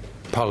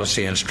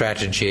policy and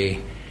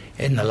strategy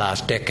in the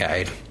last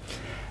decade.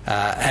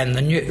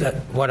 And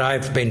what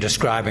I've been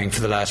describing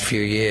for the last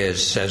few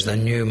years as the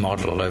new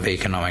model of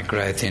economic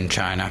growth in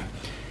China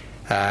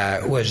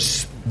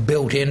was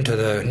built into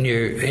the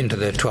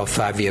 12th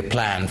five-year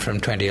plan from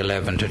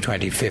 2011 to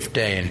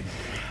 2015.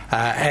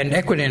 And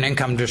equity and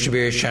income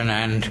distribution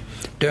and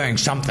doing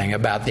something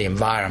about the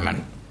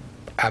environment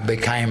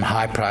became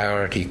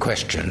high-priority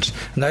questions.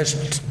 And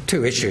those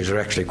two issues are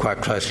actually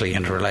quite closely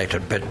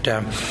interrelated. But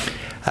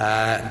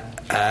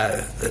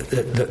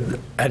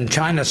and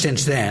China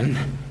since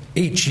then,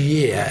 each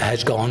year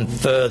has gone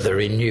further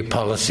in new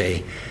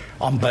policy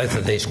on both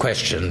of these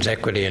questions,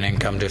 equity and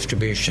income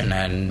distribution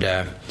and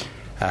the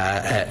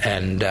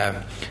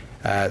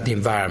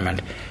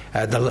environment.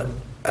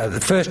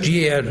 The first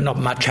year, not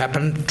much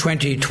happened.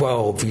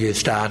 2012, you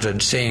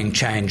started seeing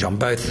change on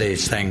both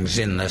these things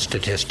in the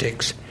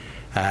statistics,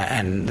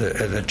 and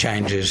the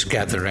change is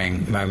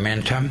gathering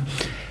momentum.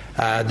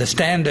 The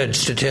standard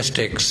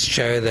statistics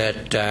show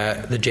that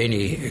the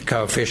Gini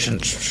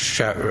coefficients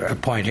are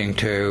pointing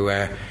to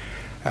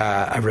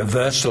a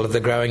reversal of the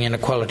growing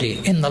inequality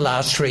in the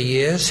last 3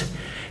 years.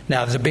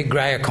 Now, there's a big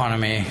grey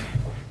economy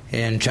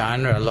in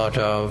China, a lot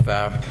of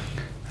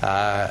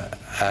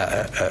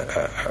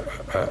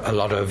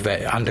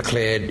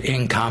undeclared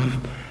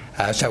income,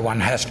 so one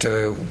has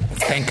to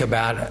think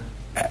about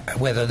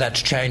whether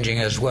that's changing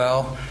as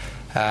well.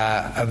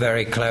 A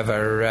very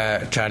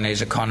clever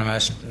Chinese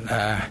economist,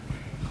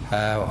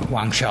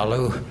 Wang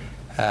Xiaolu,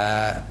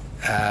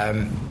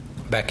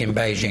 back in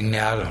Beijing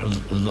now,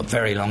 a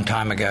very long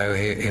time ago,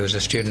 he was a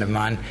student of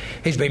mine.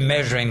 He's been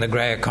measuring the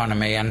grey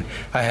economy, and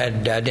I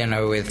had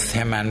dinner with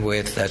him and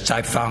with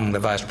Cai Feng, the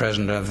Vice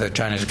President of the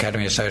Chinese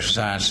Academy of Social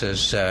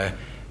Sciences, a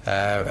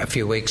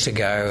few weeks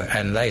ago,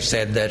 and they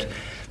said that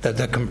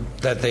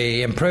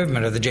the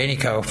improvement of the Gini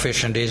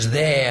coefficient is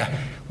there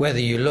whether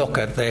you look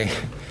at the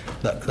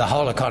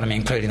whole economy,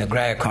 including the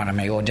grey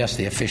economy, or just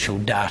the official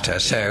data.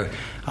 So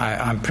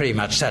I'm pretty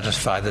much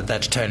satisfied that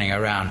that's turning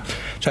around.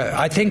 So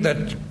I think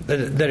that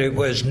it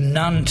was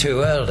none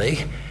too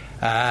early.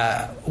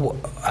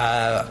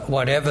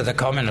 Whatever the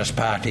Communist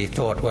Party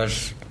thought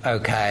was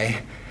okay,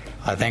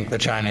 I think the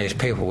Chinese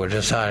people were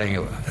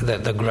deciding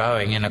that the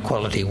growing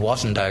inequality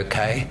wasn't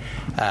okay,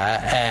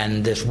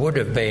 and this would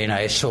have been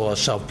a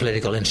source of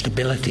political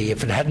instability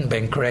if it hadn't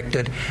been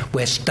corrected.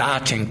 We're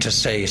starting to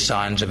see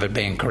signs of it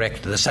being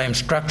corrected. The same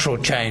structural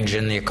change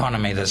in the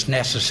economy that's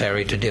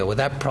necessary to deal with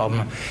that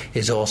problem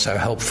is also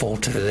helpful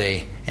to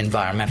the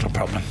environmental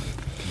problem.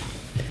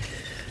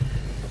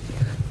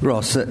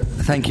 Ross,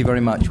 thank you very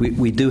much.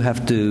 We do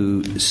have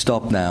to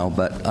stop now,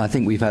 but I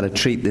think we've had a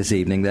treat this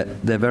evening.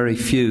 That there are very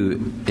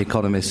few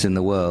economists in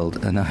the world,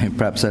 and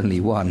perhaps only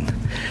one,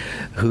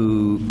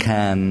 who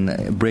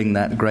can bring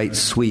that great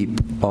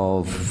sweep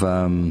of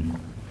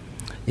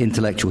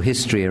intellectual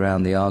history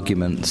around the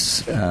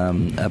arguments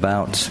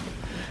about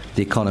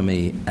the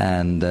economy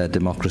and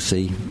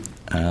democracy,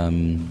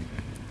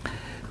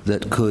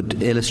 that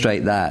could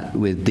illustrate that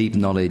with deep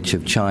knowledge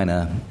of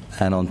China,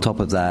 and on top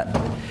of that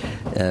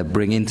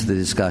bring into the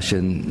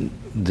discussion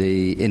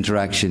the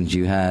interactions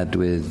you had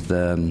with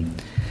Deng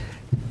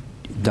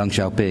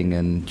Xiaoping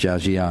and Zhao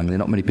Ziyang. There are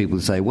not many people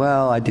who say,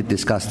 well, I did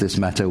discuss this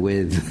matter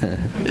with...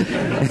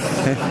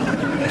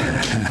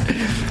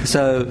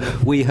 So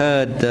we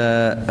heard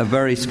a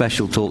very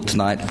special talk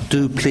tonight.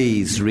 Do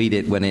please read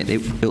it when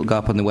it'll go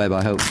up on the web,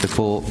 I hope,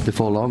 before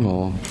long,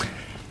 or...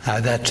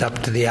 That's up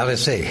to the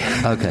LSE.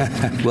 Okay.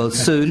 Well,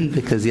 soon,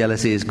 because the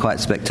LSE is quite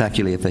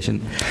spectacularly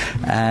efficient.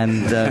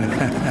 And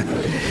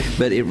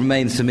but it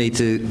remains for me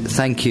to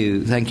thank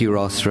you,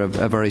 Ross, for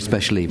a very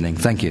special evening.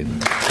 Thank you.